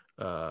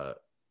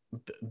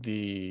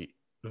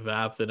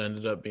VAP that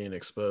ended up being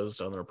exposed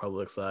on the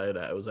Republic side.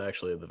 It was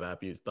actually the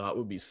VAP you thought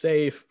would be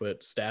safe,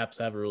 but Staps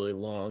have a really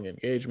long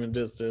engagement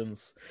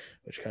distance,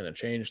 which kind of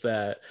changed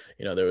that.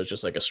 There was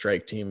just like a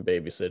strike team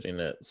babysitting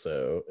it,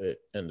 so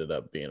it ended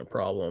up being a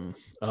problem.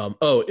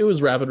 It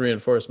was rapid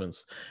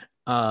reinforcements.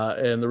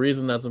 And the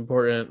reason that's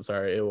important,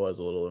 sorry, it was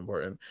a little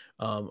important.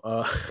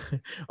 A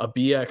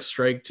BX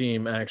strike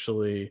team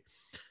actually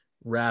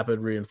rapid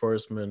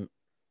reinforcement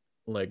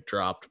like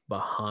dropped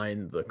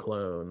behind the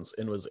clones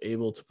and was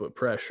able to put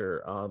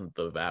pressure on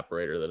the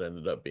evaporator that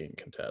ended up being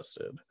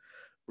contested.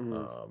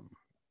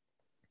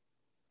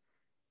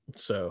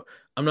 So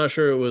I'm not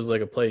sure it was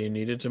like a play you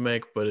needed to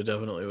make, but it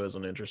definitely was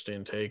an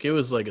interesting take. It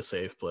was like a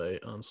safe play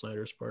on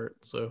Snyder's part.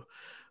 So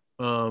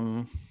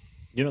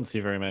you don't see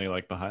very many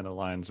like behind the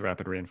lines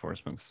rapid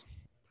reinforcements.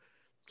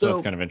 So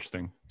that's kind of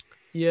interesting.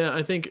 Yeah,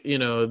 I think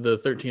the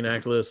 13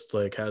 act list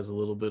like has a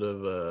little bit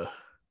of a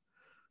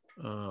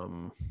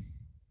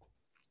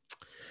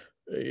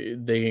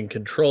they can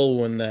control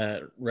when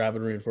that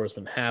rapid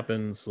reinforcement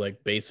happens,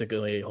 like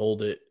basically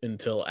hold it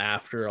until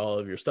after all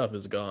of your stuff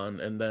is gone,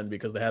 and then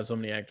because they have so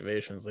many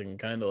activations, they can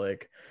kind of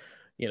like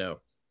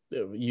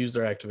use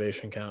their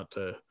activation count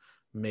to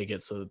make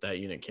it so that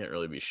unit can't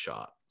really be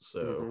shot.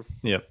 So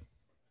yep.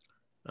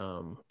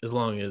 As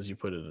long as you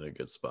put it in a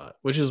good spot,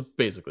 which is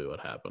basically what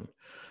happened.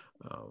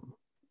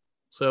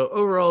 So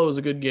overall, it was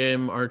a good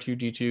game.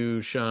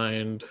 R2D2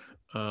 shined.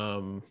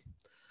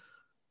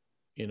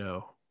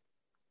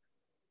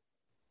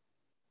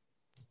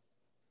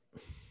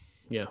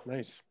 Yeah,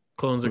 nice.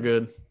 Clones are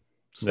good.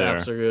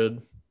 Staps are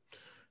good.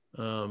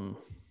 And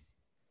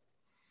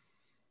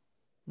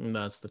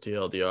that's the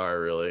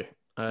TLDR, really.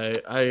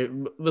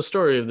 The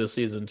story of this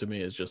season to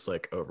me is just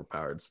like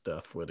overpowered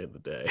stuff winning the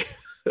day,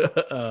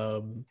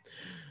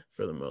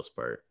 for the most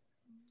part.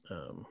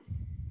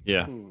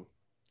 Yeah.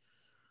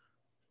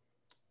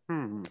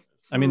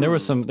 I mean, there were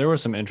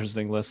some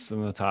interesting lists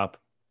in the top.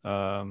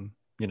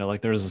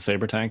 Like there was a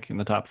Saber tank in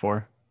the top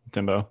 4,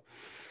 Timbo.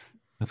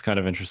 That's kind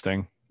of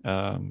interesting.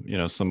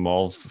 Some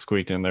Mauls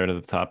squeaked in there to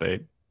the top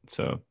 8.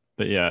 So,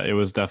 but yeah, it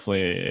was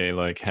definitely a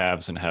like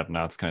haves and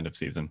have-nots kind of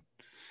season.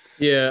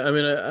 Yeah, I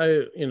mean,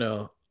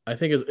 I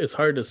think it's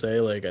hard to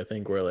say. Like, I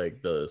think where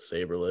like the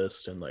Saber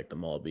list and like the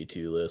Maul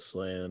B2 lists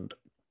land,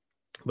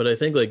 but I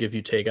think like if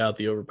you take out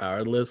the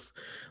overpowered lists,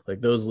 like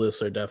those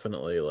lists are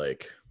definitely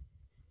like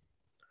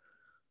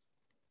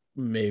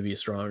maybe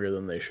stronger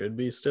than they should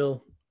be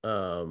still.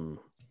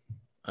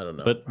 I don't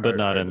know, but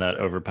not in that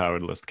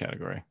overpowered list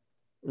category.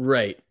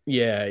 Right.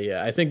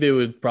 Yeah. I think they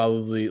would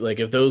probably like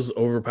if those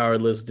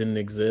overpowered lists didn't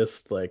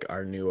exist, like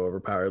our new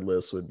overpowered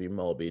list would be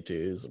Maul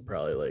B2s and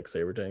probably like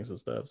Saber tanks and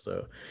stuff.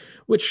 So,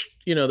 which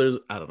there's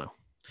I don't know.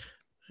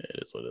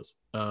 It is what it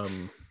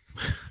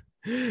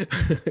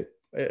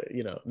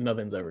is.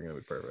 Nothing's ever gonna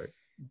be perfect,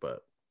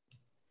 but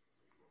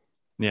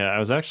yeah, I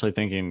was actually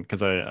thinking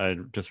because I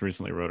just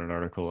recently wrote an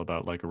article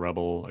about like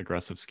Rebel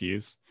aggressive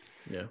skis.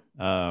 Yeah.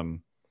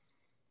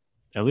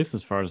 At least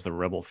as far as the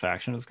Rebel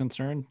faction is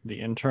concerned, the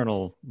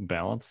internal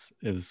balance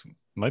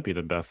might be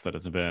the best that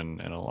it's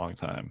been in a long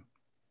time.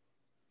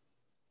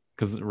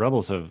 Because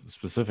Rebels have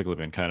specifically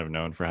been kind of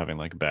known for having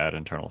like bad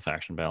internal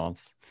faction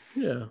balance.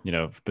 Yeah.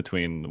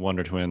 Between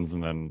Wonder Twins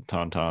and then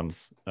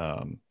Tauntauns,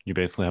 you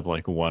basically have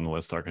like one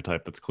list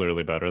archetype that's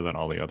clearly better than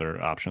all the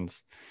other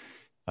options.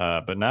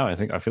 But now I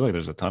feel like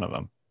there's a ton of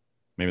them.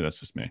 Maybe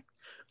that's just me.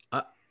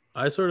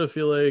 I sort of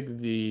feel like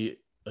the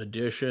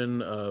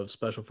addition of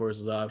special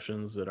forces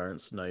options that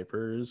aren't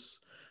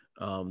snipers,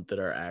 that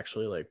are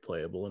actually like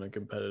playable in a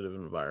competitive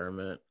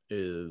environment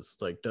is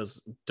like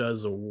does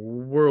a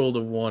world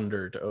of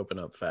wonder to open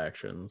up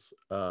factions.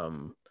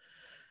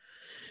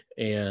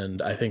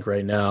 And I think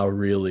right now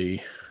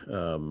really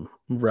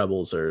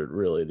Rebels are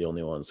really the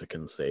only ones that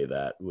can say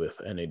that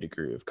with any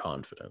degree of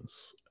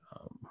confidence.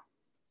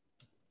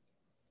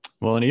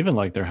 Well, and even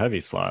like their heavy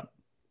slot,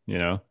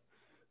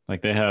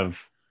 like they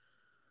have.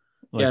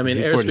 Like, yeah, I mean,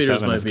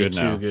 airspeeders might be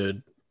too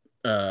good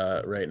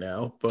right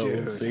now, but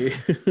we'll see.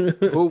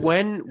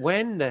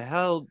 when the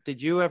hell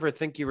did you ever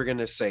think you were going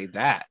to say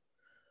that?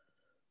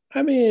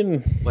 I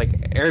mean, like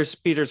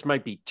airspeeders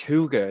might be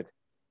too good.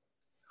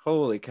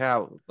 Holy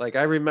cow. Like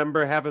I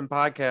remember having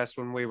podcasts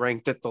when we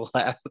ranked it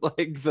the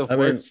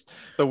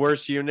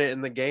worst unit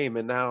in the game.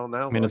 And now,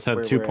 I mean, it's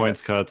had 2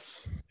 points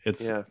cuts.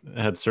 It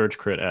had surge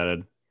crit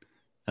added.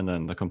 And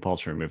then the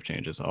compulsory move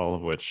changes, all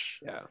of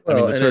which, I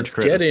mean, the surge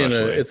crit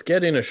it's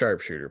getting a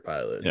sharpshooter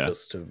pilot,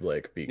 just to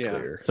like be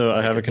clear. So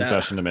I have a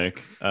confession to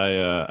make.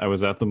 I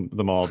was at the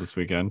mall this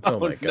weekend. Oh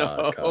my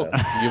god, Kyle.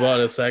 You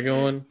bought a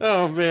second one?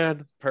 Oh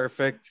man,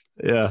 perfect.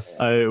 Yeah,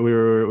 we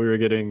were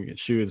getting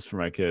shoes for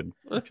my kid.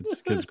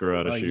 Kids grow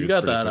out of shoes. You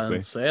got that quickly.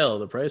 on sale.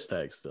 The price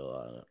tag's still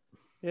on it.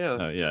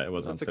 Yeah, it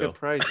was on sale. That's a good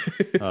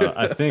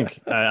price.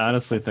 I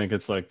honestly think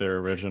it's like their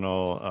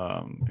original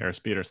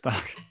airspeeder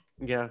stock.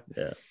 Yeah.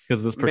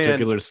 Because this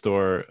particular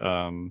store,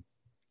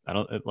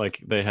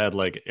 like they had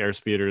like air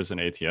speeders and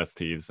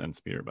ATSTs and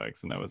speeder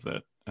bikes, and that was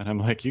it. And I'm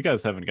like, you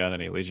guys haven't got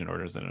any Legion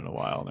orders in a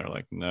while. And they're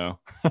like, no.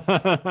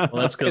 Well,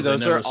 that's because they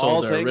those never are all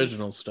sold their things,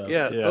 original stuff.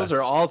 yeah, Yeah. those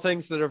are all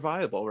things that are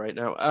viable right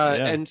now.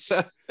 Yeah. And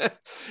so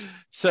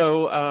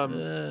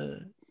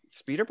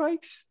speeder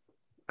bikes,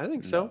 I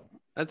think so. No.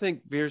 I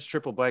think Veer's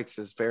triple bikes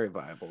is very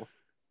viable.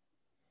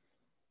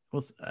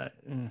 Well,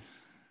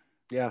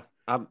 Yeah.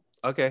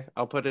 Okay.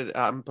 I'll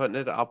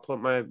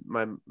put my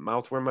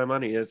mouth where my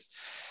money is.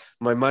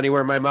 My money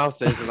where my mouth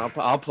is, and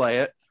I'll play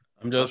it.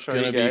 I'm just I'll show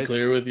gonna you be guys.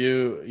 clear with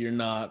you. You're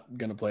not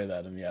gonna play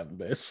that in the Yavin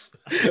base.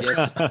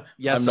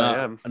 Yes, I'm not,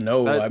 I am.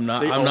 No, I'm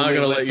not. I'm not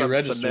gonna let you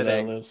register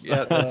submitting. that list.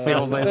 Yeah, that's the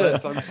only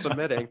list I'm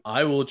submitting.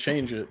 I will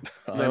change it.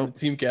 I'm the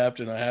team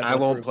captain. I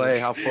won't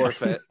play. I'll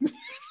forfeit.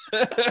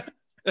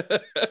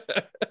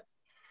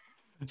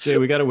 Jay,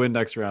 we got to win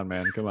next round,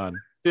 man. Come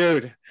on,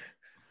 dude.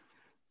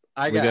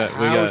 I got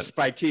housed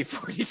by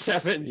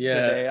T-47s Yeah.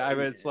 today. I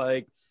was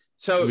like,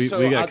 we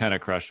got kind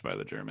of crushed by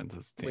the Germans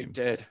as a team. We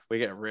did. We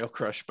got real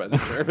crushed by the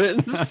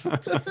Germans.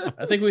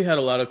 I think we had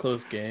a lot of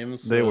close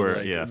games. They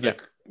were, yeah.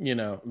 You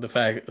know, the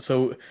fact.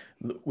 So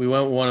we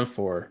went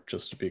 1-4,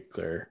 just to be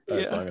clear,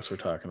 as Yeah. long as we're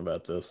talking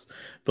about this.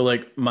 But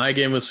like, my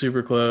game was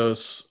super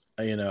close.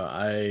 You know,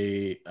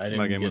 I didn't.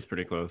 My game was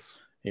pretty close.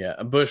 Yeah,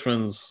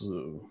 Bushman's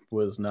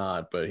was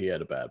not, but he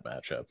had a bad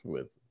matchup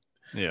with.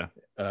 Yeah.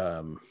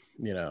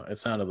 You know, it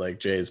sounded like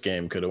Jay's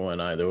game could have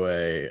went either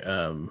way.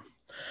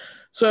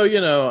 So,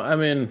 you know, I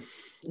mean,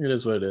 it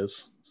is what it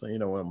is. So you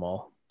don't win them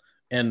all.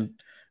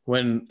 And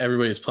when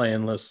everybody's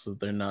playing lists that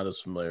they're not as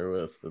familiar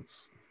with,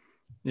 it's.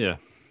 Yeah.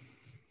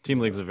 Team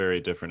League's a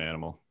very different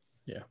animal.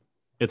 Yeah.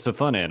 It's a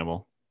fun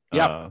animal.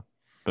 Yeah.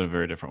 But a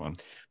very different one.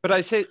 But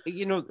I say,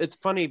 you know, it's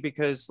funny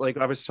because like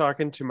I was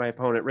talking to my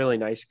opponent, really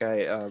nice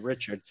guy,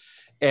 Richard,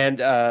 and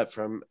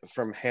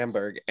from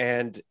Hamburg,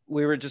 and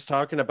we were just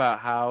talking about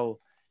how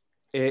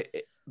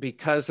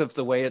because of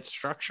the way it's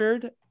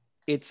structured,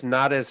 it's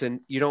not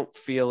you don't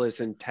feel as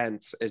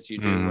intense as you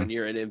do when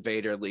you're in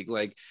Invader League.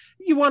 Like,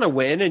 you want to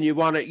win and you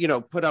want to, you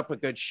know, put up a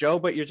good show,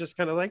 but you're just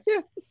kind of like,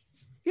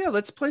 yeah,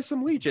 let's play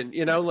some Legion,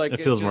 you know, like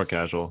it feels more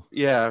casual.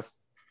 Yeah,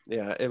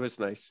 it was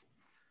nice.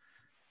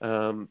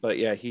 But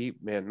yeah,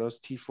 those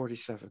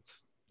T-47s,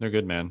 they're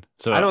good, man.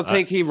 So I don't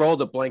think he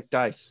rolled a blank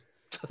dice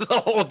the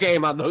whole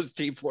game on those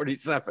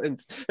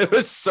T-47s. It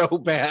was so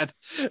bad.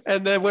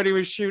 And then when he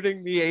was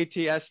shooting the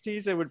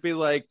ATSTs, it would be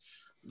like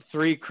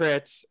 3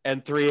 crits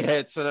and 3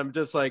 hits, and I'm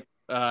just like,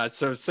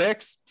 so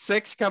six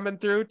coming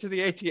through to the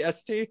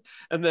ATST,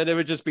 and then it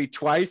would just be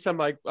twice. I'm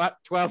like, what?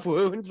 12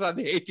 wounds on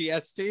the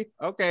ATST.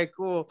 Okay,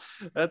 cool,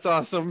 that's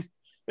awesome.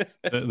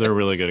 They're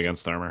really good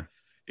against armor.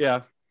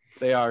 Yeah,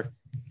 they are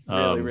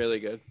really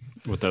good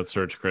with that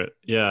surge crit.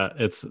 Yeah,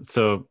 it's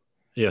so.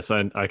 Yes,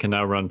 I can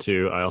now run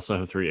 2. I also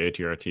have 3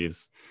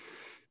 ATRTs.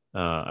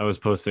 I was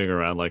posting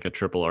around like a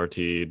triple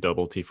RT,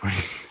 double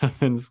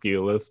T-47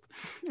 skill list,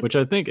 which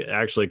I think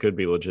actually could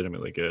be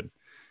legitimately good.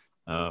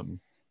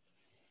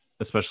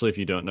 Especially if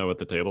you don't know what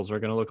the tables are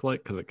going to look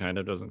like, because it kind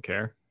of doesn't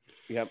care.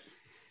 Yep.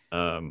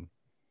 You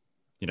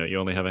know, you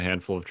only have a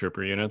handful of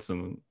trooper units,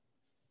 and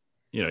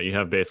you know, you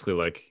have basically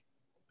like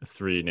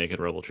 3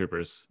 naked rebel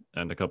troopers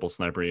and a couple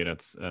sniper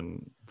units,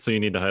 and so you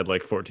need to hide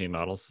like 14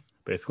 models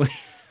basically.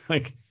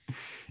 Like,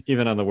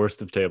 even on the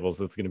worst of tables,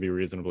 it's going to be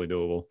reasonably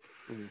doable.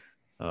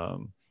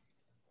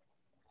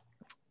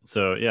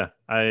 So yeah,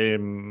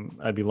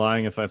 I'd be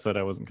lying if I said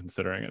I wasn't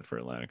considering it for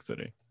Atlantic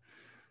City.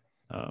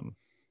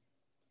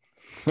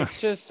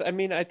 It's just, I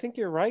mean, I think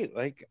you're right.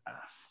 Like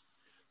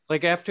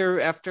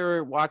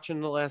after watching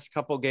the last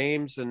couple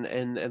games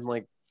and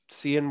like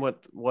seeing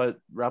what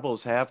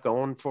Rebels have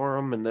going for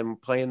them, and then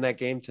playing that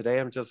game today,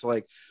 I'm just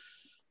like,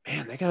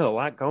 man, they got a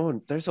lot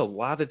going. There's a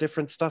lot of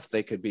different stuff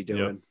they could be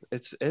doing.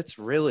 Yep. It's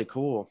really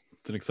cool.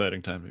 It's an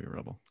exciting time to be a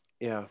Rebel.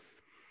 Yeah.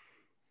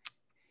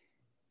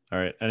 All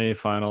right. Any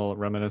final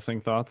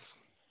reminiscing thoughts?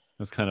 It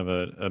was kind of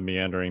a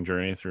meandering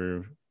journey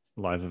through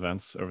live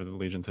events over the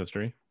Legion's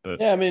history. But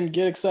yeah, I mean,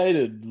 get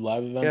excited.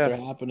 Live events are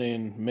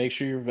happening. Make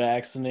sure you're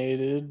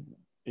vaccinated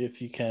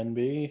if you can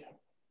be.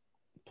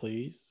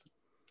 Please.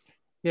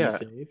 Yeah.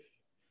 Be safe.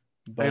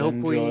 But I hope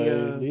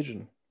enjoy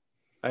Legion.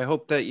 I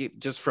hope that you,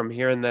 just from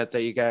hearing that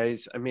you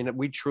guys, I mean,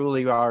 we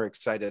truly are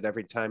excited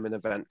every time an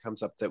event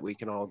comes up that we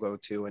can all go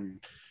to,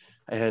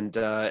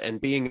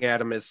 and being at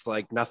them is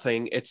like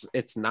nothing.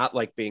 It's not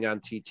like being on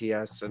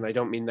TTS. And I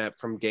don't mean that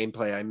from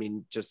gameplay. I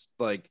mean, just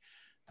like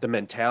the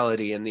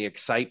mentality and the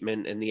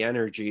excitement and the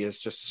energy is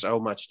just so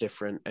much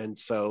different. And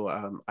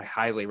so I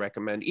highly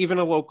recommend even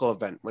a local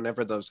event,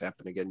 whenever those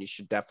happen again, you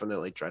should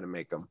definitely try to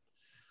make them.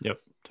 Yep,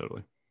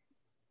 totally.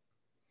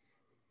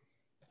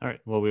 All right.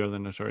 Well, we are the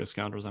Notorious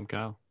Scoundrels. I'm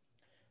Kyle.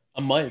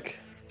 I'm Mike.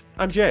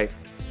 I'm Jay.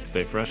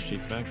 Stay fresh,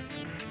 cheese bags.